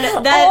 And then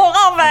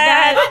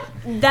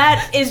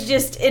that is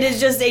just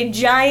a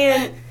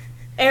giant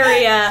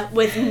area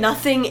with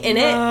nothing in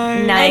it.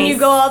 Nice. And you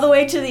go all the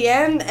way to the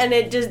end, and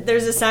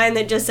there's a sign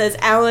that just says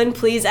Alan,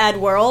 please add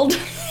world.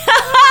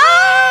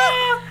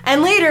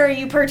 And later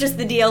you purchase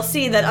the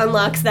DLC that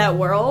unlocks that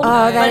world.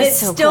 Oh, that but is it's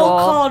so still cool.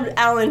 called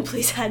Alan,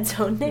 please add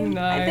zone name.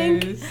 I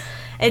think.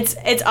 Nice.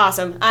 It's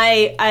awesome.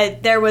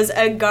 There was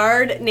a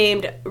guard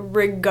named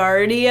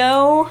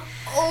Rigardio.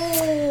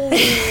 Oh.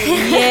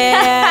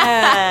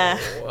 Yeah.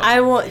 I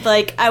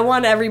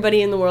want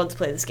everybody in the world to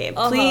play this game.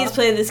 Please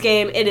play this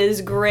game. It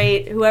is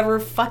great. Whoever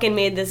fucking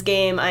made this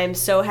game, I am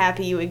so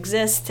happy you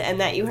exist and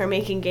that you are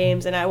making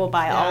games, and I will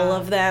buy all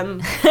of them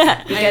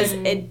because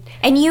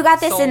And you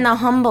got this in the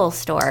Humble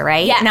Store,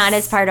 right? Yes. Not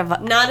as part of.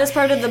 not as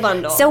part of the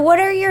bundle. So, what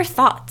are your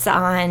thoughts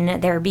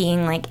on there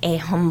being a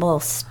Humble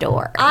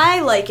Store?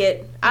 I like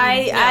it.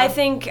 I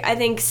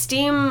think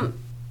Steam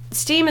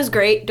Steam is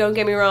great, don't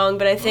get me wrong,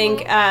 but I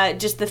think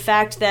just the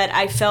fact that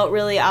I felt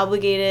really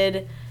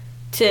obligated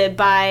to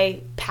buy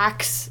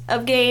packs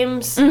of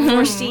games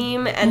for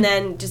Steam and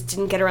then just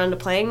didn't get around to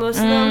playing most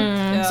of them.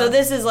 Yeah. So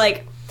this is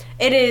like,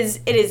 it is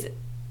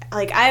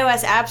like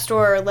iOS App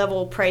Store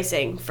level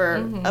pricing for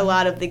a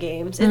lot of the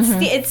games.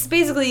 It's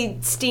basically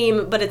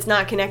Steam, but it's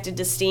not connected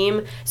to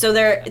Steam. So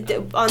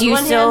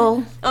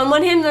on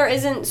one hand, there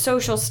isn't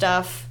social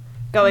stuff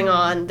going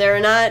on. There are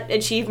not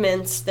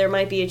achievements. There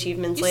might be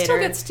achievements You later. still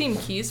get Steam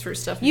keys for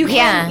stuff. You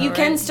Yeah.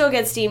 can still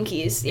get Steam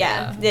keys.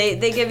 Yeah, they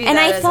give you And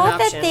that I as thought an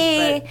that option,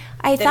 they, but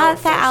I they thought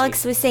don't that force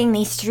Alex was saying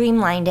they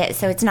streamlined it,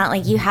 so it's not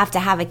like you have to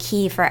have a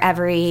key for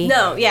every.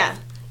 No, yeah.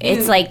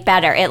 It's like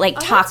better. It like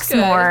that's talks good.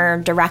 more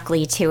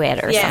directly to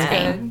it or Yeah.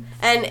 something.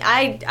 And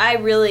I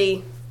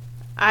really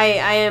I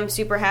am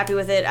super happy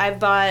with it. I've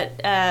bought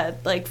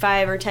like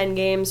 5 or 10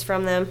 games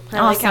from them.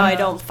 I like how Awesome. I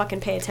don't fucking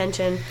pay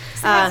attention.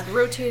 It's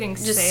rotating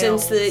Just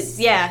sales since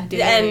the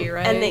daily, and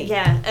right? and they,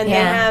 Yeah,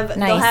 they'll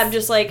nice. have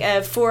just like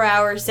a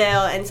 4-hour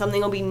sale and something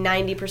will be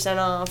 90%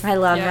 off. I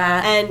love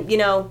Yeah. that. And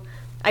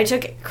I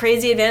took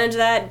crazy advantage of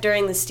that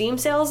during the Steam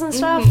sales and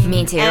stuff.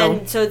 Me too.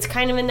 And so it's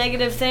kind of a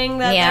negative thing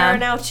that Yeah. there are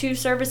now 2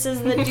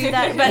 services that do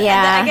that. But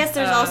Yeah. I guess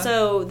there's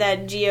also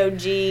that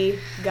GOG,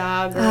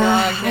 GOG, or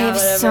I have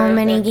so whatever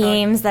many they're called.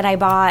 games that I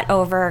bought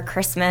over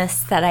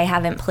Christmas that I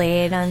haven't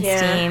played on Yeah.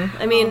 Steam.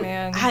 I mean,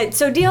 man.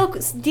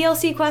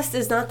 DLC Quest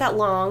is not that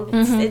long.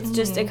 It's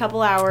just a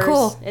couple hours.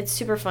 Cool. It's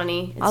super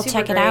funny. It's I'll super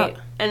check it great. out.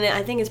 And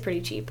I think it's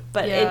pretty cheap.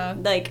 But Yeah.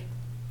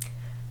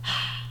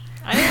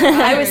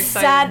 I was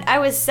sad. I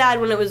was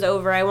sad when it was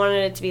over. I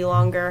wanted it to be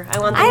longer. I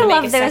want them I to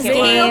love make a those second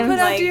Maybe they'll games. put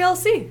out Like,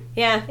 DLC.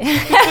 yeah,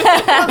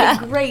 that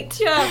would be great.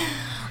 Yeah.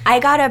 I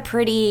got a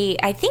pretty,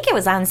 I think it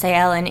was on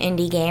sale, an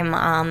indie game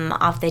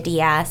off the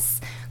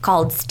DS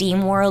called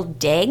Steam World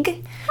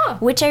Dig,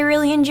 which I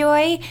really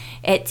enjoy.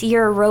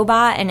 You're a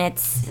robot and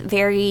it's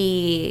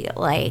very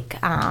like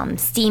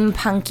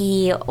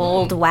steampunky,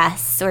 old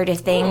west sort of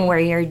thing where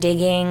you're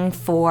digging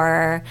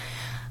for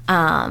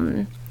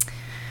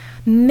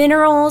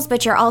minerals,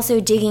 but you're also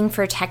digging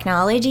for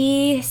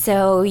technology.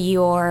 So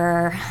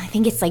I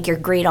think it's like your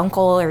great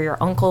uncle or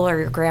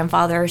your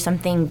grandfather or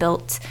something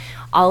built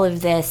all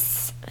of this.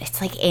 It's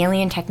like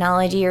alien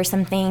technology or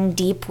something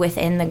deep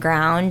within the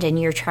ground, and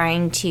you're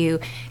trying to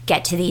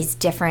get to these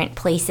different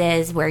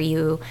places where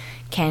you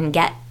can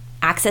get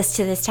access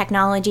to this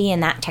technology,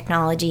 and that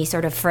technology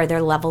sort of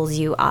further levels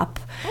you up.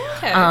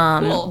 Okay,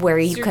 cool. Where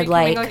you So you're could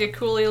becoming like a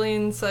cool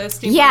alien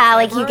steam. yeah,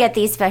 like you get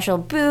these special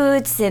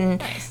boots,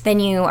 and then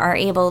you are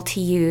able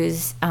to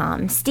use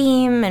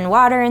steam and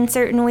water in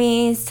certain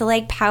ways to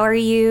like power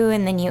you,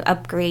 and then you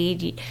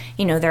upgrade.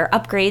 There are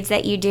upgrades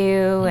that you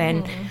do,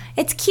 and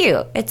it's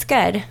cute. It's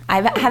good.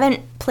 I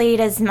haven't played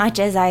as much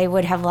as I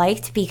would have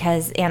liked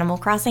because Animal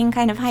Crossing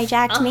kind of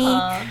hijacked me.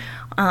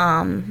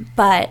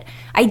 But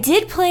I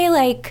did play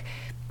like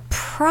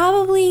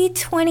probably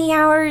 20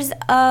 hours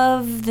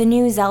of the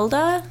new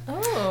Zelda.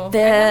 Oh, The-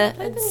 I haven't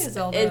played the new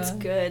Zelda. It's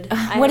good.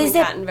 I what haven't is it?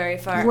 gotten very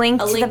far.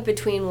 Link a to Link the-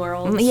 Between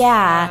Worlds.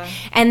 Yeah,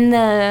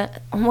 and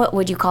what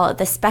would you call it?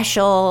 The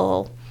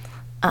special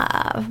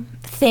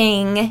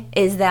thing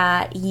is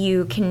that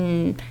you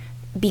can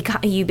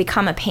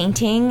become a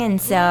painting,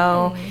 and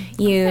so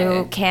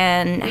you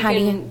can.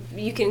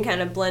 You can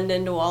kind of blend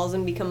into walls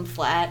and become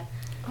flat.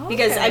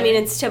 Because I mean,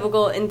 it's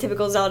typical in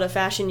typical Zelda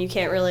fashion. You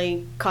can't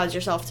really cause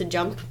yourself to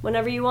jump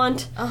whenever you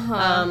want.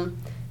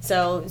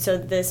 So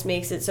this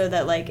makes it so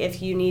that like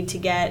if you need to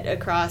get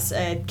across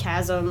a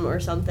chasm or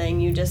something,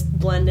 you just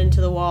blend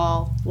into the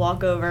wall,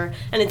 walk over,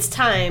 and it's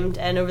timed.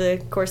 And over the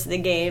course of the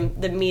game,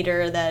 the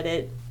meter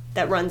that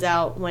runs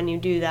out when you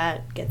do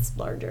that gets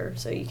larger,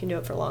 so you can do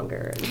it for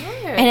longer.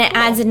 And it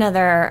adds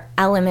another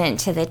element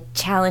to the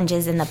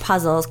challenges and the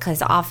puzzles,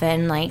 because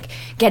often, like,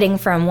 getting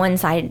from one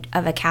side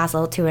of a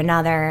castle to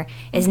another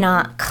is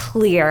not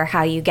clear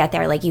how you get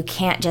there. Like, you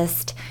can't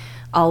just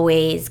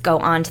always go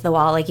onto the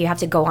wall. Like, you have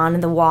to go onto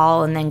the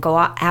wall and then go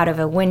out of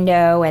a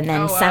window and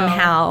then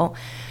somehow,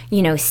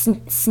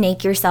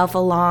 snake yourself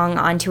along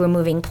onto a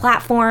moving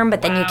platform,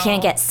 but then you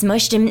can't get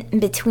smushed in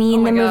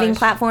between the moving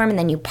platform, and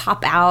then you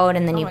pop out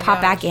and then you pop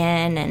back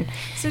in, and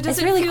So does it's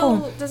it really feel,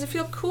 cool. Does it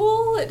feel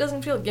cool? It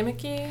doesn't feel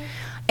gimmicky?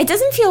 It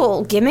doesn't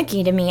feel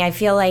gimmicky to me. I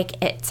feel like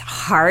it's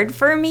hard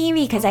for me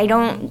because I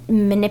don't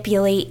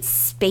manipulate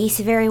space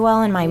very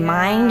well in my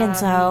mind, and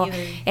so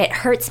it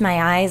hurts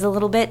my eyes a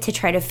little bit to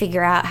try to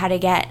figure out how to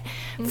get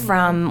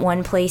from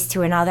one place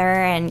to another.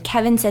 And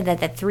Kevin said that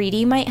the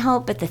 3D might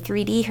help, but the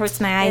 3D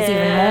hurts my eyes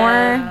even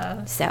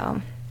more.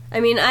 So I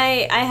mean,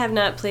 I have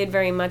not played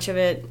very much of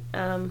it.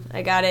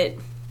 I got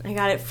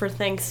it for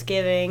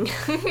Thanksgiving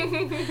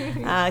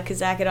because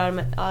Zach had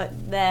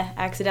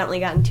accidentally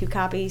gotten 2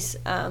 copies.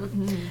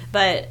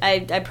 But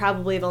I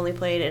probably have only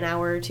played an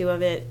hour or 2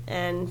 of it,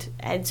 and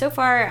so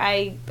far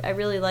I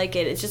really like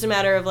it. It's just a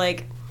matter of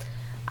like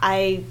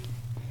I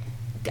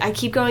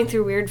keep going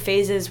through weird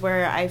phases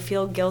where I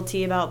feel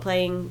guilty about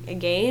playing a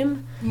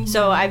game.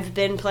 So I've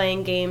been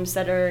playing games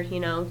that are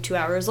 2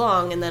 hours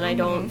long, and then I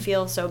don't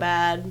feel so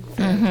bad for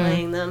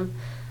playing them.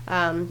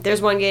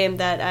 There's one game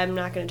that I'm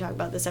not going to talk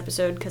about this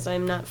episode because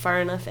I'm not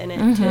far enough in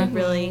it to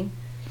really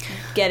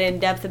get in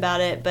depth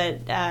about it, but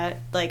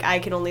like I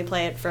can only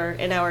play it for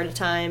an hour at a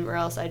time, or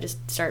else I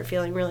just start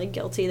feeling really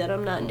guilty that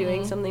I'm not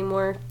doing something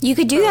more. You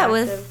could do that proactive.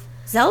 with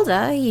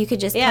Zelda. You could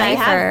just Yeah, I play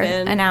have for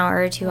been. an hour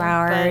or 2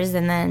 hours,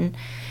 and then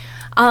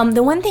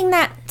the one thing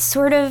that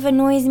sort of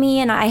annoys me,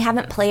 and I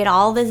haven't played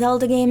all the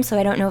Zelda games, so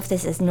I don't know if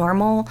this is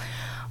normal,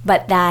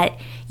 but that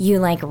you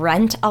like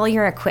rent all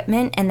your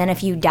equipment, and then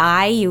if you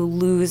die, you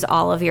lose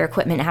all of your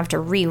equipment and have to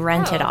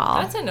re-rent it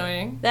all. That's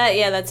annoying.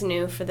 That's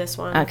new for this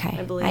one. Okay,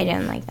 I believe. I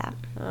didn't like that.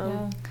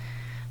 Yeah.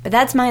 But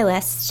that's my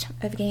list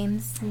of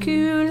games.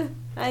 Cool.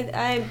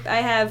 I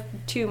have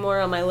 2 more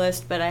on my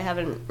list, but I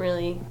haven't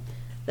really.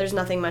 There's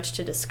nothing much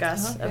to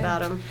discuss Okay.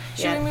 about them.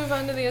 Should we move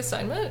on to the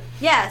assignment?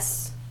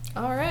 Yes.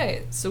 All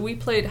right. So we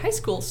played High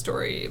School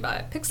Story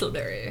by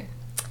Pixelberry.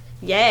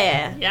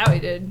 Yeah. Yeah, we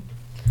did.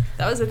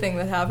 That was a thing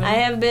that happened. I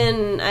have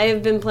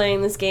been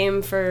playing this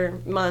game for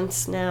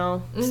months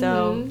now.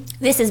 So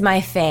This is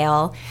my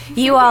fail.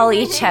 You all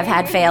each have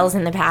had fails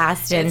in the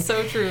past, and It's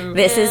so true.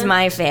 this is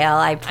my fail.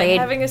 I I'm played.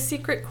 having a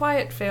secret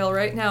quiet fail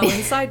right now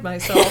inside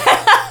myself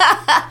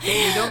that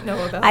you don't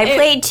know about. I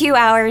played 2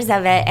 hours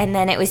of it, and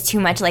then it was too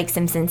much like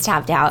Simpsons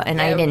Tapped Out,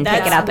 and I Yeah, didn't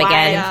pick that's it up why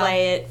again. I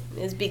play it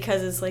is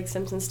because it's like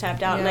Simpsons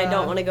Tapped Out, and I Yeah.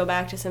 don't want to go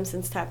back to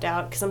Simpsons Tapped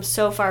Out because I'm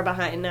so far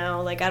behind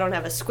now. Like I don't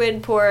have a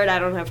Squid Port, I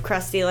don't have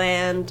Krusty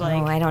Land.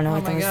 Like Oh, I don't know Oh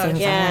what my those gosh. things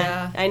are.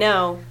 yeah, I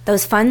know.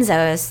 Those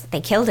Funzos,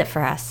 they killed it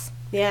for us.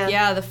 Yeah,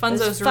 Yeah, the Those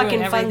Funzos ruin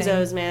fucking everything.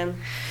 Funzos, man.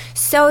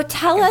 So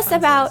tell us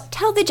Funzos.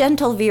 tell the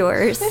gentle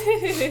viewers.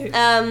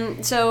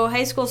 So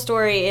High School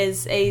Story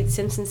is a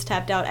Simpsons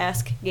Tapped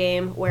Out-esque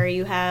game where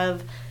you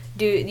have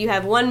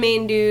one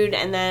main dude,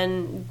 and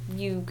then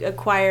you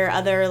acquire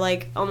other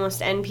like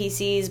almost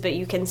NPCs, but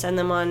you can send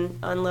them on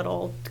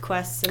little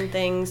quests and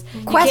things.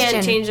 You Question.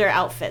 can't change their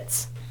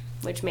outfits,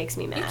 which makes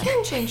me You mad.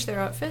 can change their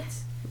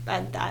outfits.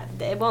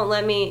 It won't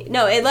let me.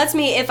 No, it lets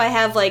me if I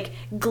have like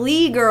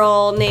Glee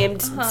girl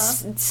named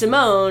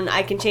Simone,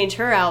 I can change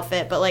her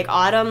outfit. But like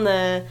Autumn,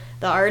 the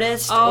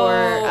artist,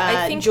 or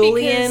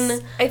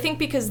Julian. I think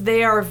because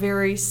they are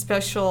very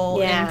special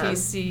Yeah.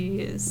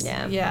 NPCs.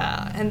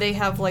 Yeah. and they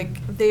have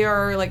they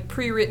are like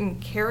pre-written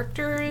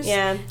characters.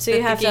 Yeah, so that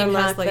you the have to game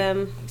unlock has, like,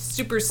 them.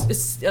 Super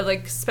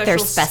like special They're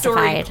story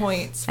specified,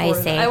 points. For I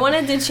them. see. I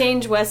wanted to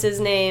change Wes's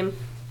name.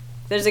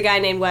 There's a guy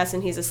named Wes,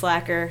 and he's a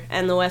slacker.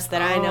 And the Wes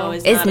that I know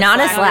is It's not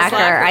a slacker.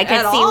 I could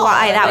at see all.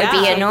 why that would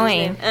be Yeah.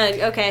 annoying.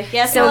 Okay.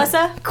 Yes, So,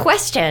 Melissa?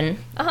 question: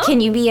 Uh-huh. Can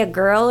you be a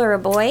girl or a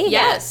boy?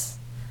 Yes.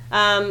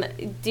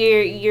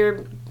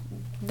 You're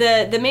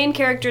the main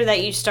character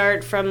that you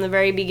start from the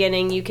very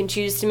beginning. You can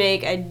choose to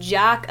make a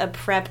jock, a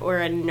prep, or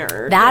a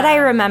nerd. That I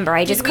remember.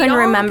 I just Did we couldn't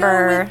all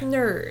remember. go with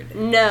nerd.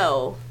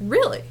 No,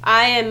 Really?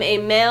 I am a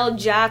male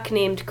jock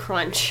named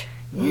Crunch.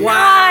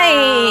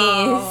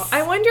 Nice.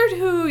 I wondered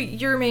who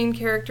your main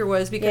character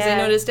was because I Yeah.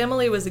 noticed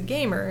Emily was a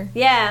gamer.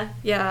 Yeah.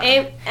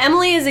 Yeah.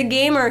 Emily is a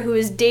gamer who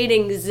is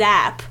dating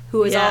Zap,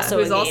 who is Yeah, also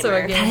who's a gamer. also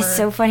a gamer. That is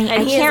so funny.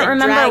 And I he has can't a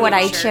remember what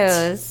I dragon shirt.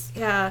 chose.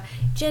 Yeah.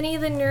 Jenny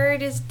the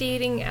nerd is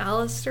dating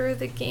Alistair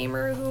the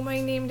gamer, whom I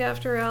named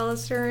after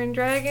Alistair in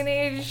Dragon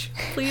Age.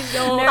 Please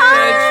don't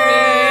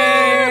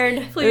judge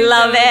me. Please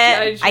Love don't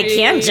it. judge I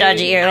can't me.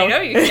 judge you. I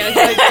know you can't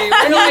judge me.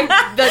 We're like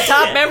the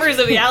top members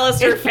of the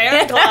Alistair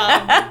fan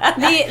club.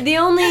 the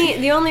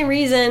only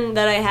reason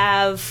that I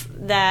have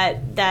that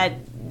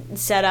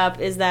set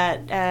up is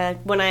that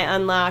when I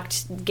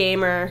unlocked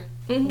gamer,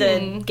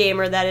 the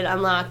gamer that it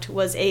unlocked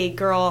was a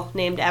girl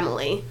named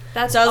Emily.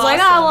 That's So I was like,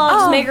 awesome. oh well, I'll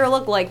just Oh. make her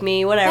look like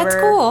me, whatever.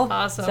 That's cool.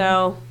 Awesome.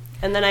 So,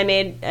 and then I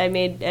made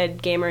a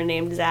gamer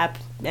named Zap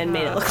and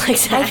made it look like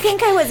Zap. I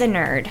think I was a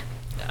nerd.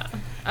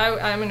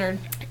 I'm a nerd.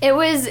 It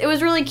was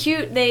really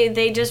cute.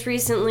 They just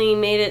recently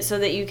made it so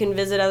that you can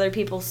visit other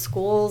people's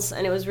schools,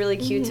 and it was really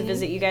cute to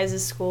visit you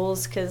guys'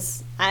 schools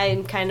because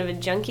I'm kind of a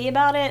junkie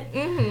about it.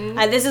 Mm-hmm.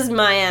 This is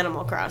my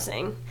Animal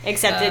Crossing,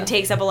 except it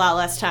takes up a lot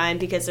less time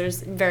because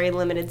there's very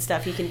limited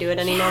stuff you can do at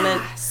any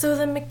moment. So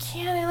the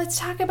mechanic. Let's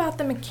talk about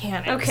the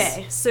mechanics.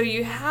 Okay. So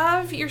you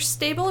have your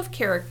stable of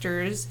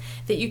characters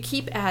that you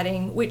keep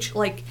adding, which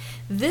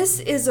this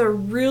is a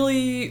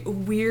really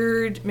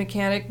weird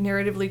mechanic,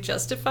 narratively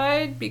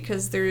justified,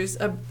 because there's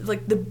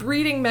the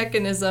breeding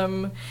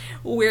mechanism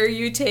where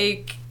you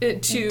take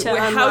To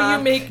how unlock.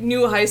 you make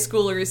new high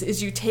schoolers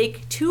is you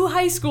take 2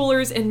 high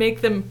schoolers and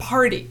make them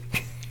party.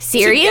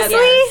 Seriously?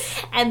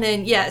 And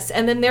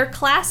then their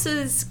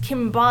classes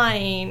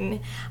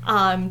combine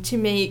to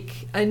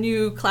make a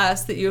new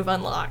class that you have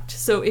unlocked.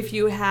 So if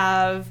you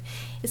have,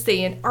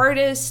 say, an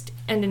artist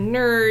and a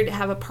nerd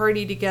have a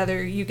party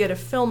together, you get a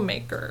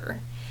filmmaker.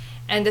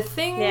 And a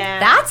thing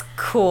That's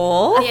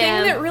cool. a Yeah.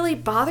 thing that really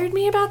bothered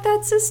me about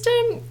that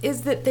system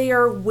is that they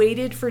are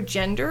weighted for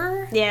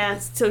gender. Yeah.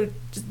 So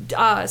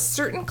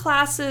certain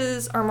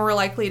classes are more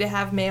likely to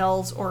have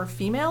males or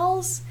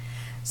females.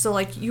 So,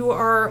 like, you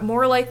are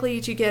more likely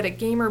to get a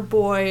Gamer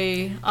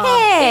Boy.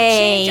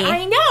 Hey. It changed.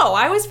 I know.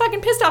 I was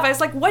fucking pissed off. I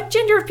was like, what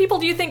gender of people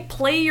do you think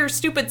play your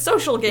stupid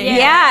social game?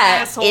 Yeah,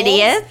 assholes?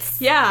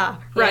 idiots. Yeah,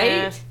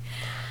 right?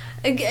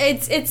 Yeah.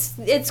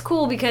 It's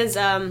cool because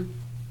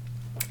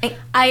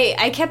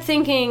I kept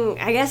thinking,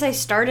 I guess I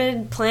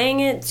started playing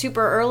it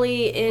super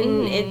early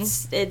in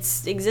its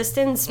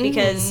existence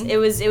because it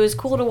was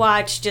cool to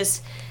watch.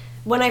 Just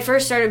when I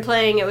first started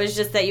playing, it was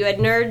just that you had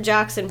nerd,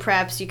 jocks, and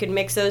preps. You could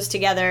mix those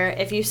together.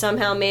 If you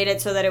somehow made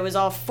it so that it was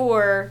all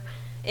four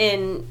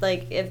in,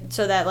 like,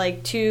 so that,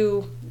 like,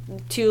 two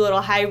little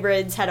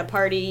hybrids had a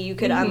party, you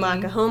could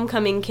unlock a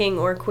homecoming king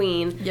or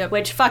queen. Yep.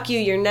 Which, fuck you,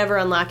 you're never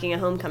unlocking a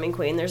homecoming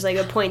queen. There's like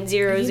a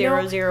 0.0001%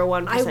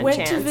 chance. I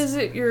went to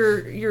visit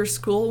your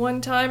school one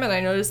time, and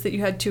I noticed that you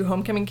had two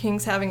homecoming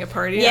kings having a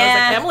party. Yeah. I was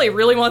like, Emily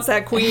really wants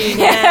that queen.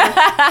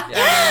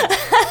 Yeah.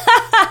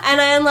 And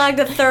I unlocked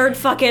a third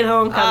fucking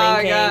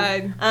homecoming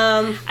king.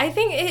 God. I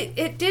think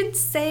it did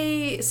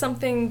say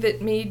something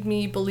that made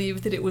me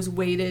believe that it was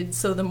weighted,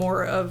 so the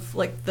more of,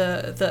 like,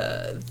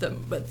 the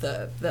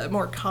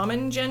more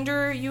common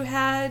gender you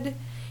had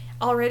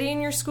already in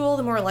your school,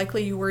 the more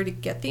likely you were to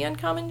get the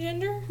uncommon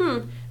gender.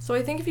 So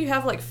I think if you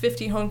have, like,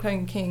 50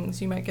 homecoming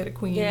kings, you might get a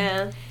queen.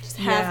 Yeah. Just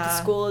half the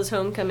school is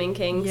homecoming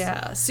kings.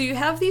 Yeah. So you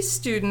have these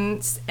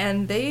students,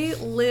 and they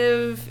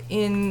live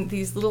in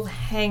these little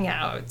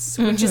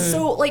hangouts, which is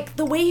so, like,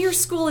 the way your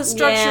school is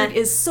structured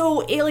is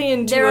so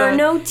alien to There are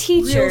no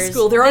teachers. real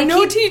school. There are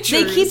no teachers.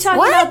 They keep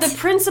talking about the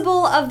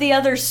principal of the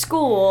other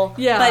school,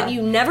 but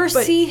you never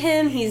see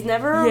him. He's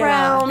never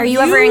around. Are you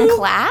ever in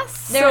class?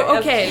 So,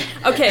 okay.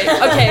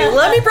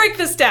 Let me break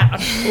this down.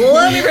 For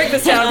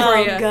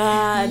you. Oh,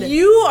 God.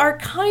 You are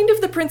kind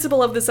of the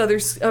principal of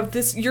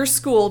your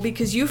school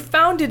because you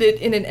founded it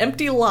in an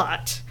empty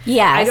lot.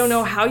 Yes. I don't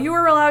know how you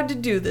were allowed to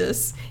do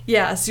this.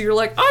 Yeah, so you're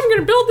like, I'm going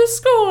to build this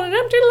school in an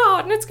empty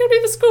lot, and it's going to be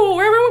the school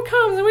where everyone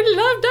comes, and we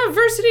love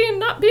diversity and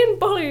not being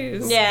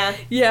bullies. Yeah.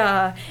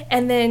 Yeah.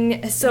 And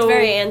then, so... It's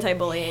very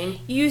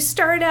anti-bullying. You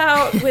start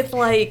out with,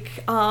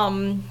 like,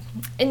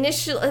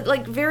 initial,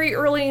 like, very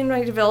early in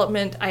my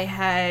development, I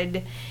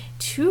had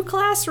 2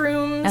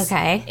 classrooms,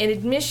 Okay. an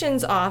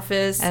admissions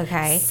office,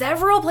 Okay.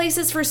 several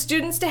places for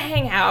students to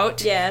hang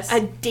out, Yes. a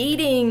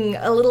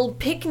little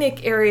picnic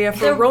area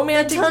for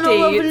romantic the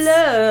tunnel dates,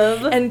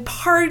 of love. and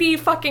party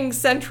fucking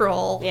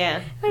central.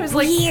 Yeah. I was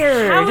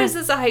Weird. like, how is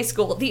this a high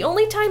school? The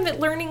only time that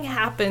learning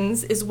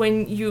happens is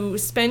when you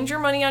spend your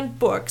money on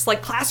books.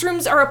 Like,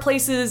 classrooms are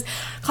places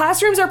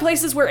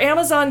where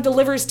Amazon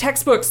delivers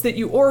textbooks that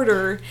you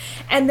order,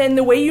 and then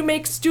the way you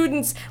make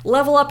students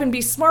level up and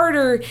be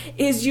smarter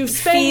is you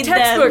spend Feed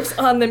textbooks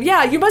on them.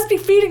 Yeah, you must be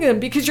feeding them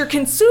because you're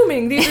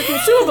consuming. These are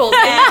consumables.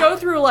 And you go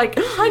through, like,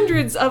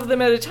 hundreds of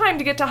them at a time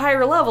to get to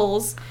higher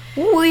levels.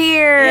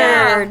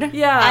 Weird.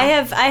 Yeah.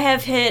 I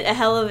have hit a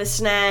hell of a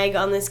snag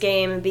on this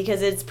game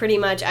because it's pretty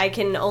much I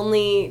can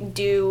only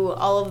do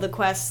all of the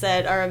quests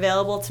that are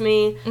available to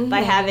me by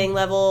having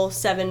level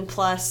 7+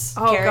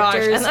 characters. Gosh,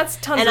 and that's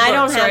tons and of I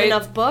don't books, have right?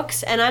 enough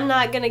books, and I'm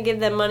not gonna give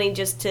them money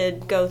just to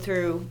go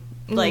through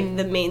like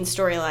the main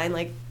storyline,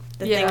 like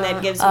the thing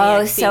that gives me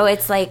Oh, XP. so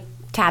it's like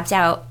tapped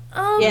out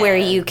where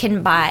you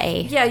can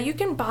buy. Yeah, you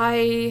can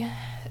buy.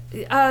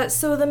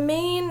 So the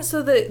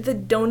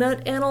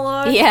donut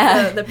analog,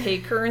 the pay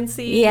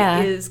currency,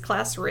 is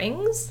class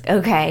rings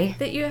Okay.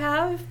 that you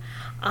have.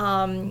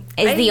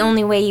 Is the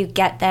only way you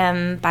get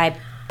them by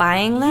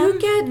buying them? You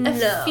get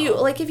a few.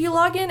 Like, if you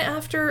log in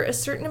after a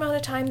certain amount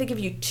of time, they give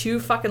you 2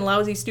 fucking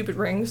lousy, stupid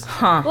rings.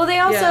 Huh. Well, they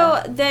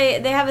also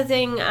they have a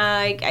thing.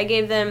 I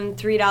gave them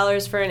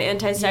 $3 for an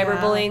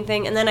anti-cyberbullying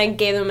thing, and then I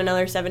gave them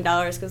another $7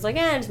 because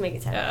just make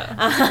it $7. Yeah.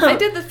 I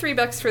did the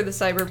 $3 for the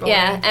cyberbullying.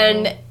 Yeah,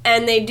 thing.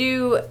 and they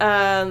do.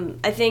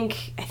 I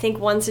think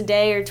once a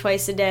day or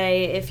twice a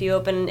day, if you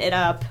open it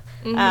up.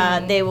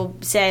 They will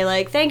say,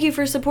 like, thank you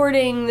for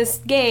supporting this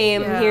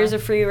game. Yeah. Here's a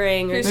free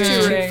ring, or Here's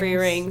here's 2 rings. free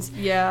rings.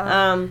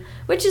 Yeah.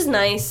 Which is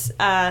nice.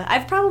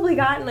 I've probably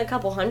gotten a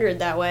couple hundred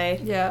that way.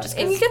 Yeah. Just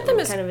And you 'cause get them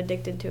I'm as kind of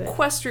addicted to it.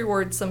 Quest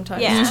rewards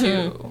sometimes, Yeah.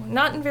 too.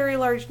 Not in very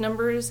large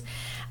numbers.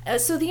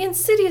 So the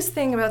insidious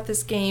thing about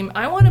this game,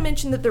 I want to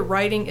mention that the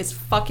writing is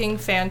fucking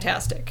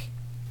fantastic.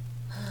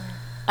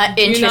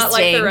 Do you not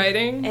like the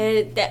writing?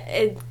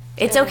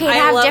 It's okay to I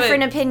have love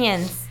different it.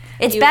 opinions.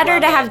 It's You better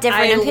love to have it.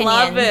 different opinions.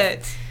 I love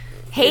it.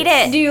 Hate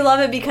it. Do you love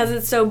it because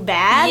it's so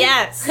bad?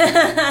 Yes.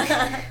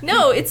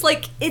 No, it's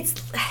like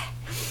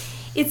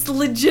it's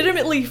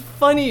legitimately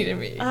funny to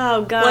me.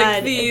 Oh God,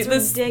 Like it's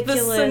the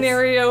ridiculous.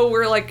 scenario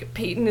where, like,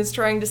 Peyton is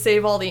trying to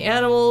save all the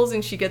animals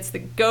and she gets the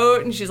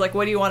goat and she's like,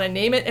 "What do you want to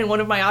name it?" And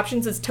one of my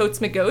options is Totes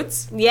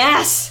McGoats.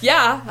 Yes.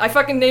 Yeah, I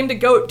fucking named a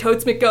goat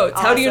Totes McGoats.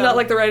 How do you Awesome. not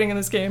like the writing in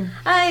this game?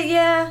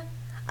 Yeah.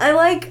 I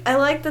like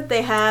that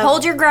they have.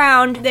 Hold your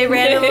ground. They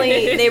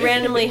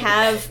randomly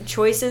have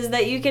choices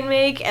that you can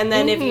make, and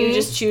then if you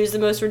just choose the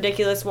most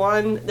ridiculous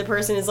one, the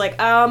person is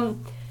like,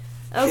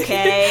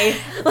 okay.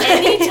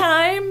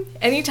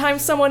 Anytime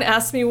someone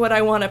asks me what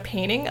I want a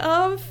painting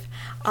of,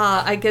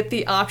 I get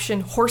the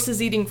option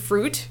horses eating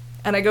fruit.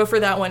 and I go for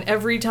that one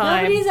every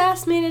time. Nobody's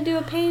asked me to do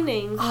a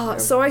painting.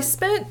 So I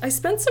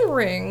spent some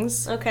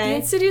rings. Okay. The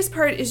insidious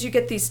part is you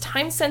get these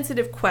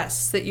time-sensitive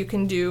quests that you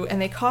can do,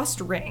 and they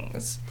cost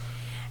rings.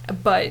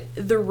 But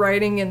the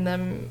writing in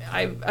them,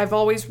 I've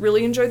always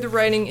really enjoyed the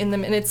writing in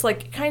them, and it's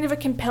like kind of a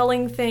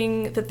compelling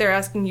thing that they're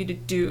asking you to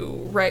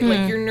do, right?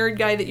 Like your nerd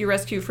guy that you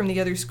rescue from the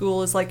other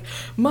school is like,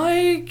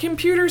 my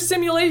computer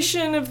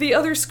simulation of the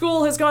other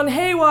school has gone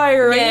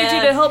haywire. Yeah. I need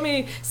you to help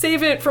me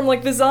save it from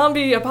like the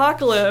zombie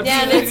apocalypse.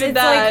 Yeah, and it's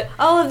like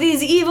all of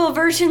these evil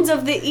versions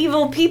of the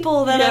evil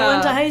people that I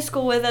went to high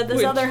school with at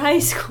this other high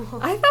school.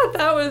 I thought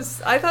that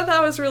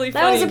was really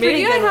That funny. was a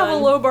pretty Maybe good I have one.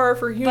 a low bar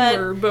for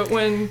humor, but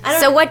when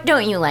So what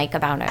don't you like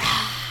about it?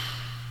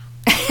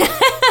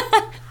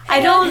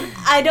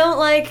 I don't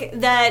like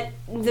that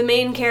the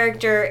main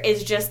character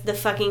is just the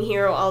fucking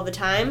hero all the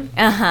time.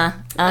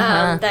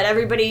 That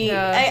everybody,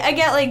 I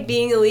get like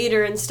being a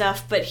leader and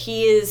stuff, but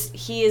he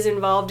is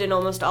involved in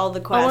almost all the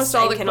quests. Almost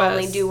all the can quests.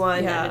 only do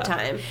one Yeah. at a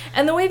time.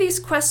 And the way these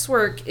quests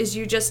work is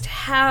you just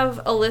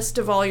have a list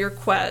of all your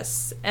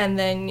quests, and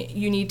then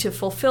you need to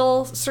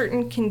fulfill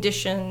certain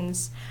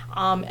conditions,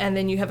 and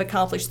then you have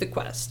accomplished the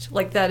quest.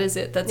 Like, that is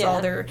it. That's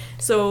all there.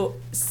 So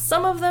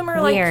some of them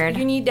are Weird. like,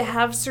 you need to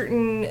have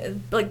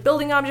certain, like,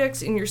 building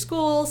objects in your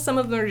school. Some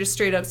of them are just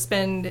straight up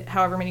spend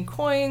however many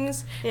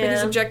coins for these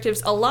Yeah.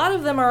 objectives. A lot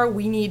of them are,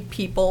 we need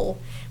people.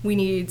 We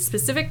need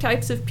specific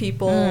types of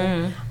people.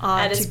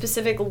 At a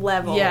specific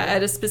level. Yeah,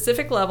 at a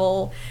specific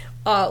level.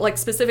 Like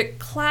specific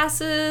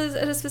classes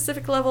at a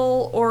specific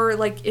level, or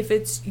like if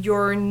it's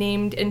your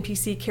named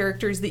NPC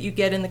characters that you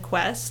get in the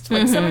quest.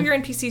 Like some of your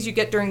NPCs you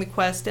get during the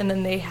quest, and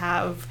then they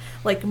have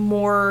like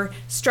more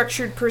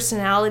structured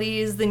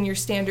personalities than your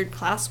standard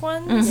class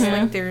ones.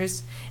 Like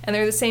and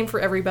they're the same for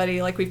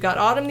everybody. Like we've got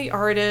Autumn the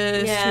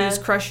artist, who's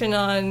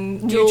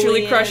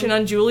mutually crushing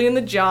on Julian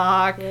the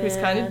jock, who's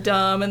kind of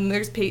dumb, and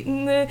there's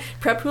Peyton the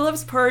prep who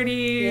loves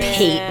parties.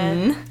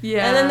 Peyton.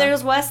 Yeah. And then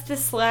there's Wes the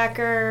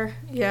slacker.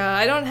 Yeah,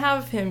 I don't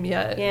have him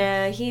yet.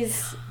 Yeah,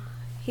 he's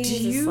a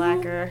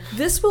slacker.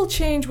 This will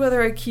change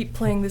whether I keep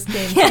playing this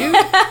game.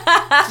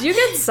 Do you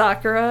get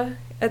Sakura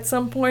at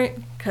some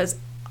point? Because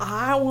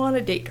I want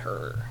to date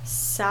her.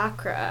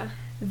 Sakura.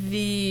 So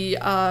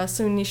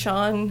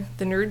Nishan,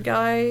 the nerd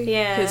guy,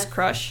 his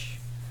crush.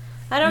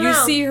 I don't know. You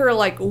see her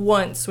like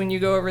once when you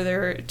go over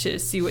there to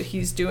see what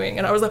he's doing,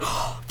 and I was like,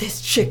 oh, this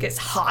chick is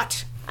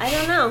hot. I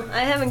don't know.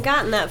 I haven't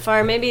gotten that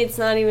far. Maybe it's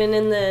not even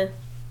in the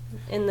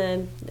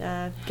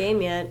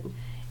game yet.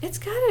 It's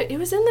got it. It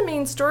was in the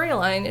main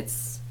storyline.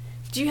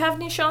 Do you have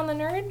Nishan the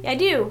nerd? I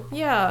do.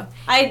 Yeah.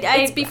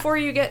 It's before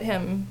you get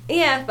him.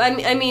 Yeah,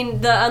 I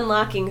mean, the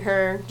unlocking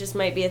her just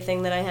might be a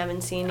thing that I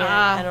haven't seen yet.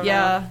 I don't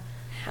know.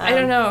 I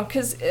don't know,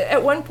 because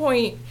at one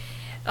point,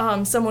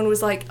 someone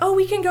was like, oh,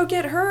 we can go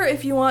get her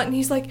if you want. And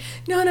he's like,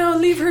 no,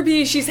 leave her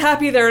be. She's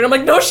happy there. And I'm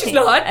like, no, she's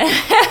not.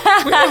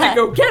 We're going to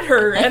go get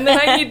her. And then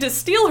I need to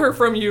steal her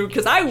from you,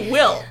 because I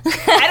will.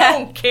 I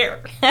don't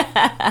care.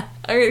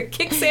 I'm going to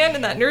kick sand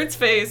in that nerd's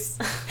face.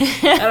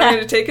 And I'm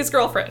going to take his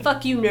girlfriend.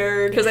 Fuck you,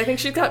 nerd. Because I think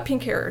she's got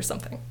pink hair or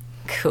something.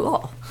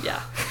 Cool.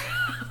 Yeah.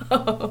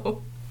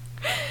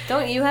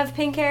 Don't you have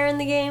pink hair in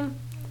the game?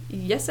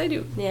 Yes, I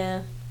do.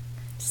 Yeah.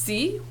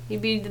 See?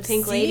 You'd be the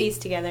pink ladies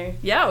together.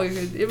 Yeah,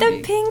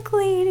 Pink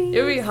lady.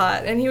 It would be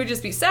hot, and he would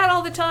just be sad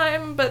all the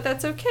time, but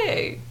that's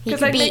okay. He Because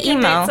could I'd be make him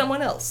emo. date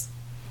someone else.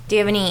 Do you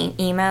have any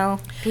emo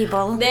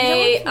people?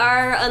 They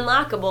are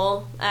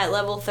unlockable at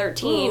level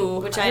 13, Ooh,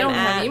 which I I'm don't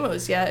at. have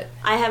emos yet.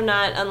 I have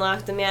not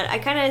unlocked them yet. I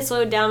kind of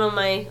slowed down on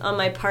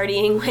my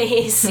partying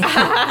ways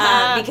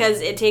because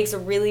it takes a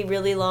really,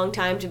 really long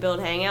time to build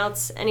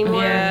hangouts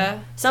anymore. Yeah.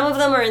 Some of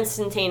them are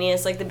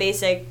instantaneous, like the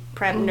basic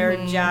prep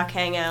nerd jock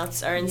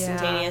hangouts are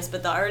instantaneous,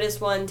 but the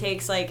artist one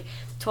takes like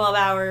 12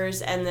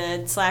 hours and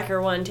the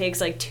slacker one takes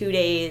like 2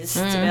 days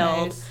to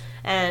build. Nice.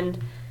 And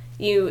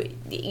you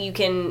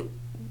can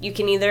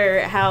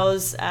either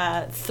house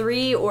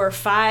 3 or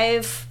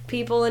 5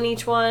 people in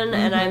each one,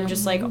 and I'm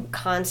just like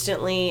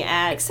constantly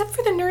at. Except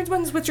for the nerds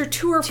ones, which are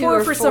 2 or 2 4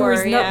 or for some 4,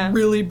 reason. yeah. That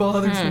really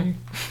bothers me.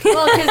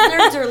 Well, because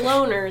nerds are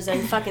loners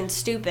and fucking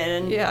stupid,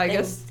 and Yeah, I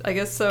they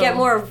guess so. get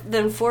more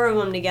than 4 of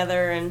them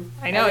together, and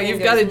I know, everything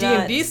you've got a goes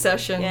nuts. D&D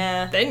session.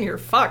 Yeah. Then you're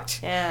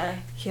fucked. Yeah.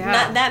 Yeah.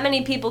 Not that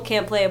many people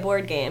can't play a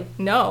board game.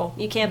 No.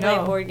 You can't play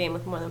a board game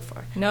with more than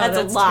 4. No,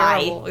 that's a lie.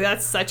 terrible.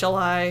 That's such a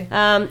lie.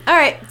 All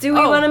right. Do we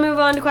want to move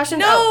on to questions?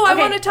 No, Oh, I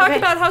want to talk okay.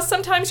 about how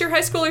sometimes your high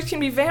schoolers can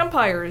be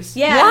vampires.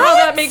 Yeah. And how What?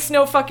 that makes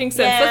no fucking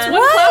sense. Yeah. That's one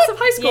What? class of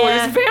high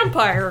schoolers, Yeah.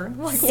 vampire. Like,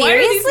 why are these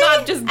Seriously?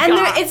 not just And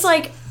goths? it's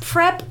like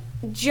prep,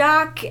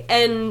 jock,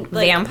 and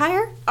like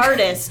Vampire?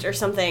 artist or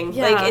something.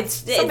 Yeah, Like it's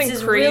something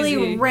this crazy.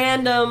 really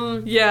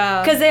random.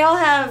 Yeah. Because they all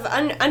have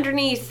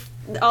underneath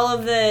all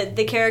of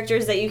the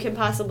characters that you can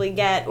possibly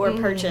get or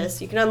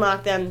purchase. You can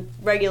unlock them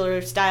regular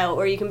style,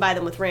 or you can buy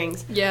them with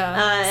rings.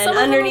 Yeah. And Some of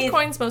them underneath, with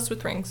coins, most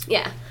with rings.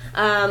 yeah,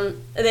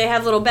 they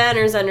have little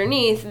banners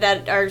underneath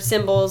that are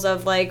symbols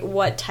of like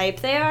what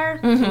type they are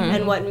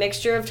and what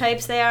mixture of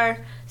types they are.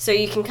 So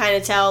you can kind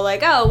of tell,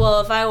 like, oh, well,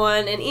 if I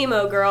want an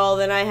emo girl,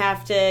 then I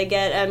have to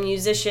get a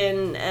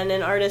musician and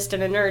an artist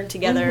and a nerd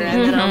together,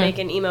 and then I'll make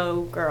an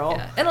emo girl.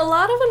 Yeah. And a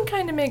lot of them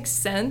kind of make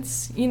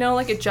sense. You know,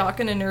 like a jock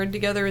and a nerd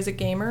together as a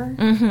gamer.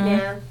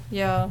 Yeah.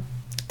 Yeah.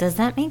 Does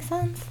that make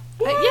sense?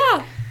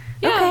 Yeah.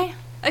 Okay.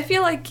 I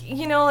feel like,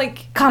 you know,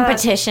 like...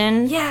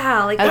 Competition.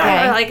 yeah, like,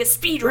 Okay. like a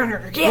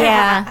speedrunner.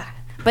 Yeah.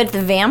 But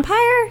the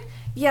vampire?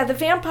 Yeah, the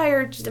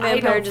vampire just, The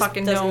vampire I don't just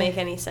fucking doesn't know. make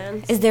any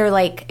sense.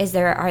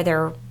 Are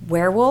there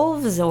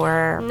werewolves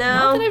or Not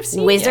No. that I've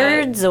seen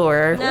wizards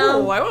or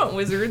No. Oh, I want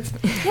wizards.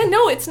 Yeah,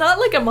 no, it's not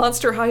like a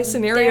Monster High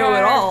scenario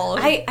at all.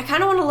 I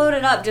kind of want to load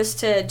it up just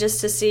to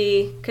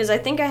see, because I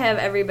think I have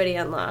everybody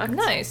unlocked.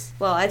 Nice.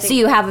 Well, I think... So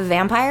you have a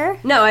vampire?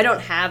 No, I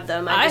don't have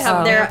them. I just,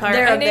 have a they're, vampire.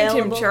 They're I named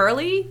available. him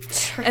Charlie,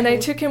 and I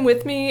took him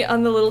with me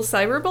on the little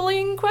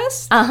cyberbullying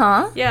quest.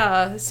 Uh-huh.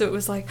 Yeah, so it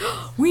was like,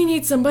 we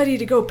need somebody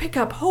to go pick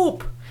up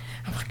Hope.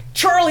 I'm like,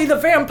 Charlie the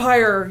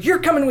vampire, you're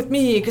coming with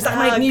me because I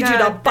might need you to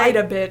God, bite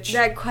a bitch.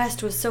 That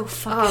quest was so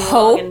fucking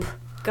Hope? long.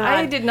 God.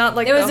 I did not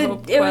like It was the a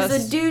Hope it was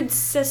quest. a dude's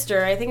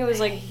sister. I think it was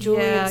like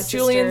Julian's sister.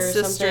 Julian's or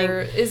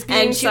sister something. is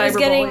getting and she was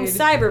getting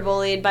cyberbullied.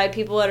 cyberbullied by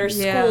people at her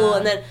Yeah. school.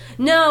 And then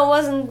no, it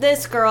wasn't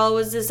this girl. It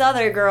was this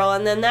other girl.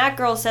 And then that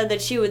girl said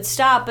that she would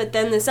stop, but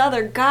then this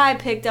other guy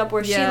picked up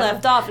where she Yeah.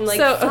 left off. And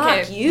like, So, fuck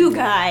okay. you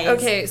guys.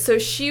 Okay, so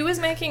she was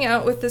making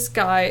out with this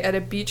guy at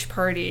a beach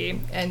party,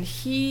 and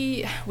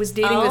he was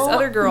dating this Oh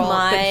other girl,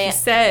 but he my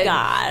said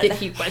God. that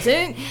he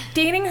wasn't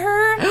dating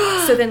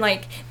her. So then,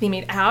 like, they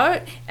made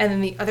out, and then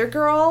the other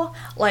girl,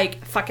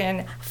 like,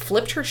 fucking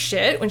flipped her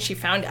shit when she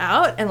found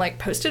out, and like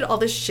posted all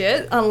this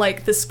shit on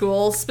like the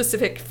school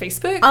specific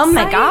Facebook. Oh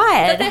my site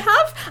God. that they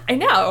have. I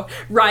know,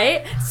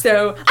 right?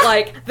 So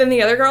like, then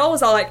the other girl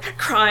was all like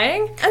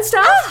crying and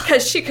stuff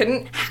because she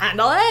couldn't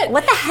handle it.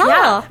 What the hell?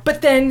 Yeah.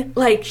 But then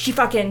like she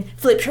fucking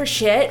flipped her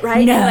shit,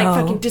 right? No. And like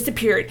fucking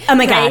disappeared. Oh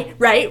my right? God.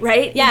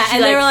 Right? Yeah, she,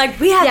 and they were like,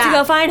 we have to yeah.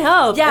 go find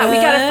Hope. Yeah, we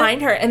gotta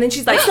find her. And then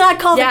she's like, Let's not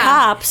call the yeah.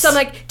 cops. So I'm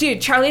like,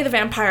 dude, Charlie the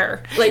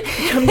vampire, like,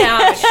 come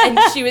down. And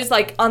she was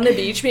like on the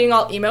beach being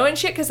all emo and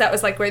shit because that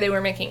was like where they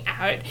were making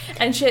out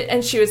and shit.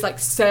 And she was like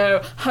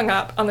so hung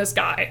up on this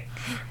guy,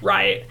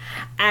 right?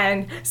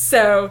 And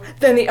so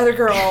then the other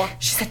girl,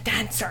 she's a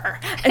dancer,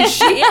 and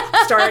she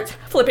starts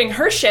flipping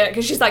her shit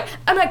because she's like,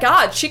 oh my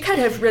God, she could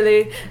have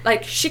really,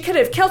 like, she could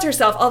have killed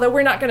herself, although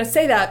we're not going to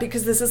say that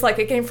because this is like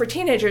a game for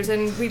teenagers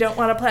and we don't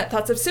want to plant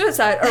thoughts of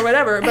suicide or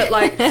whatever, but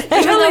like, you're Even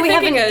though totally we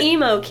have an thinking it.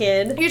 emo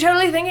kid. You're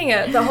totally thinking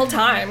it the whole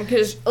time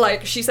because,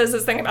 like, she says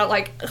this thing about,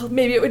 like,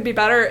 maybe it would be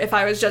better if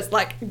I was just,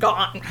 like,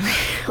 gone,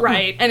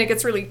 right? And it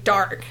gets really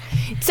dark.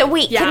 So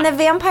wait, Yeah. can the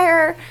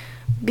vampire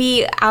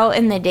be out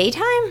in the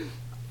daytime?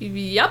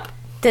 Yep.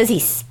 Does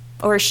he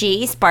or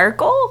she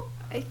sparkle?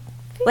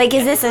 Like,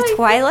 is this a like-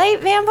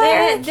 Twilight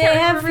vampire? They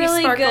have remember if he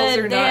really sparkles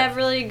or good. They not. have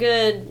really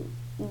good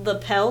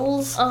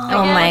lapels.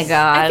 Oh my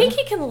God. I think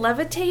he can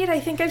levitate. I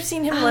think I've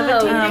seen him Oh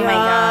levitate. my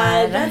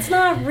God. that's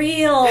not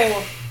real.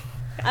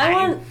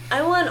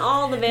 I want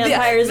all the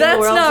vampires in that's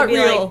the world not to be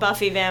real. like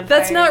Buffy vampires.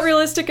 That's not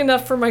realistic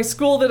enough for my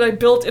school that I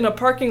built in a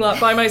parking lot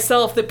by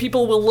myself that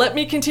people will let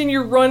me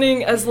continue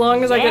running as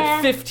long as I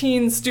Yeah. get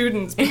 15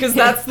 students because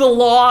that's the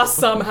law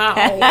somehow.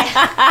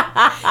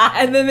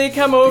 And then they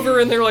come over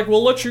and they're like,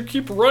 we'll let you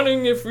keep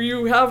running if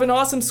you have an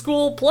awesome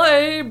school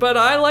play, but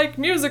I like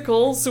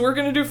musicals, so we're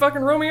gonna do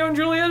fucking Romeo and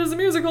Juliet as a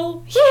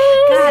musical.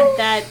 God,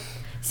 that.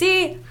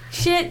 See,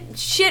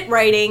 shit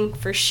writing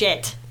for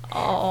shit.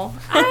 Oh,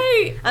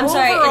 I'm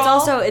sorry.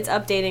 overall- It's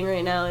updating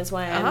right now. Is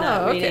why I'm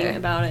not Oh, reading okay.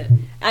 about it.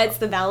 It's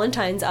the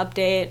Valentine's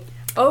update.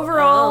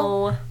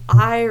 Overall, Oh.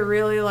 I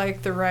really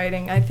like the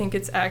writing. I think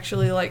it's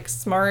actually like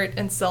smart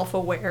and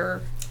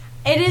self-aware.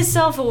 It is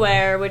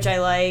self-aware, which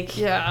I like.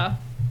 Yeah.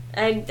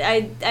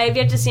 I've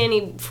yet to see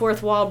any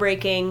fourth wall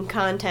breaking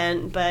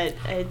content, but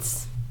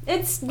it's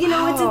it's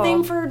a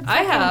thing for I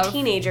have fucking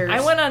teenagers.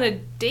 I went on a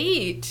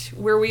date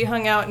where we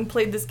hung out and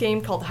played this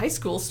game called High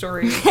School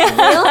Story. Really?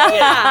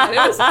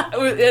 Yeah,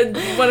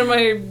 one of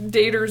my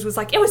daters was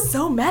like, "It was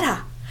so meta."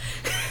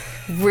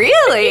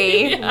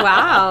 Really? Yeah.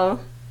 Wow.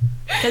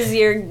 Because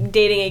you're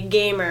dating a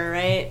gamer,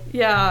 right?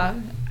 Yeah,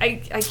 I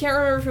can't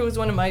remember if it was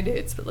one of my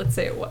dates, but let's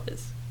say it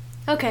was.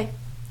 Okay.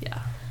 Yeah,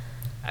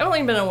 I've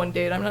only been on one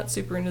date. I'm not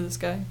super into this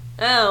guy.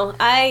 Oh,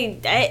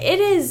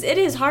 it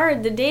is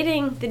hard. The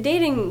dating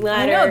I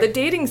ladder. know the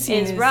dating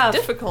scene is is rough.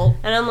 difficult.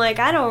 And I'm like,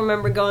 I don't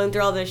remember going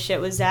through all this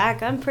shit with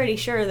Zach. I'm pretty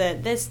sure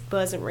that this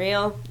wasn't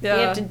real. Yeah.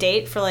 We have to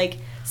date for like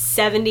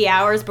 70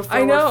 hours before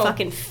I we're know.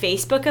 fucking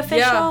Facebook official.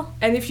 Yeah,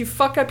 and if you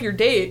fuck up your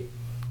date,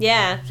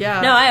 Yeah.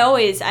 Yeah. No, I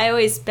always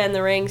spend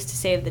the rings to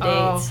save the dates.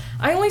 Oh,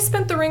 I only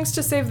spent the rings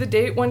to save the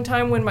date one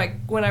time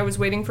when I was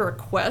waiting for a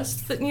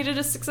quest that needed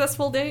a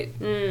successful date.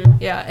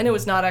 Yeah, and it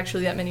was not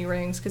actually that many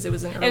rings because it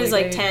was an early It was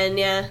like date. 10,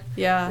 yeah.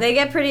 Yeah. They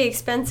get pretty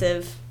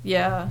expensive.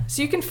 Yeah.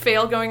 So you can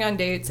fail going on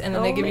dates and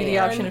then Oh, they give you the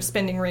man. option of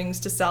spending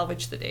rings to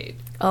salvage the date.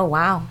 Oh,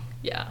 wow.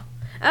 Yeah.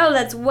 Oh,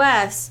 that's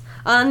Wes.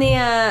 On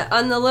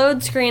the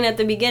load screen at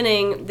the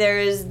beginning,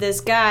 there's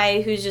this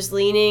guy who's just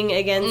leaning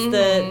against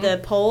the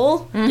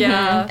pole.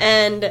 Yeah.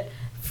 And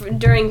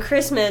during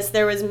Christmas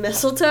there was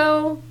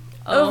mistletoe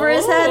over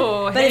his head,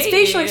 but his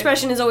facial hey.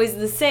 expression is always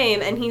the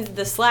same, and he's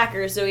the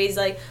slacker, so he's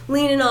like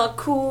leaning all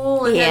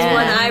cool and has Yeah.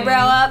 one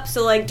eyebrow up.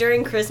 So like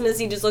during Christmas,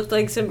 he just looked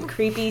like some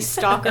creepy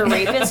stalker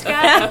rapist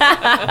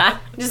guy,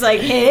 just like,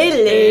 hey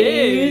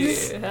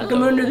ladies, Hey, come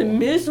hello. under the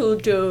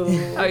mistletoe.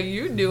 How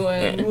you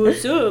doing?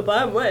 What's up?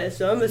 I'm Wes.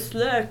 I'm a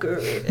slacker.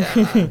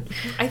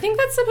 I think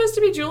that's supposed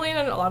to be Julian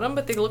and Autumn,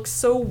 but they look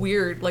so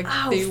weird. Like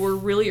Oh. they were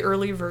really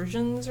early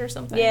versions or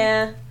something.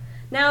 Yeah.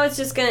 Now it's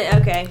just gonna.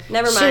 Okay,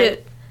 never mind.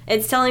 Shit.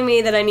 It's telling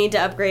me that I need to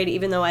upgrade,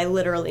 even though I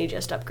literally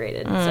just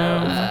upgraded.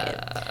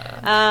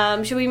 So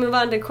fuck it. Should we move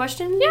on to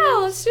questions? Yeah,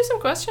 let's do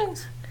some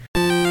questions.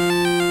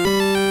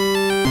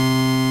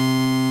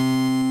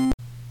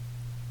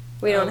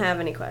 We don't have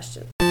any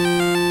questions.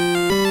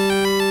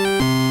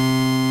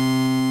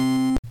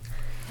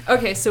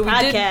 Okay, so we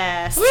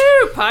Podcast. did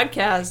Woo!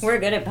 Podcast. We're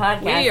good at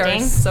podcasting. We are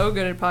so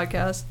good at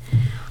podcasts.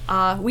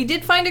 We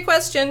did find a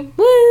question.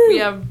 Woo! We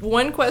have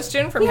one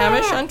question from Yeah.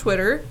 Hamish on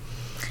Twitter.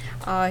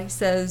 He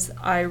says,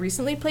 I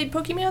recently played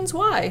Pokemon's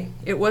Y.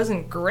 It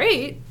wasn't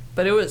great,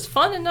 but it was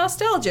fun and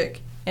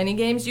nostalgic. Any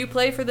games you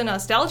play for the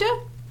nostalgia?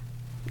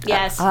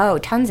 Yes. Oh,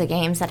 tons of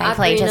games that I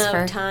play Ocarina just of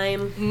for.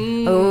 Time.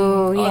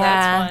 Oh, Oh, yeah.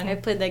 that's I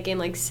fun. played that game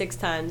like 6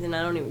 times, and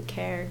I don't even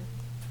care.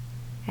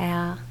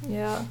 Yeah.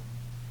 Yeah.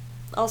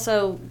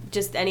 Also,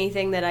 just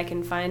anything that I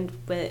can find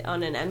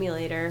on an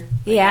emulator.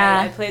 Like,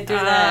 Yeah. I played through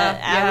the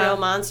yeah. Real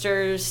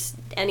Monsters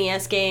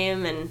NES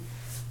game and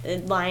the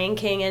Lion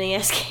King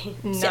NES game.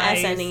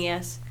 Nice.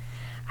 SNES.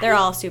 They're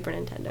all Super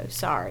Nintendo.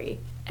 Sorry.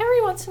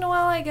 Every once in a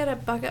while, I get a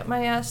bug up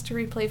my ass to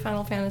replay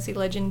Final Fantasy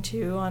Legend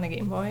 2 on a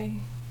Game Boy.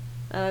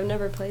 I've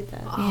never played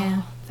that.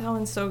 Yeah. That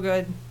one's so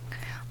good.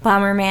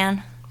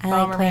 Bomberman. I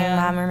like playing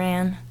Bomberman.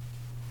 Bomberman.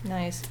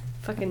 Nice.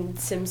 Fucking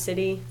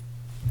SimCity.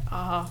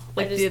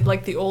 Like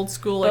just- the old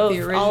school, like Both, the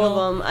original. all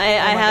of them. I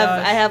my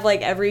gosh. have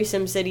like every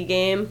SimCity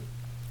game.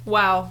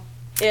 Wow.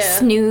 Yeah.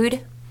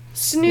 Snood.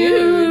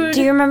 Snood.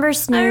 Do you remember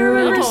Snood? I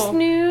remember No.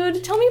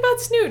 Snood. Tell me about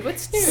Snood.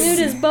 What's Snood? Snood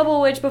is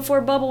Bubble Witch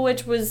before Bubble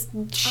Witch was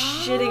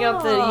shitting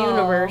up the Oh.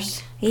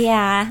 universe.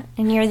 Yeah,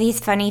 and you're these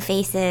funny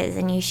faces,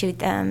 and you shoot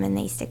them, and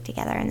they stick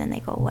together, and then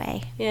they go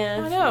away.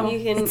 Yeah, I know.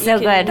 You can, It's so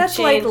you can good. That's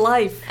change- like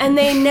life. And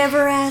they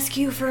never ask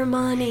you for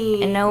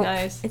money. And no,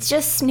 Nice. it's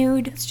just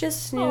Snood. It's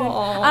just Snood.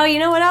 Aw. Oh, you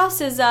know what else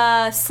is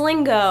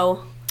Slingo?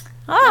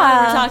 We're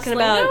talking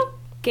about Slingo?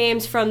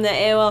 games from the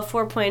AOL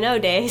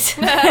 4.0 days.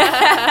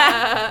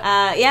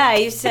 Yeah, I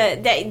used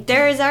to.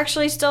 There is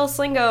actually still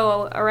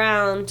Slingo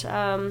around.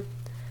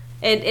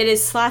 It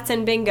is Slots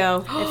and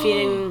Bingo. If you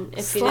didn't.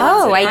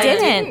 Oh, I see.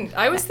 didn't.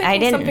 I was I thinking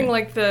didn't. something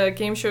like the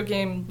Game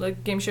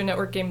Show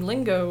Network game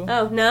Lingo.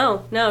 Oh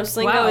no,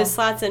 Slingo Wow. is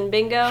Slots and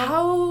Bingo.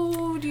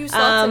 How do you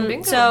slots and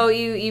bingo? So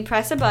you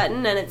press a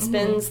button and it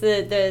spins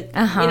the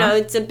Uh-huh. you know,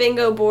 it's a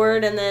bingo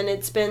board and then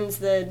it spins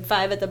the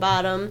 5 at the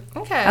bottom.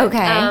 okay.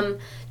 Okay.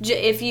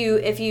 If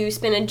you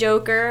spin a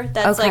joker,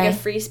 that's like Okay. a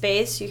free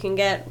space. You can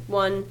get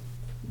one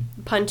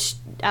punch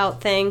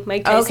out thing,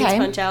 Mike Tyson's Okay.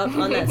 punch out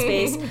on that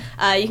space.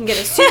 You can get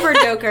a super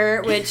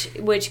joker,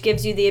 which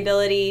gives you the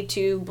ability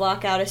to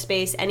block out a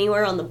space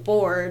anywhere on the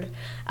board.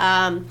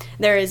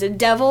 There is a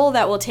devil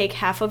that will take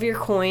half of your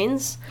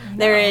coins.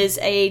 There is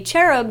a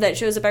cherub that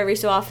shows up every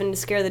so often to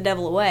scare the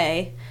devil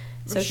away,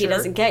 so he Sure.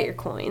 doesn't get your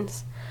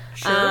coins.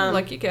 Sure,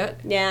 like you get.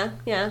 Yeah.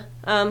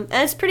 And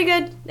it's pretty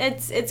good.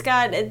 It's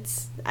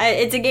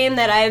a game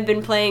that I've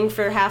been playing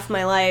for half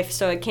my life,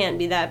 so it can't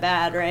be that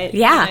bad, right?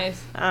 yeah.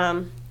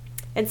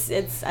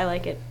 Nice. I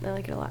like it. I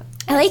like it a lot.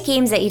 I like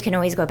games that you can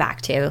always go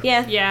back to.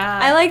 Yeah. Yeah.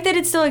 I like that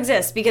it still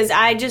exists because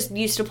I just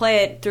used to play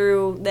it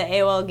through the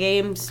AOL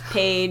Games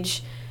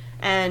page,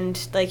 and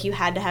like you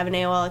had to have an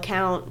AOL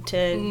account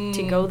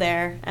to go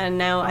there. And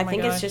now I my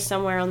think it's gosh. just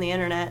somewhere on the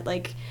internet.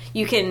 Like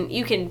you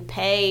can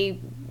pay,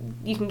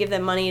 you can give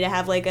them money to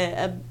have like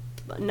a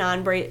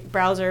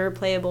non-browser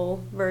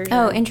playable version.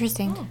 Oh,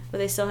 interesting. But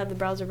they still have the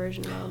browser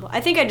version available.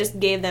 I think I just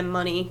gave them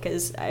money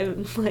because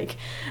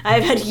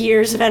I've had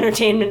years of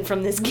entertainment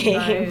from this game.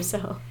 Nice.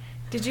 So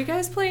Did you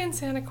guys play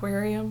Insane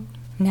Aquarium?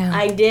 No,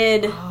 I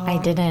did. I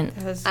didn't.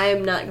 I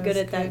am not good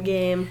at that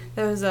game.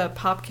 That was a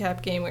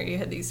PopCap game where you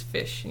had these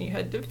fish and you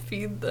had to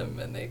feed them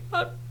and they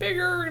got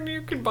bigger and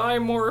you could buy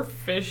more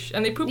fish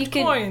and they pooped You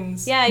could-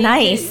 coins. Yeah,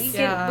 Nice.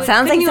 Yeah. but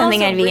Sounds couldn't like you something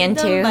also I'd be breed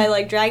them into. by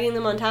like dragging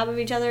them on top of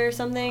each other or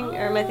something.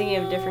 Or am I thinking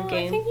of a different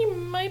game? I think you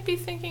might be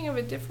thinking of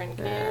a different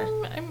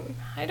game.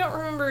 I don't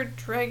remember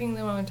dragging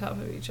them on top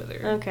of each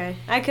other. Okay,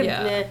 I could.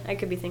 Yeah. I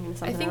could be thinking of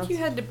I something think else. you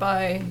had to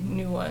buy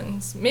new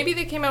ones. Maybe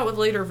they came out with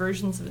later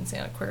versions of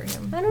Insane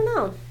Aquarium. I don't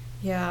know.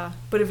 Yeah,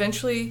 but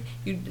eventually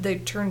they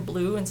turn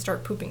blue and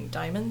start pooping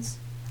diamonds,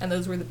 and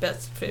those were the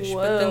best fish.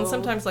 But then Whoa.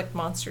 sometimes like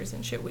monsters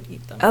and shit would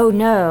eat them. Oh And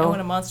when no.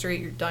 a monster ate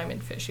your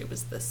diamond fish, it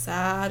was the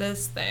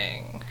saddest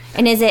thing.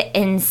 And is it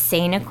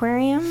Insane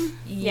Aquarium?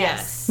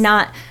 Yes.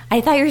 Not.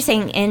 I thought you were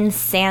saying in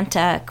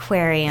Santa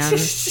Aquarium.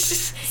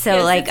 So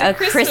Yes, like it's a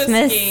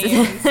Christmas.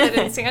 game set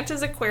in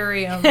Santa's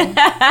aquarium.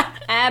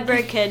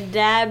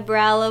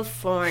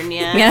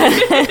 Abracadabra-California.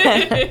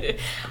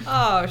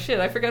 Oh shit!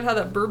 I forgot how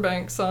that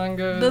Burbank song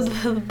goes.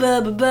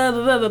 Burbank,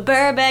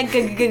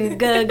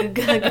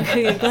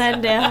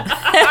 Glendale.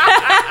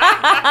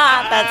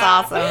 That's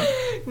awesome.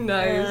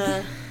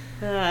 Nice.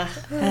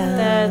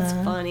 That's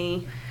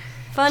funny.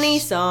 Funny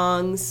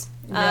songs.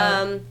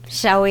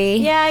 Shall we?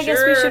 Yeah, I guess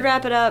we Sure. should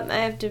wrap it up. I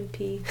have to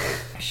pee.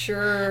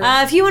 Sure.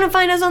 If you want to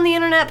find us on the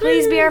internet,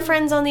 please be our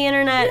friends on the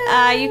internet.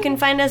 You can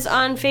find us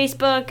on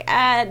Facebook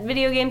at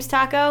Video Games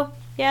Taco.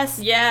 Yes?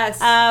 yes.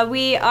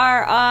 We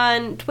are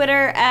on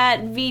Twitter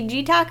at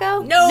VG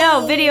Taco.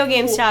 No! Video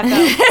Games Taco.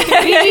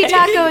 VG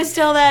Taco is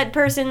still that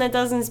person that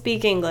doesn't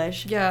speak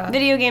English. Yeah.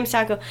 Video Games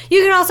Taco.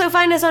 You can also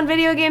find us on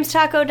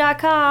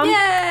videogamestaco.com.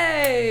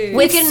 Yay!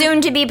 With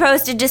soon to be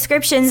posted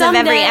descriptions of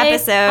every Someday-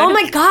 episode. Oh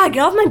my god,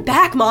 get off my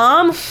back,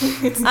 Mom.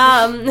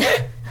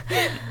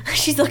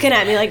 She's looking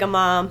at me like a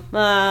mom.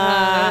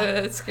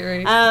 That's scary.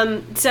 We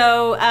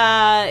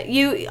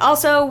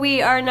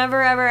are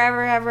never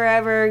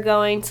ever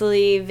going to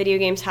leave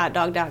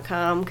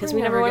videogameshotdog.com because we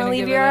We're never never want to gonna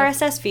leave give your it up.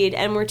 RSS feed,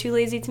 and we're too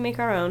lazy to make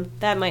our own.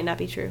 That might not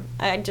be true.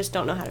 I just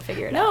don't know how to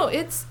figure it out. No,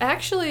 it's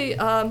actually,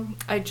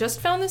 I just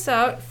found this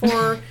out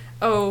for,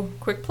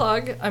 quick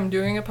plug. I'm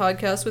doing a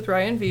podcast with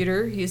Ryan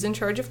Veeder. He's in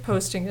charge of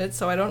posting it,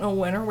 so I don't know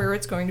when or where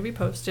it's going to be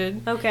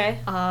posted. Okay.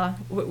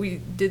 What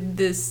we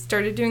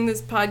started doing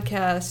this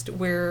podcast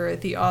where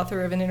the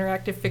author of an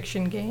interactive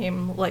fiction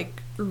game,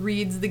 like,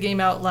 reads the game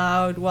out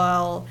loud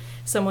while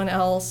someone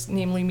else,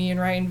 namely me and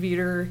Ryan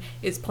Veeder,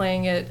 is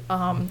playing it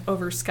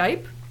over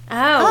Skype. Oh,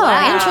 Oh,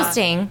 wow.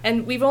 interesting.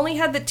 And we've only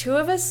had the two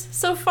of us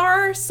so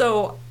far,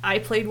 so I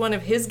played one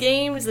of his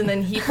games, and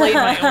then he played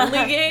my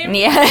only game.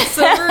 Yeah.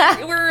 So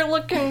we're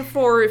looking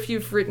for if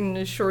you've written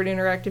a short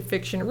interactive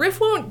fiction. Riff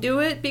won't do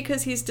it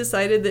because he's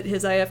decided that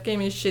his IF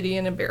game is shitty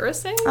and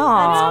embarrassing.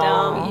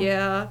 Aw.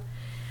 Yeah.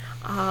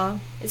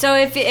 So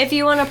if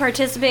you want to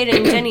participate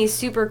in Jenny's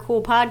super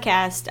cool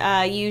podcast,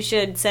 you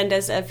should send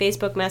us a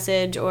Facebook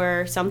message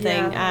or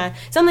something. Yeah.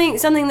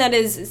 Something that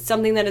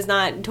is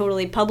not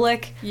totally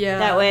public. Yeah.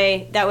 That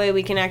way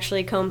we can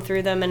actually comb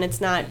through them and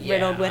it's not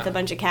riddled with a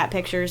bunch of cat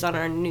pictures on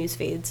our news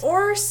feeds.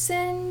 Or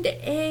send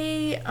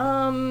a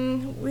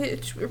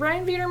which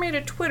Ryan Veeder made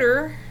a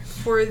Twitter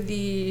for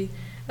the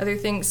other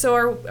thing.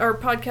 So our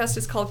podcast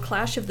is called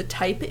Clash of the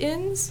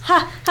Type-Ins.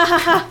 Ha ha ha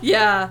ha.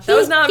 Yeah, that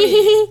was not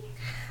me.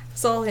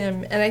 It's all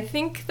him. And I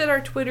think that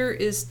our Twitter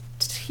is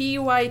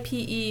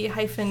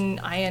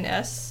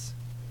TYPE-INS.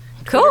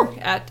 Cool.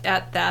 At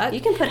that.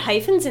 You can put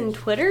hyphens in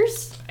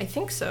Twitters? I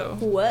think so.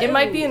 Whoa. It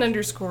might be an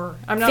underscore.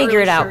 I'm not Figure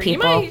really it out, sure.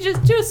 people. You might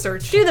just do a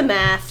search. Do the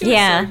math. Do a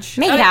Yeah, search.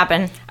 make it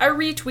happen. I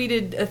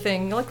retweeted a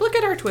thing. Like, look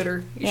at our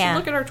Twitter. You Yeah. should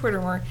look at our Twitter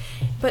more.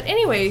 But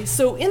anyway,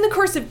 so in the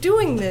course of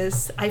doing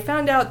this, I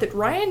found out that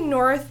Ryan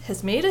North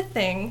has made a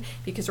thing,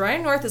 because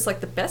Ryan North is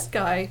like the best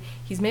guy.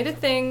 He's made a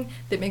thing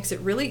that makes it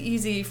really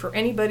easy for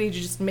anybody to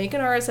just make an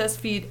RSS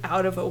feed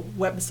out of a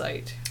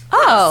website.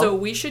 Oh. So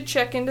we should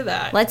check into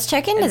that. Let's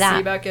check into and that.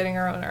 see about getting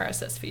our own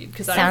RSS feed.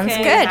 Because I Sounds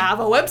don't good.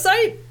 have a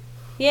website.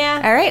 Yeah.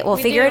 All right, we'll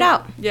we figure do. it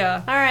out.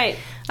 Yeah. All right.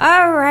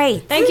 All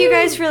right. Thank you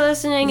guys for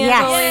listening. As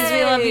Yes. always,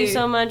 we love you Yay.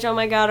 so much. Oh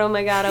my god, oh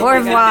my god, oh Au my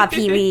revoir, god.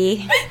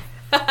 Pee-wee.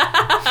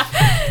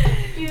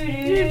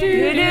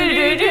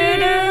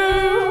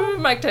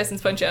 Mike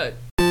Tyson's Punch Out.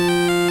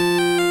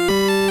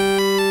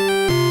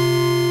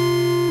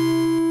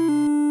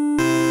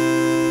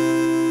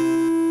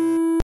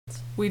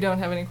 We don't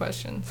have any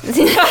questions.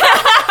 Okay,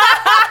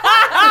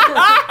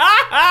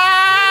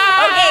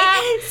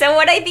 so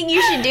what I think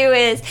you should do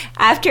is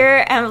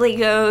after Emily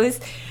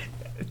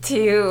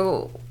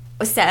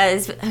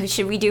says,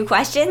 should we do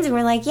questions? And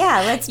we're like,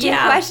 yeah, let's do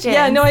questions.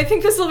 Yeah, no, I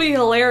think this will be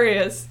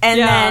hilarious. And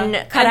Yeah. then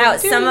cut And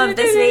out then some of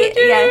this.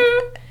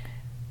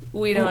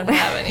 We don't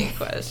have any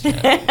questions.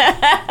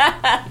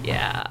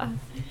 Yeah.